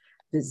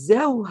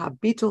 V'zehu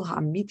habitul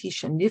ha'amiti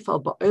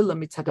shenifal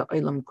ba'olam mitzad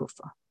ha'olam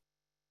gufa.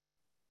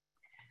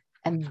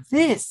 And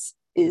this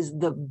is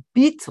the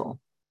bitul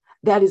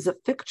that is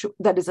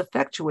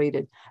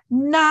effectuated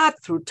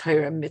not through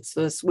Torah and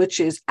mitzvahs, which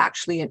is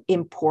actually an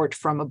import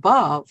from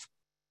above,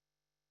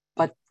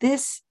 but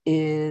this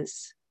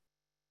is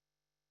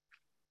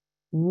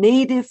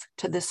native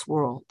to this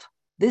world.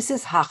 This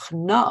is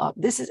hachna'ah,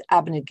 this is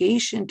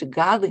abnegation to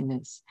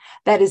godliness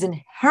that is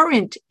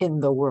inherent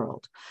in the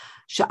world.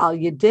 Sha'al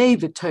yedei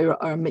v'Torah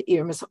ar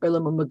me'ir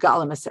mis'olam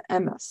u'megalim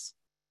es'emes.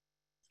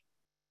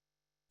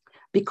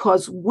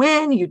 Because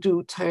when you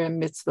do Torah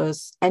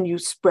mitzvahs and you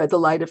spread the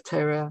light of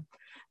Torah,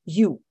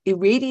 you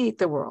irradiate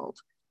the world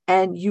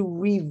and you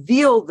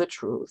reveal the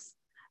truth.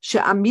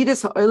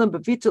 She'amidas ha'olam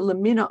b'vita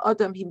lemina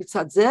adam hi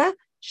mitzad zeh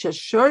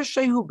she'shor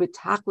shehu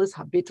b'tachlis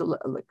habitul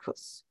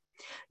elikus.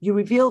 You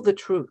reveal the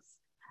truth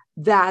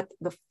that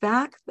the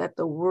fact that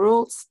the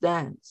world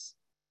stands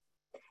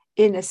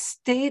in a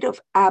state of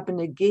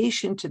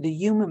abnegation to the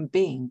human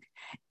being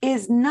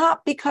is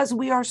not because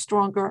we are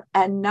stronger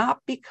and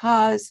not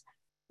because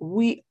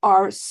we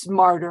are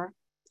smarter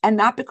and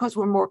not because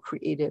we're more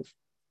creative,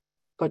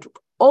 but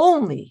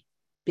only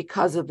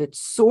because of its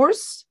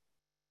source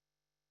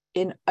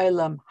in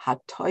Olam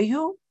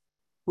HaTohu,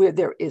 where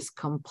there is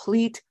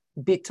complete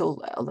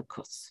bitul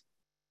elikus.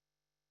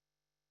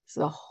 It's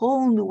a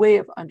whole new way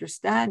of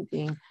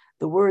understanding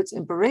the words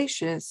in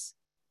Bereshis,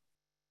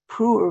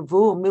 Pru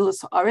Urvu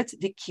Milas Haaretz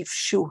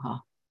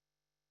V'Kivshuha.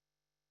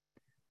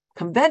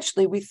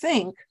 Conventionally, we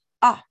think,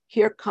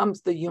 here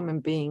comes the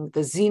human being,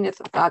 the zenith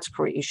of God's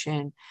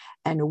creation,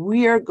 and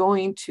we're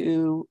going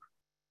to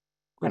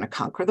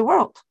conquer the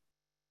world.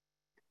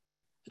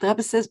 The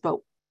Rebbe says, but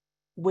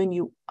when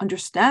you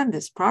understand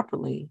this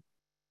properly,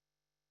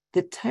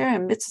 the Torah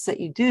and mitzvahs that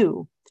you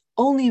do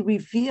only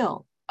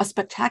reveal a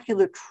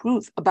spectacular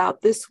truth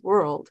about this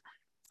world.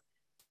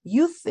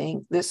 You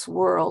think this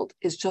world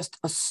is just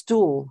a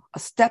stool, a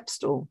step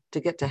stool to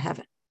get to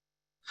heaven.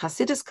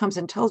 Hasidus comes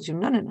and tells you,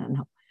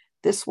 no.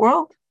 This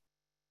world,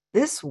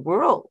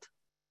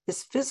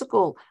 this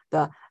physical,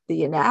 the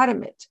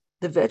inanimate,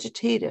 the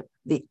vegetative,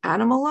 the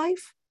animal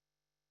life,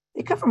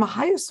 they come from a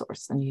higher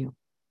source than you.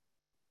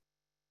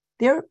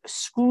 They're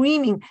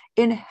screaming,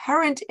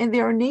 inherent in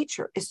their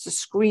nature is to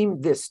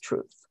scream this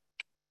truth.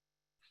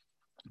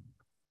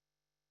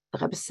 The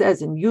Rebbe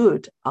says in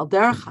Yud, Al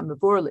derech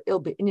hamevor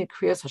le'il be'inyan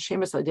kriyas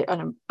hashemes alidei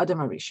Adam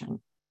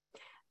Harishon.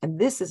 And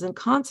this is in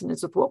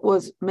consonance with what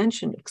was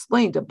mentioned,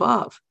 explained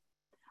above,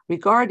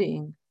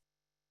 regarding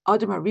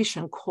Adam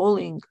Harishon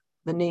calling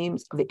the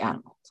names of the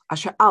animals.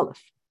 Asher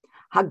Aleph,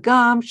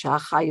 Hagam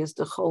sha'achayis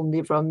dechol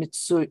nivra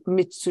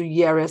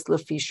mitzuyeres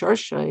lefi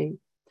sharshei.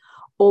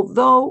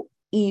 Although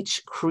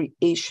each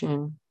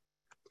creation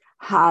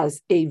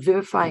has a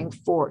vivifying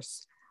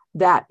force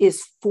that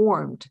is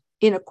formed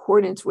in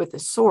accordance with the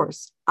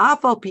source,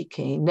 afal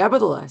pikein,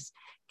 nevertheless,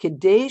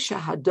 kedei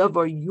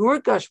shahadavar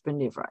yurgash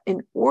benivra,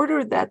 in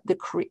order that the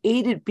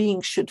created being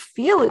should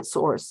feel its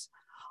source,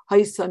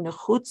 haisa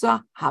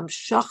nechutza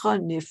hamshacha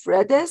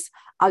nifredes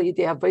al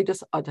yidei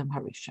avodas Adam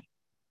Harishon.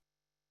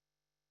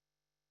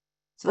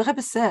 So the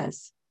Rebbe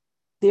says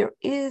there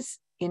is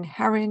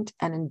inherent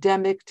and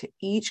endemic to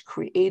each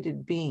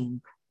created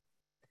being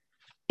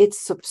its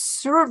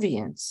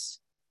subservience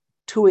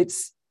to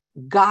its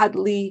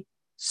godly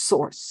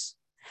source.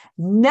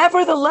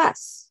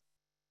 Nevertheless,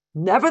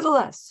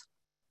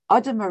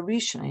 Adam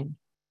Harishon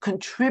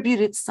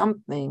contributed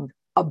something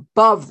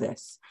above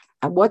this.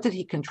 And what did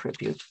he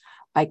contribute?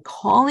 By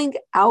calling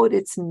out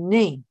its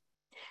name,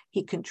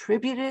 he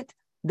contributed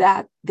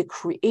that the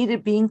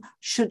created being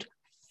should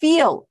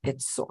feel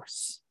its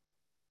source.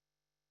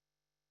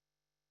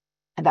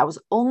 And that was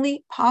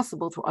only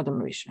possible through Adam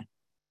Harishon.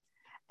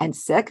 And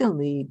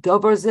secondly,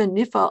 Dovar ze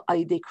nifal al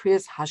yidei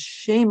kriyas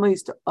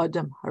hashemis to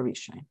Adam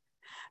Harishon.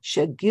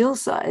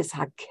 Shegilsa is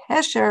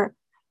hakesher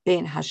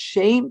bein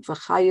Hashem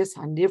v'chayis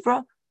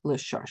hanivra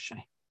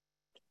l'sharshei.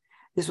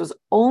 This was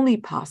only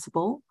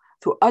possible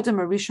through Adam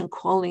Harishon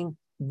calling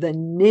the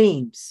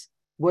names.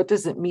 What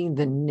does it mean,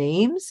 the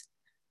names?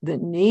 The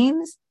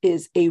names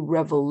is a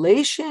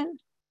revelation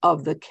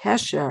of the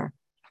kesher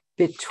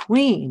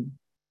between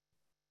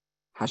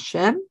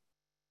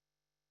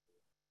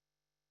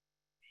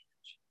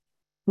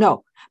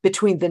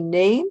between the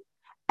name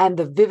and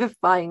the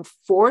vivifying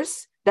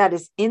force that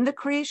is in the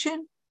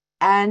creation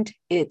and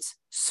its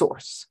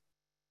source.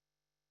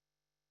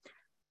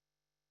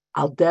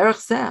 Al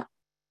derech zeh,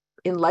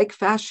 in like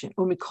fashion,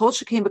 umikol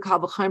shekayim b'kal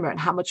v'chaymer,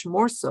 and how much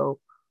more so,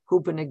 hu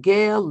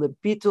b'negea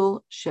lebitul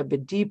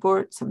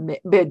shebedibor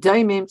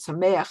be'daimim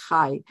tzamei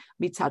achai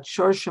mitzad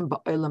shorshim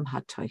ba'olam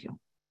hatayu.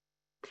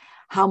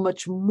 How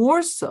much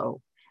more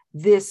so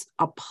this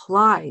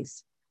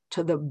applies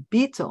to the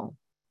beetle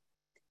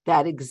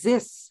that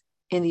exists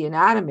in the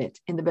inanimate,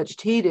 in the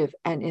vegetative,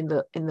 and in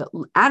the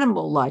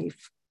animal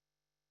life,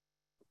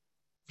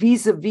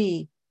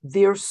 vis-a-vis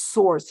their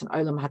source in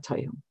Olam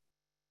Hatayim.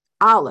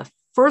 Aleph,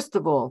 first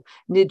of all,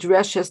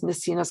 nidreshes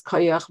nesinas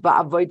koyach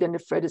va'avoida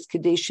nefredes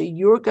kadesha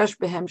yurgash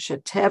behem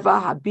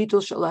sheteva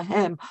habitul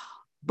shalahem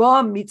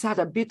ba mitzad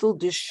habitul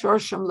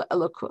dishorsham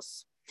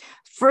le'elokus.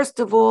 First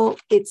of all,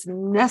 it's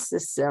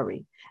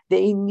necessary.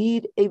 They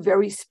need a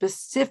very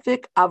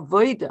specific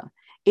avoida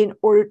in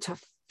order to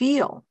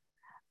feel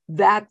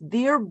that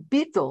their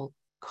bittul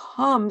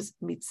comes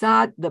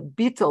mitzad, the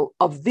bittul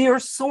of their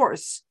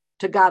source,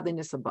 to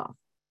godliness above.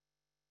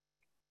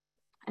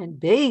 And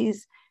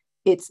Beis,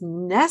 it's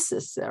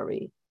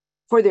necessary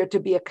for there to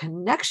be a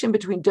connection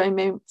between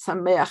Daimim,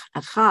 Sameach,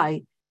 and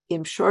Chai,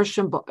 im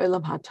Shorshem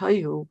ba'olam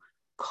hatayu,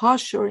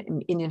 kosher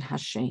im inyan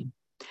Hashem.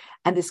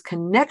 And this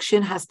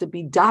connection has to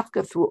be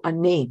dafka through a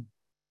name.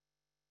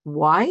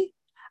 Why?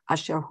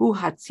 Asher hu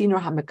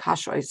hatzinor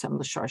hamekasher isam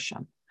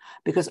l'sharshem.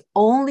 Because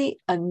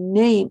only a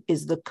name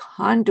is the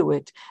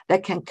conduit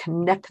that can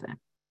connect them.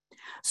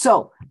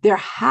 So there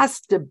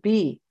has to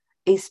be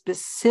a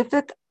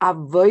specific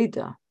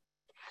avodah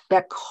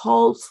that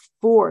calls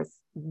forth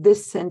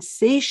this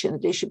sensation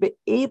that they should be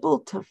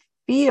able to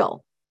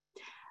feel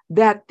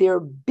that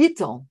their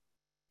bittul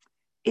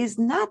is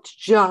not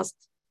just,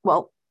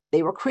 well,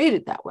 they were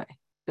created that way.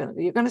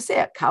 You're going to say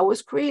a cow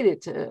was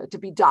created to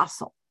be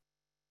docile.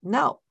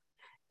 No.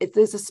 If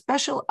there's a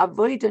special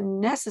avodah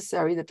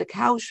necessary that the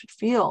cow should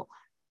feel,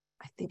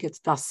 I think it's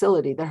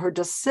docility, that her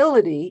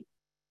docility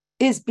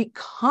is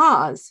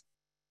because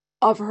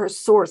of her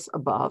source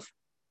above.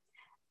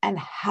 And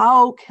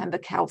how can the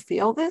cow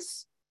feel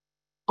this?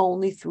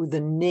 Only through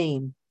the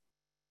name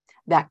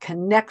that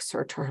connects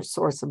her to her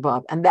source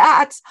above. And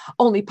that's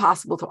only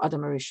possible through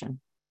Adam Harishon.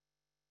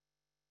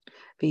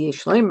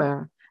 V'yesh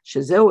lomer,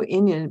 shezeu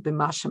inyan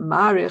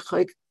b'mashamari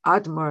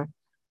admar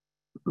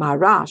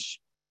marash,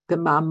 the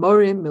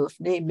Ma'amorim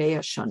milfnei mea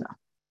shana.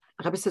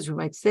 Rabbi says we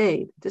might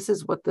say this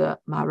is what the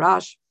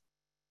Maharash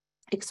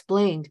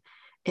explained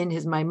in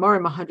his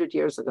Ma'amorim 100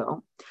 years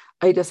ago.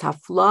 Eidas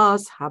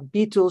haflas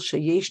habitul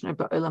sheyeshna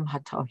ba'olam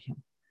hatohim,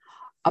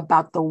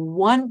 about the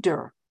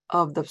wonder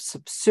of the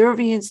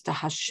subservience to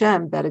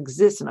Hashem that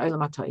exists in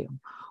Olam hatohim.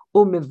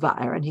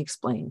 Umivaer, and he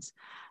explains,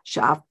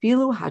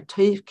 she'afilu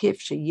hatoiv kif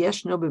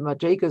sheyeshno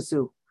b'madrega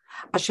zu,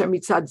 asher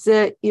mitzad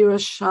zeh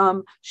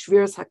irasham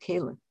shviras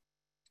hakelim.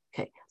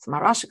 Okay, so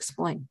Maharash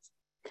explains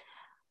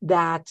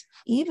that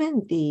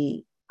even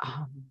the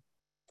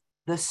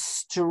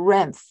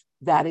strength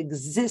that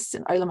exists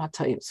in Olam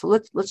HaTayv. So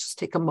let's just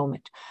take a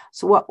moment.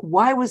 So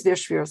why was there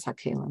Shviras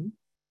HaKelim?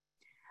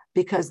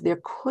 Because there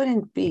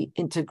couldn't be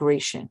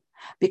integration,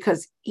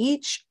 because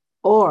each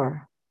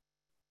or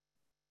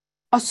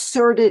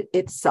asserted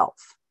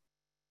itself.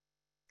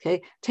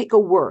 Okay, take a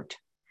word.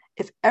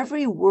 If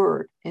every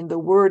letter in the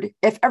word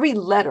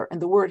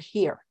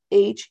here,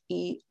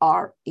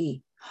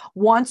 H-E-R-E,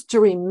 wants to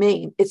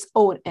remain its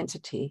own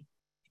entity,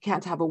 you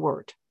can't have a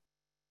word.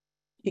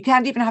 You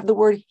can't even have the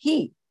word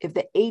he if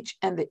the H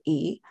and the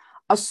E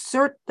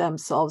assert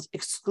themselves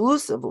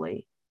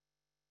exclusively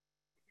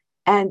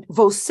and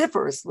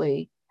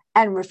vociferously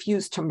and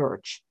refuse to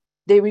merge.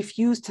 They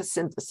refuse to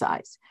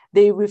synthesize.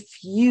 They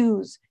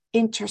refuse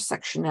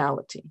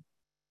intersectionality.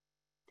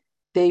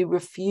 They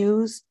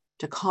refuse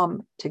to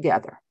come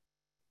together.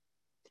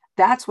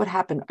 That's what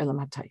happened in Olam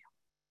HaTayv.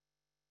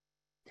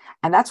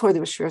 And that's why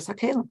there was Shviras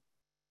HaKelim.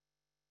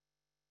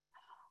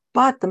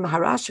 But the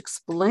Maharash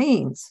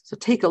explains, so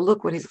take a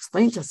look what he's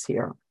explained to us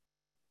here,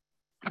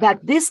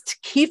 that this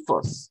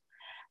tkifos,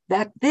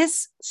 that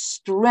this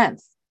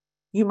strength,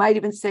 you might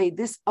even say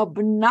this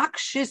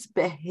obnoxious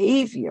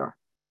behavior,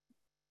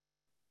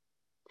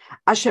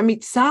 because of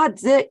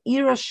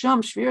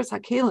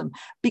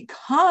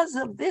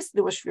this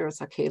there was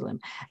Shviras HaKelim.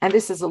 And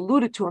this is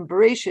alluded to in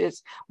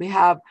Bereshit. We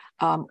have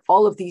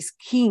all of these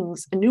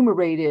kings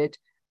enumerated,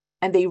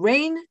 and they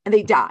reign and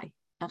they die.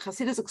 And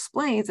Chassidus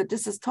explains that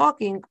this is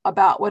talking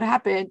about what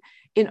happened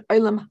in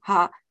Olam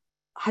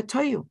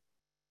HaToyu.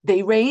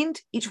 They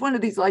reigned, each one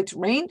of these lights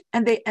reigned,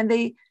 and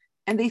they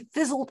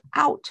fizzled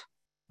out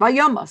by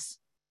Yamas.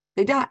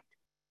 They died.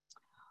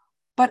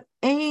 But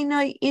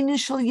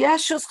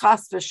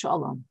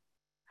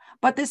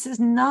but this is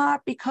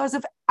not because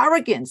of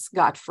arrogance,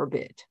 God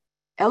forbid.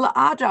 Ela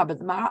Adrab,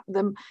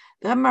 the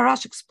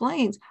Maharash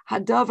explains,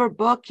 Hadavar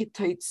ba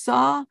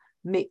kitoitza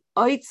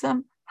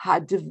me'oitzam.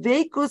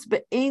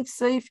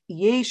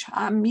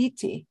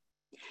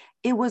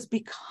 It was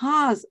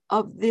because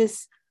of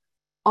this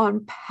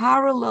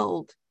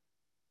unparalleled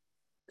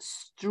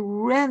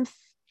strength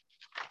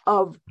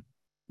of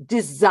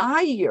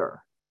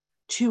desire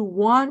to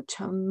want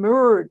to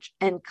merge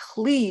and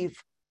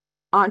cleave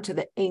onto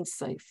the Ein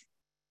Sof,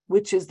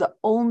 which is the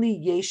only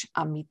Yesh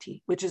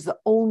Amiti, which is the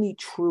only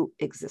true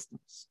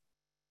existence.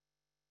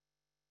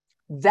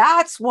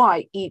 That's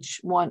why each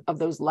one of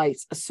those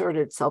lights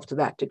asserted itself to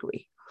that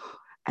degree.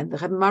 And the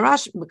Rebbe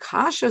Maharash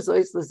Mekasher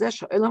Zois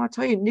L'Zeh Olam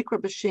HaTayv Nikra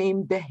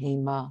B'Shem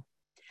Behema.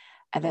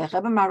 And the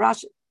Rebbe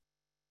Maharash,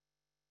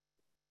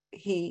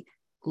 he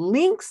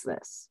links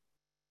this,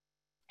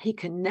 he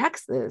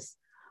connects this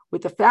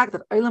with the fact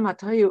that Olam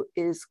HaTayv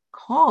is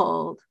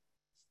called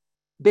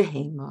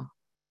Behema.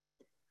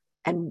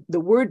 And the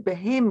word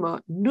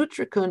Behema,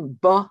 Nutrikun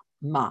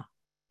Ba-Ma,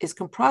 is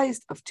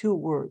comprised of two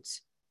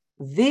words.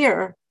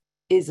 There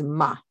is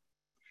Ma.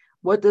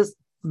 What does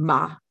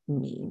Ma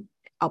mean?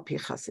 Al pi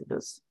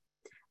Chassidus.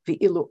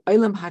 Ve'ilu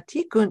Olam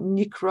HaTikun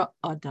Nikra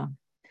Adam.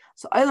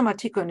 So Olam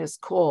HaTikun is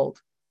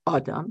called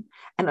Adam,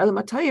 and Olam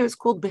HaTayv is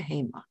called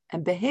Behema.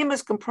 And Behema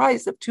is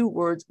comprised of two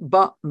words,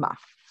 Ba-Ma.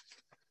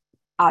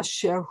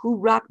 Asher hu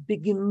rak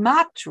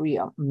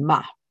b'gematria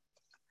Ma.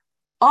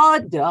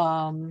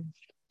 Adam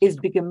is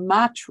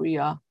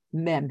b'gematria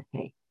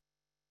Memhe.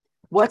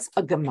 What's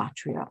a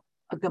gematria?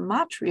 A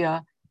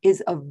gematria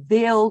is a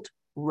veiled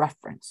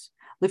reference.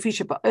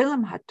 Lefisha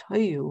ba'olam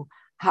HaTayv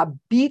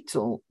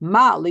habitul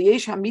ma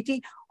liyesh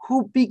hamiti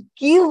hu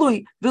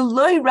bigilui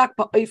v'loy rak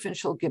ba'ofen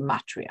shel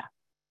gematria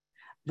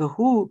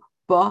v'hu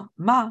ba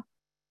ma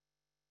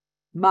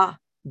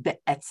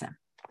be'etzem.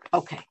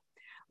 Okay,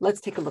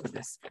 let's take a look at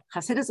this.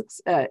 Chassidus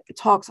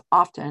talks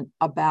often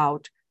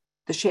about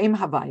the Shem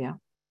Havaya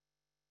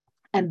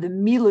and the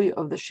milui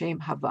of the Shem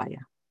Havaya.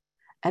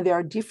 And there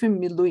are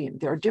different miluyim.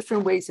 There are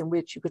different ways in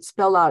which you could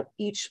spell out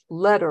each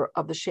letter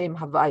of the Shem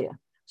Havaya.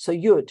 So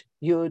Yud,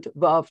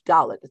 Vav,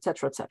 Dalet,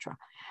 etc., etc.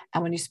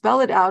 And when you spell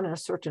it out in a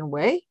certain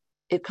way,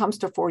 it comes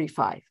to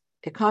 45.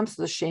 It comes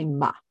to the Shem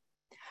Ma.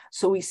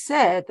 So we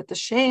said that the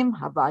Shem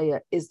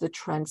Havaya is the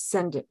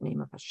transcendent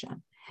name of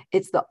Hashem.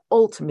 It's the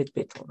ultimate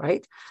bittul,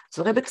 right?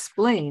 So Rebbe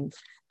explained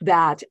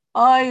that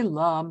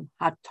Olam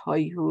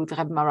HaTayv, the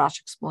Rebbe Maharash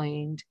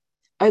explained,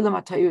 Olam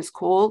HaTayv is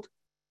called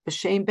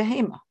B'Shem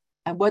Behema.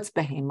 And what's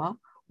Behema?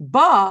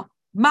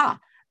 Ba-Ma.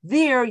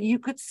 There you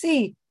could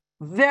see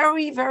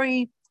very,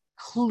 very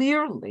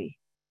clearly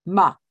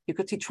Ma. You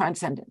could see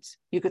transcendence.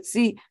 You could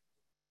see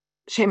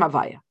Shem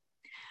Havaya.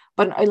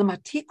 But in Olam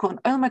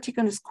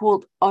HaTikun is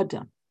called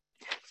Adam.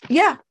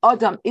 Yeah,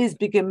 Adam is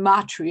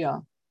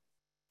b'gematria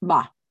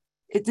Ma.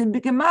 It's in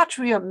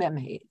b'gematria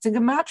Memhe. It's in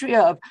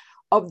gematria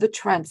of the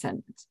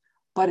transcendence.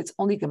 but it's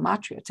only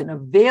gematria. It's in a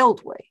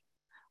veiled way.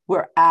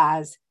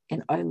 Whereas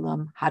in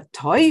Olam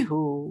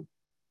Hatoihu,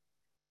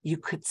 you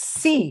could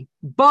see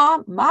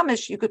ba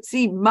mamish. You could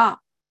see ma.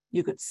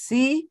 You could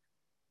see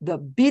the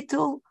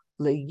bitul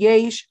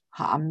leyesh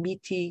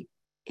ha'amiti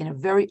in a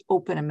very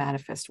open and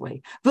manifest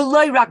way.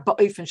 V'loy rak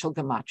ba'ofen shel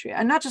gematria,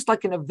 and not just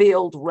like in a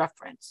veiled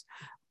reference.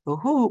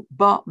 V'hu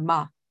ba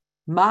ma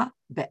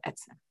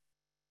be'etzem.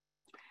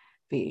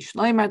 V'yish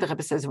loymar, the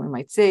Rebbe says, we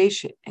might say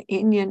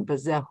she'inyan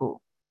b'zehu,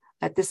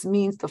 that this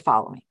means the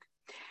following.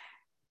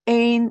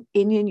 Ein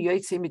inyan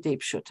yoytze midei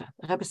pshuta.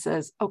 The Rebbe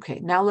says, okay,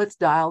 now let's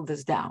dial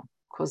this down,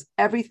 because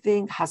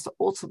everything has to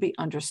also be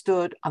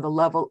understood on the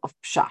level of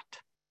pshat.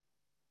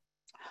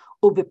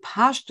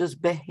 Ubepashtus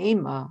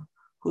behema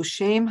hu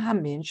shem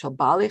hamin shel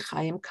bali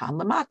chayim kan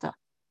lamata.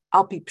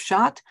 Al pi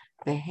pshat,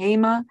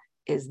 behema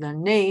is the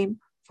name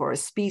for a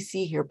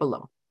species here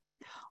below.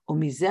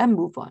 Umizem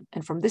move on,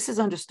 and from this is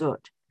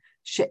understood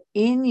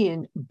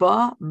she'inyan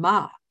ba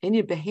ma,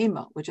 inyan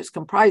behema, which is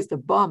comprised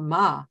of ba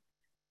ma,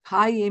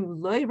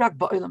 chayim loy rak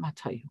ba'olam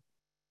hatayu.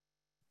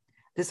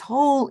 This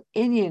whole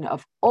inyan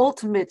of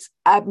ultimate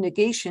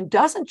abnegation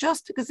doesn't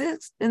just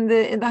exist in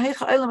the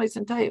Heicha Olam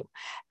Tayu.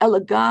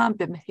 Elagam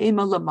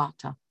b'mehema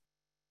lamata.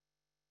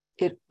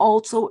 It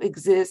also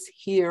exists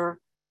here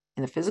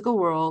in the physical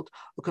world.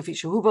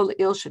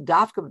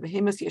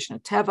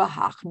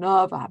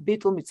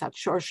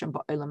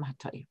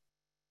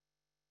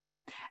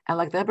 And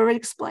like the Rebbe already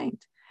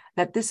explained,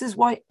 that this is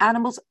why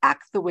animals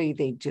act the way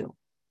they do.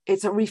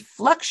 It's a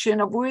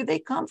reflection of where they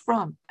come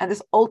from and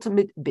this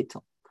ultimate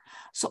bittul.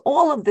 So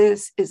all of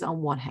this is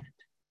on one hand.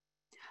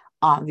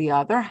 On the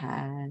other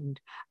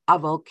hand,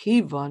 aval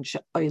kivan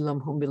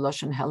she'olam hu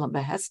miloshen helam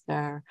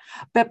behester,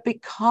 but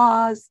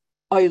because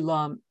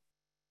olam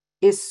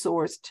is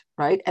sourced,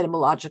 right,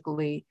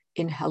 etymologically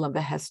in helam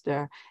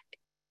behester,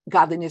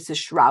 godliness is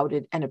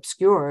shrouded and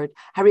obscured.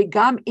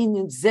 Harigam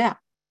inyan zeh,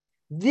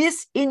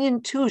 this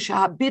inyan too,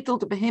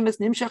 shahabitul to behemoth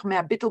nimshach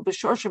me'abitul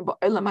b'shorshim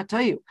ba'olam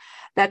hatayu,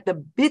 that the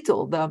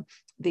bitul,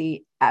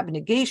 the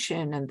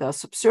abnegation and the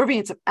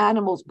subservience of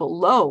animals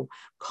below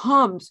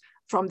comes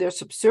from their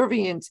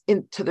subservience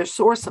into their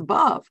source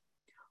above.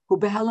 Hu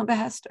behelam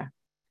behester.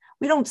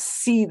 We don't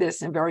see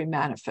this in very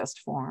manifest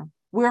form.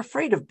 We're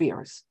afraid of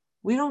bears.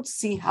 We don't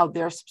see how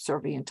they're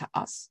subservient to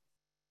us.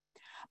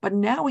 But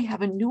now we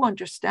have a new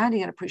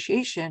understanding and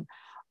appreciation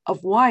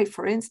of why,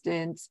 for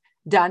instance,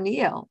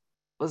 Daniel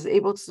was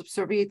able to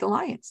subserviate the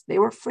lions. They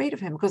were afraid of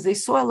him because they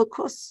saw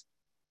Elokus.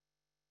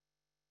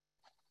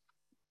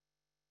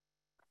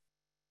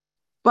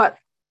 But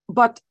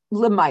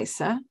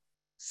lemaisa,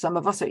 some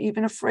of us are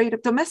even afraid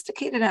of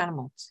domesticated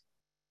animals.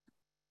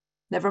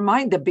 Never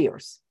mind the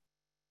bears.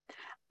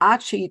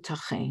 Achi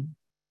tachein,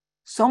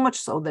 so much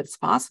so that it's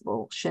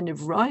possible.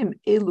 Shenivraim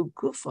elu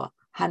gufa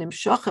hanim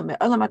shachem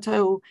me'elam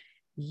atayu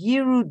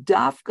yiru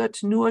dafka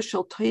tnua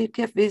shel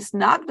toyekef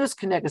v'isnagdos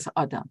kenegas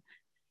adam.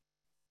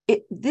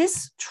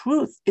 This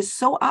truth is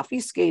so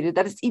obfuscated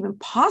that it's even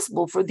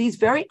possible for these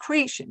very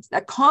creations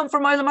that come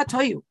from Olam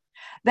Hatayu,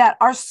 that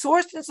are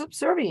sourced in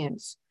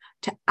subservience,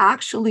 to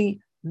actually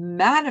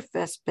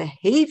manifest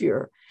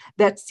behavior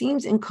that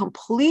seems in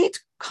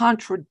complete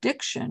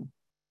contradiction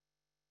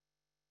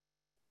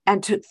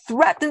and to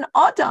threaten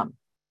Adam.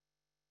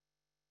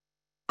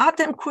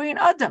 Atem Kurin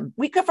Adam.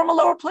 We come from a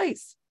lower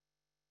place.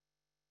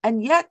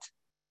 And yet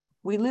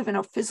we live in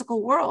a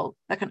physical world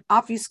that can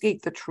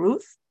obfuscate the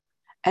truth,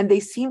 and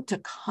they seem to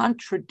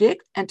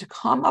contradict and to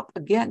come up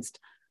against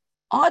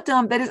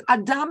Adam, that is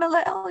Adam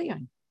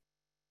el-Elyon.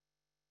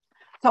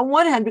 So on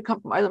one hand, we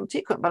come from Olam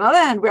Tikkun, but on the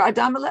other hand, we're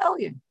Adam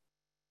el-Elyon.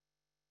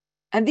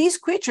 And these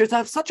creatures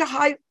have such a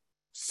high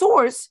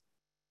source,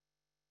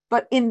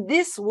 but in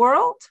this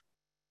world,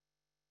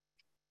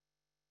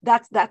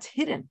 that's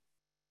hidden,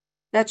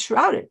 that's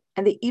shrouded,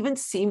 and they even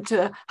seem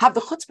to have the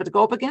chutzpah to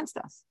go up against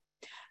us.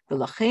 So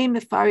listen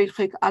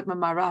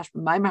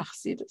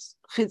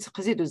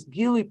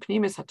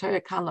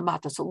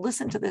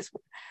to this.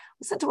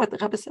 Listen to what the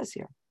Rebbe says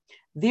here.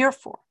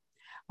 Therefore,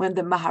 when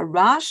the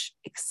Maharash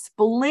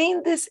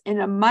explained this in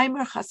a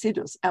Maimer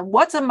Chasidus, and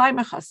what's a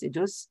Maimer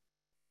Chasidus?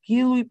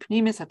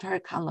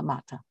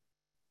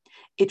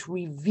 It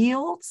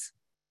reveals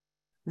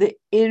the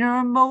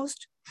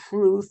innermost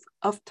truth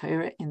of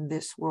Torah in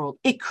this world.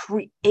 It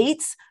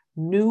creates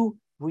new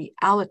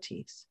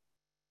realities.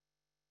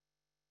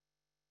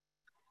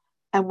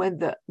 And when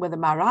the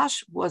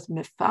Marash was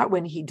mifar,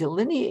 when he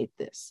delineated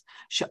this,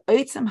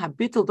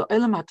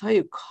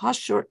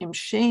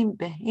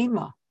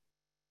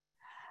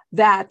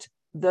 that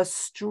the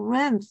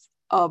strength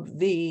of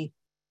the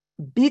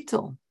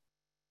bitul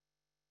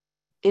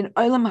in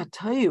Olam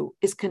Hatayu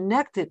is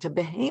connected to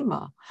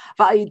behema.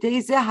 Basically,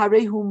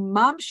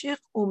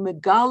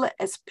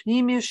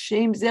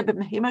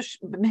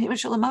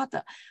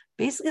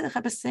 the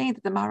Rebbe is saying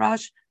that the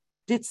Maharash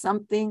did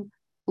something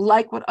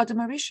like what Adam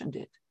HaRishon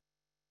did.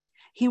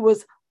 He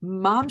was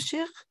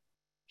mamshich,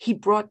 he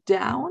brought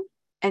down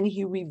and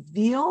he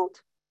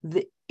revealed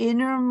the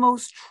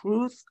innermost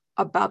truth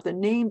about the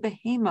name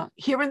Behema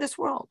here in this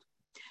world.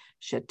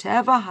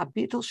 Sheteva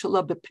habitul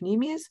shelo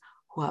bepnimis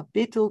hu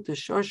habitul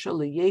deshorsha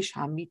liyesh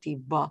hamiti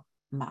ba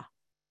ma.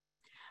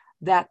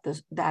 That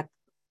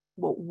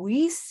what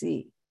we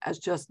see as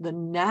just the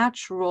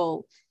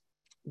natural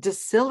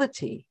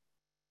docility,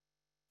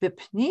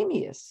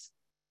 bepnimius,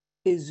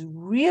 is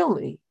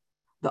really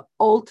the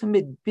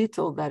ultimate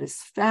bittul that is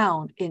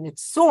found in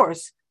its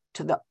source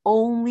to the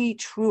only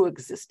true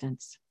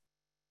existence.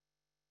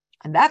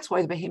 And that's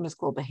why the behemoth is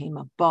called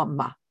behema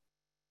bama.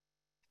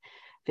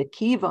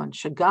 V'kivan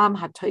shagam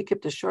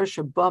hatoykip deshor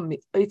shaba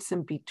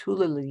mitzim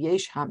bitula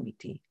liyesh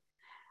hamiti.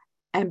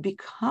 And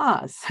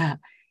because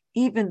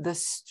even the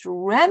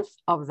strength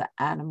of the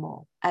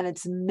animal and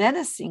its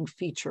menacing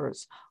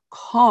features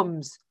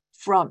comes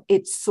from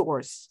its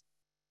source,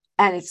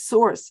 and its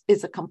source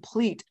is a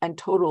complete and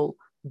total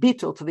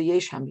bitul to the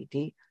yesh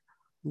hamiti,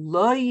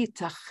 lo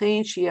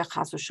yitachen sheyeh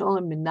chas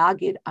v'sholem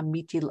menagid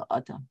amiti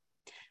la'adam.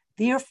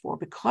 Therefore,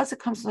 because it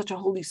comes from such a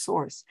holy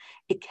source,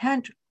 it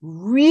can't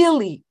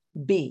really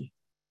be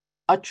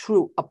a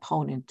true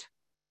opponent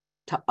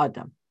to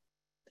Adam.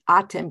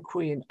 Atem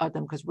Korean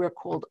Adam, because we're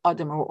called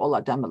Adam or all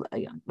Adam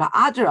Alayan.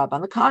 Ba'adrab,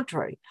 on the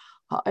contrary,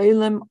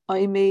 ha'elim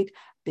oimed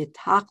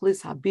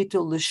b'tachlis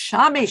habitul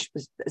l'shamesh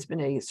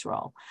b'nei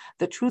Yisrael.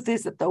 The truth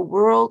is that the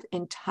world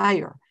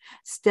entire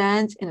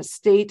stands in a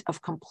state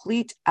of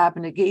complete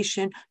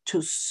abnegation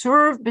to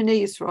serve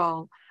b'nei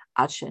Yisrael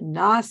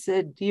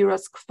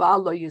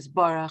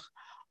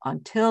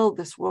until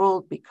this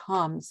world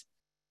becomes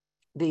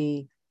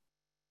the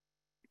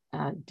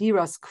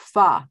diras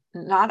kfa,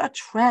 not a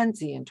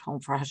transient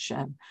home for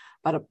Hashem,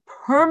 but a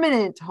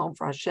permanent home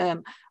for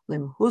Hashem,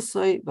 lim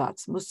husay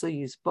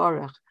v'atzmusay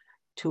yisbarach,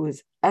 to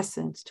his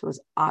essence, to his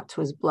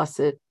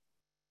blessed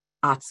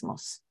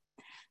atzmos.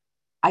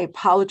 I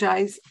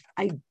apologize.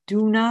 I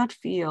do not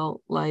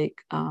feel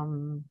like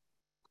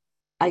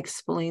I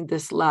explained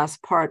this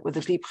last part with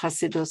the deep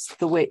Hasidus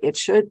the way it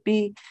should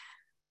be,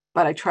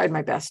 but I tried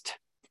my best.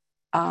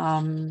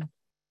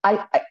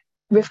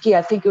 Rivki,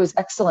 I think it was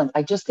excellent.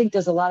 I just think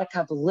there's a lot of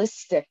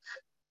Kabbalistic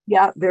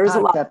there's concept. a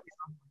lot.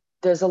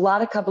 There's a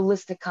lot of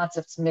Kabbalistic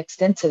concepts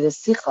mixed into this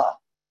Sikha.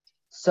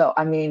 So,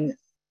 I mean,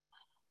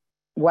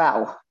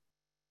 wow.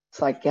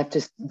 It's like I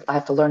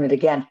have to learn it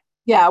again.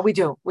 Yeah, we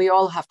do. We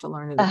all have to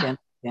learn it again.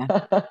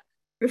 Yeah.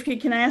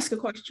 Rivki, can I ask a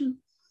question?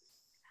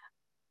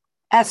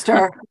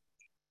 Esther.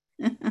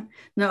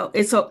 No,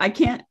 I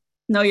can't.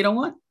 No, you don't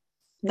want?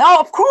 No,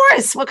 of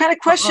course. What kind of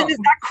question is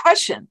that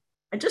question?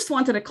 I just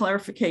wanted a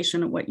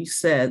clarification of what you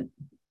said,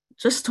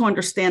 just to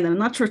understand. And I'm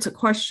not sure it's a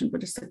question,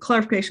 but it's a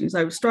clarification because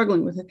I was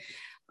struggling with it.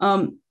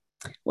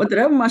 What the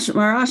Rebbe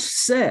Marash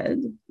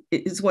said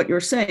is what you're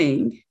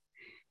saying,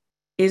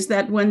 is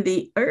that when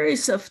the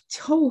Eris of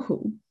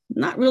Tohu,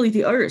 not really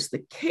the Eris, the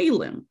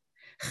Kalim,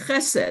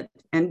 Chesed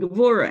and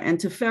Gevurah and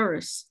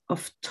Tiferes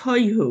of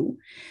Tohu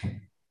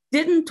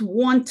didn't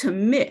want to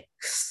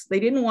mix, they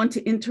didn't want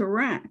to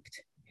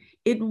interact.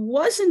 It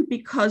wasn't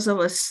because of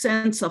a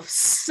sense of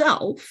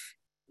self,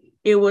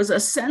 it was a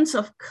sense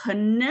of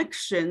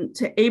connection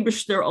to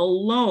Eibishter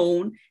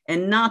alone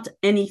and not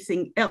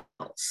anything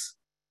else.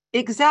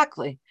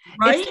 Exactly.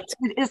 Right?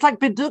 It's like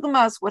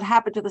Bidugmas, what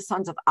happened to the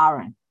sons of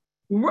Aaron.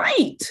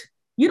 Right.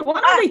 Why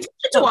don't they teach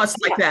it to us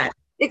like that?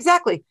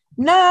 Exactly.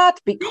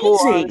 Not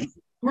because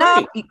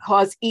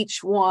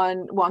each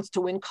one wants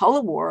to win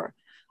color war,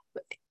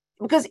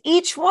 because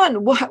each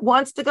one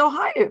wants to go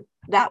higher.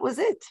 That was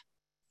it.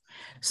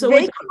 So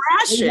it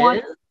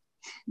crashes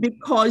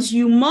because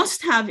you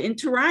must have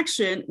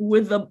interaction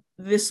with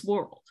this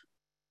world.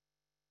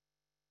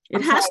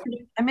 It has to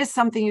be. I missed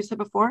something you said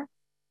before.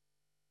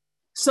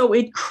 So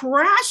it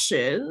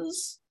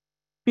crashes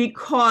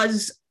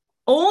because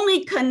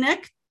only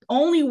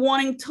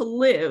wanting to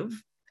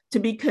live, to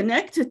be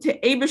connected to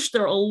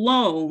Eibishter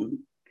alone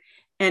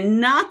and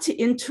not to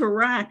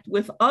interact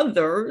with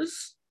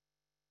others,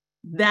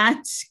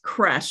 that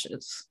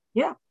crashes.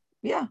 Yeah.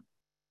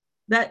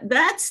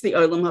 That's the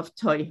Olam of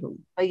Tohu.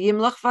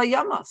 Vayimlach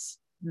vayamas.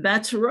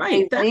 That's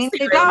right.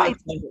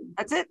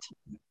 That's it.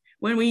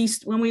 When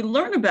we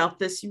learn about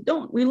this,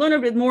 we learn a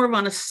bit more of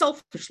on a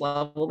selfish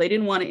level. They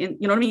didn't want to, you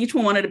know what I mean? Each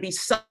one wanted to be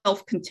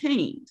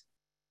self-contained.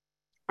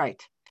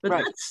 Right. But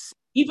that's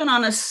even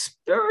on a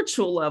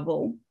spiritual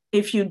level.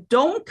 If you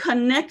don't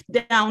connect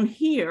down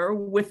here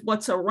with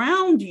what's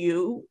around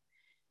you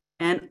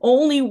and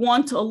only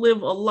want to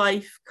live a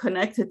life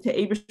connected to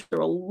Eibishter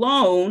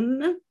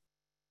alone,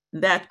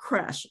 that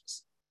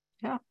crashes.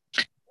 Yeah.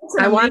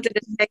 I wanted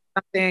to say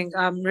something,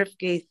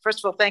 Rivki. First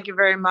of all, thank you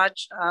very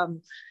much.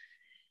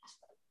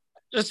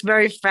 Just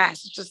very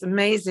fast. It's just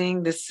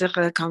amazing. The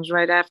sikha comes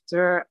right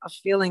after a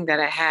feeling that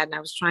I had, and I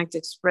was trying to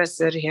express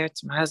it here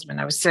to my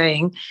husband. I was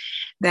saying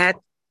that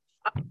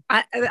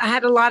I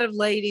had a lot of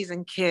ladies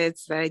and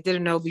kids that I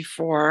didn't know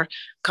before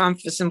come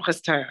for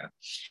Simchas Torah.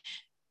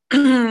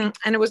 And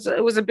it was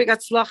a big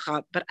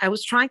atzlacha, but I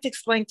was trying to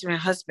explain to my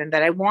husband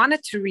that I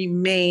wanted to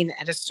remain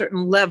at a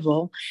certain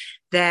level,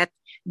 that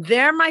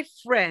they're my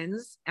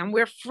friends and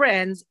we're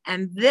friends,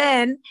 and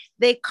then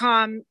they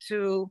come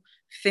to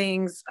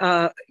things,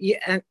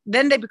 and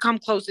then they become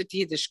closer to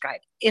Yiddishkeit.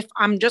 If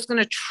I'm just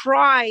going to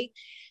try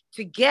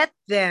to get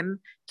them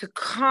to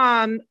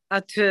come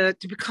to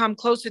become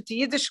closer to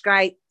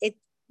Yiddishkeit,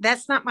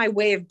 that's not my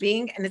way of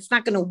being, and it's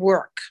not going to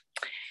work.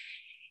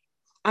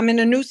 I'm in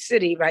a new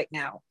city right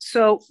now,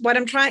 so what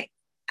I'm trying,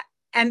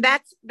 and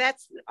that's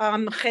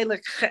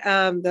chelik,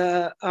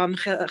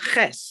 the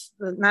ches,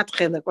 not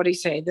chelik. What do you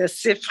say? The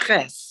sif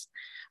ches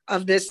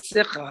of this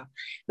sikha.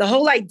 The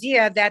whole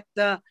idea that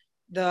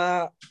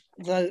the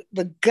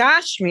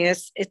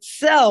gashmias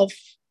itself,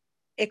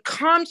 it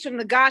comes from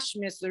the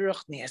gashmias, the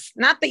ruchnias.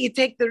 Not that you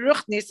take the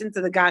ruchnias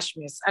into the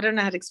gashmias. I don't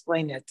know how to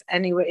explain it.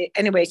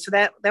 Anyway, so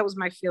that was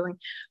my feeling.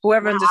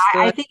 Whoever understood.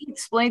 I think you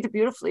explained it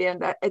beautifully,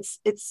 and it's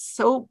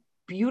so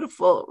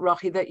beautiful,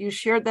 Rachi, that you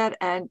shared that,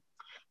 and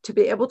to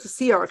be able to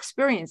see our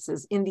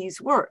experiences in these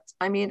words.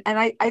 I mean, and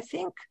I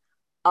think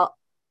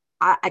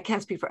I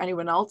can't speak for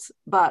anyone else,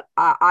 but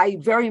I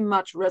very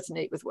much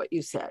resonate with what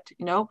you said,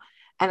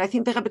 and I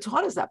think the Rebbe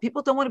taught us that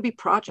people don't want to be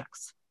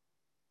projects.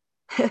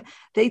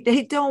 They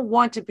don't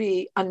want to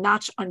be a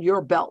notch on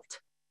your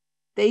belt.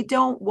 They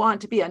don't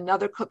want to be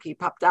another cookie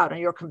popped out on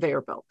your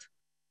conveyor belt.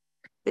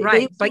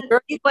 But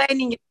you're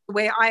explaining it the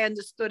way I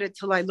understood it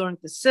till I learned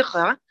the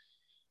Sikha.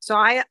 So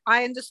I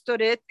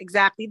understood it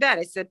exactly that.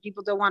 I said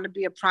people don't want to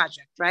be a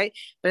project, right?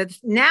 But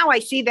now I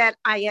see that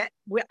I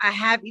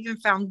have even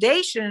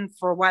foundation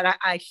for what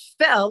I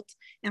felt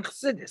in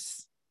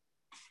Chassidus.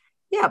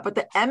 Yeah, but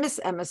the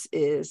emes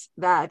is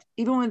that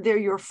even when they're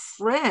your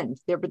friend,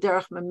 they're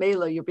b'derech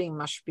memela, you're being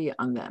mashpia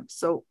on them.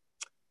 So,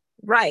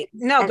 right.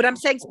 No, but I'm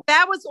saying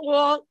that was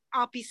all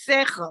al pi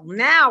sechel.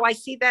 Now I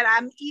see that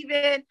I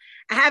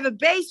have a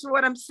base for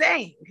what I'm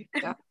saying.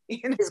 Yeah.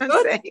 It's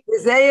good.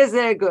 Is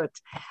good.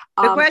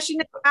 The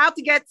question is how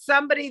to get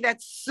somebody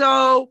that's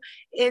so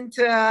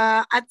into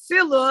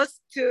Atzilus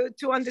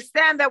to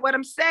understand that what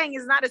I'm saying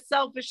is not a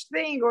selfish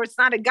thing, or it's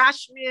not a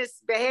gashmius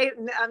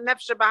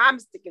nefesh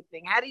bahamistic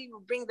thing. How do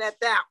you bring that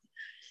down?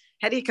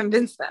 How do you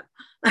convince them?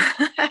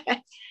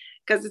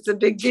 Because it's a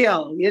big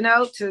deal,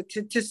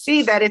 to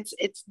see that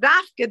it's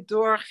dafke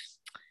durch,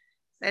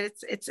 that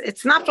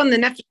it's not from the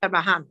nefesh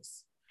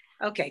bahamis.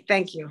 Okay,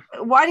 thank you.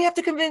 Why do you have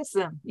to convince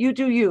them? You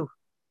do you.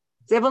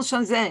 Stop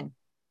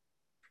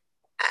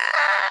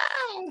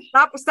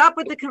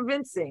with the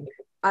convincing.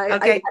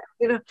 Okay.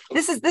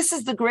 This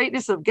is the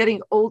greatness of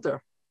getting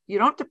older. You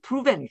don't have to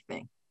prove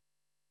anything.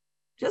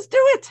 Just do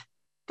it.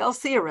 They'll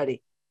see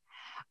already.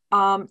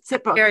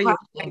 Tzippa,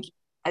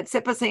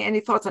 Tzippa saying, any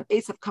thoughts on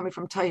Esav coming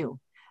from Tayu?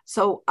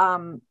 So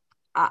I'm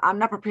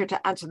not prepared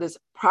to answer this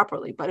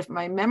properly, but if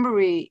my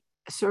memory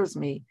serves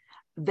me,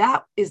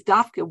 that is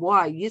dafke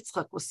why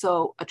Yitzchak was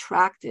so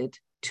attracted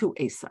to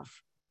Esav.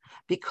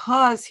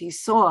 Because he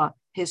saw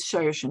his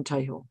shayrish and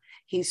tayu,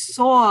 he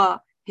saw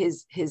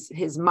his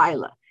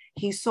mila,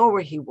 he saw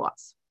where he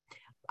was.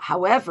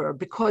 However,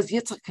 because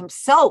Yitzchak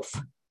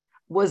himself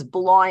was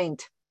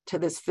blind to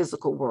this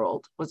physical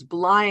world, was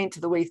blind to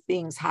the way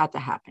things had to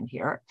happen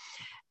here,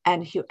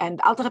 and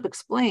Alter Rebbe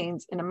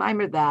explains in a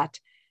mimer that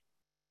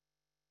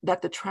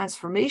the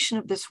transformation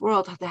of this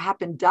world had to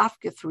happen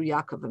dafke through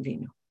Yaakov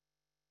Avinu.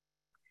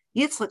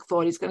 Yitzchak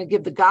thought he's going to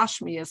give the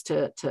Gashmias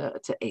to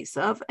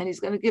Esav, and he's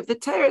going to give the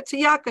Torah to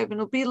Yaakov, and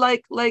it'll be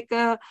like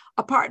a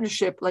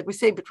partnership, like we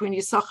say, between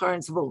Yisachar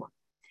and Zvulun.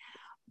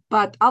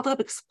 But Alter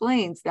Rebbe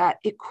explains that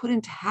it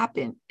couldn't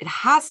happen. It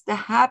has to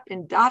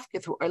happen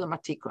dafke through Olam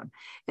HaTikun.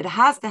 It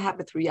has to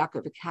happen through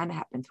Yaakov. It can't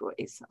happen through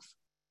Esav.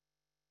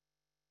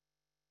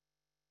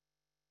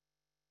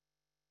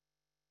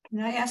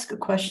 Can I ask a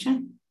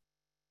question?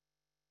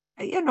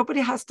 Yeah, nobody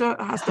has to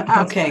ask.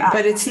 Okay,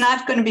 but it's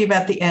not going to be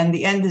about the end.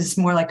 The end is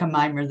more like a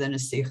mimer than a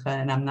sikha,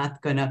 and I'm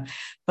not going to.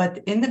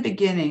 But in the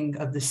beginning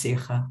of the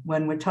sikha,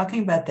 when we're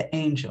talking about the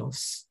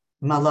angels,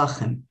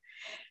 malachim,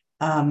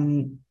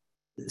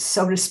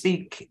 so to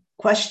speak,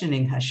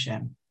 questioning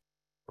Hashem,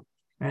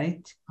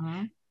 right?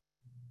 Mm-hmm.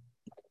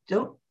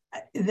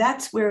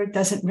 That's where it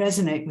doesn't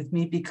resonate with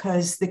me,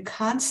 because the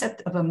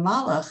concept of a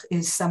malach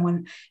is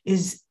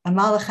a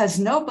malach has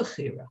no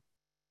bechira.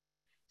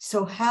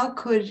 So how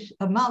could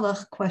a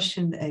malach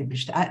question the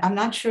Eibishter? I'm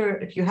not sure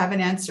if you have an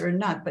answer or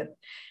not, but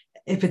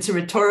if it's a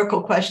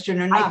rhetorical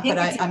question or not. I think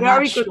it's a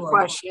very good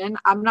question.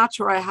 I'm not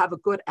sure I have a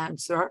good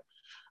answer,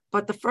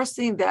 but the first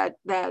thing that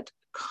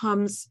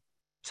comes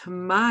to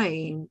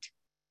mind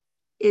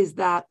is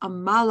that a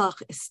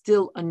malach is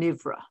still a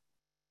nivra.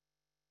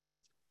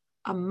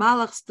 A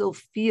malach still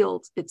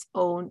feels its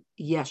own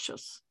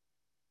yeshus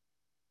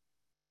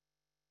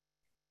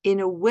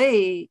in a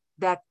way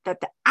that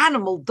the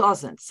animal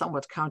doesn't,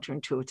 somewhat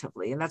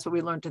counterintuitively, and that's what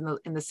we learned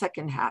in the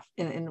second half.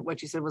 In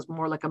what you said was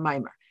more like a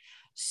mimer.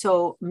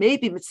 So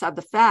maybe mitzad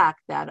the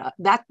fact that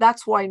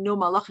that's why no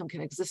malachim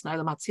can exist in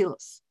Olam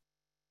Atzilus,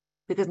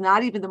 because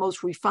not even the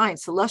most refined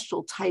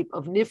celestial type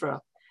of nivra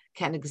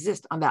can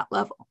exist on that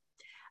level.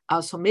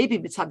 So maybe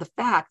mitzad the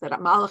fact that a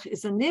malach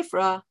is a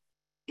nivra,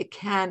 it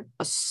can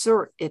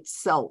assert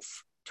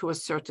itself to a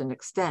certain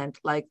extent,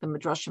 like the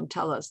Midrashim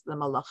tell us, the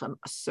Malachim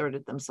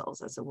asserted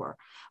themselves, as it were.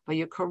 But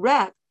you're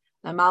correct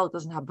The Malach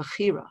doesn't have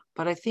Bechira,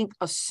 but I think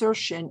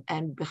assertion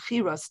and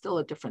Bechira is still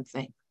a different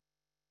thing.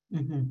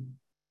 Mm-hmm.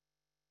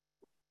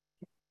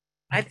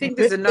 I think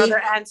there's another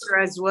answer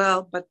as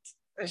well, but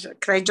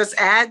can I just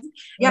add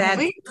Yeah,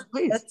 that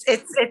please.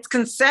 It's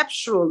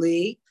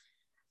conceptually,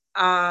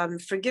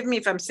 forgive me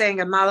if I'm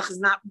saying a malach is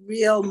not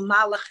real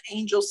malach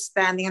angel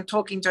standing and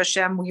talking to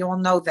Hashem. We all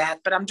know that,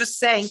 but I'm just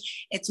saying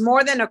it's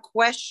more than a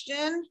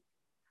question.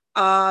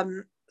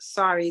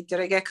 Sorry, did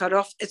I get cut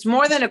off? It's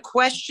more than a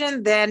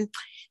question than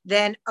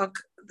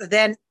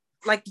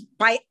like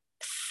by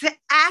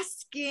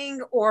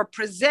asking or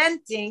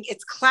presenting,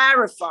 it's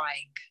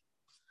clarifying.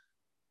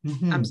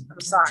 Mm-hmm. I'm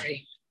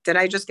sorry. Did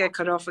I just get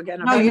cut off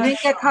again? No, you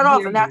didn't get cut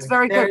off, and that's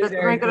very good. That's a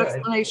very good good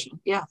explanation.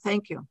 Yeah,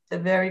 thank you. It's a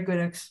very good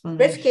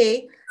explanation.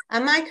 Rivki,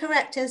 am I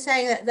correct in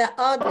saying that there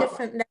are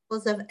different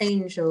levels of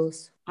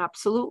angels?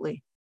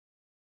 Absolutely.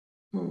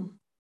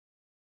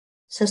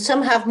 So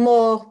some have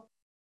more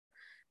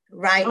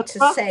right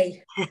Chutzpah? to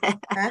say.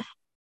 Huh?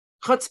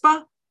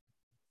 Chutzpah?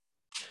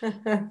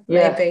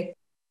 Maybe.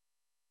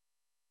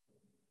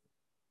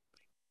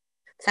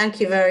 Thank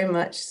you very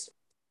much.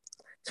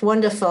 It's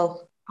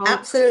wonderful. Oh,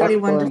 Absolutely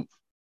excellent. wonderful.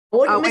 I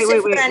wouldn't miss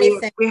it for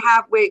anything.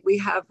 We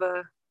have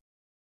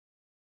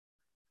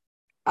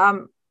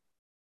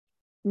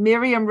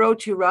Miriam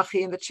wrote you,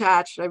 Rachi, in the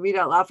chat. Should I read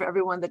out loud for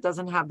everyone that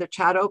doesn't have their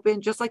chat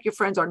open? Just like your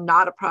friends are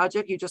not a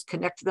project, you just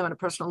connect to them on a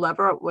personal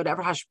level, or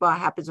whatever hashpah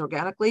happens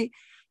organically.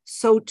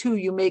 So too,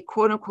 you may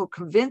quote unquote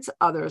convince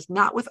others,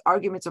 not with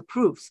arguments or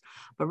proofs,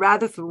 but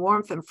rather through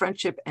warmth and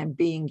friendship and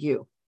being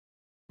you.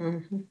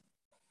 Mm-hmm.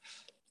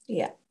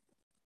 Yeah.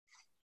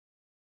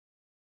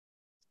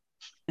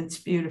 It's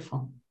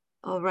beautiful.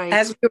 All right.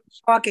 As we were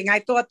talking, I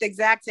thought the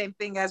exact same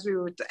thing as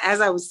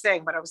I was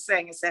saying. What I was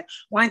saying, I said,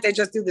 why don't they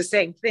just do the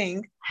same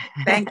thing?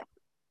 Thank you,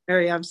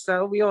 Miriam.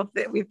 So we're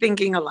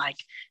thinking alike.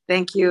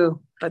 Thank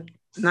you, but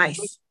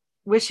nice.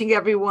 Wishing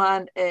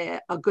everyone a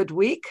good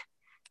week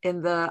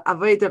in the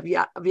Avodah of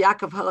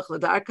Yaakov Halach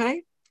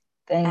L'Darkei.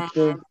 Thank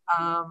you.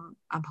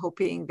 I'm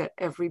hoping that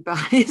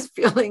everybody is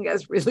feeling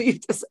as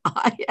relieved as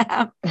I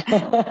am.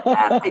 And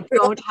I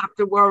don't have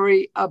to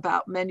worry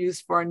about menus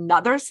for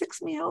another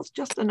 6 meals,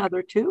 just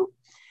another 2.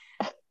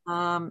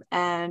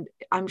 And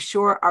I'm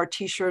sure our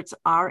t-shirts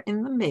are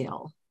in the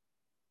mail.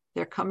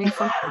 They're coming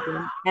from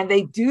heaven, and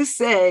they do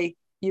say,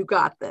 "You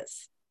got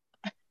this."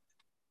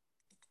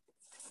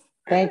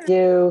 Thank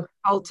you.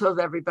 All of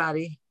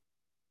everybody.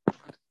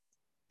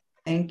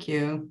 Thank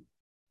you.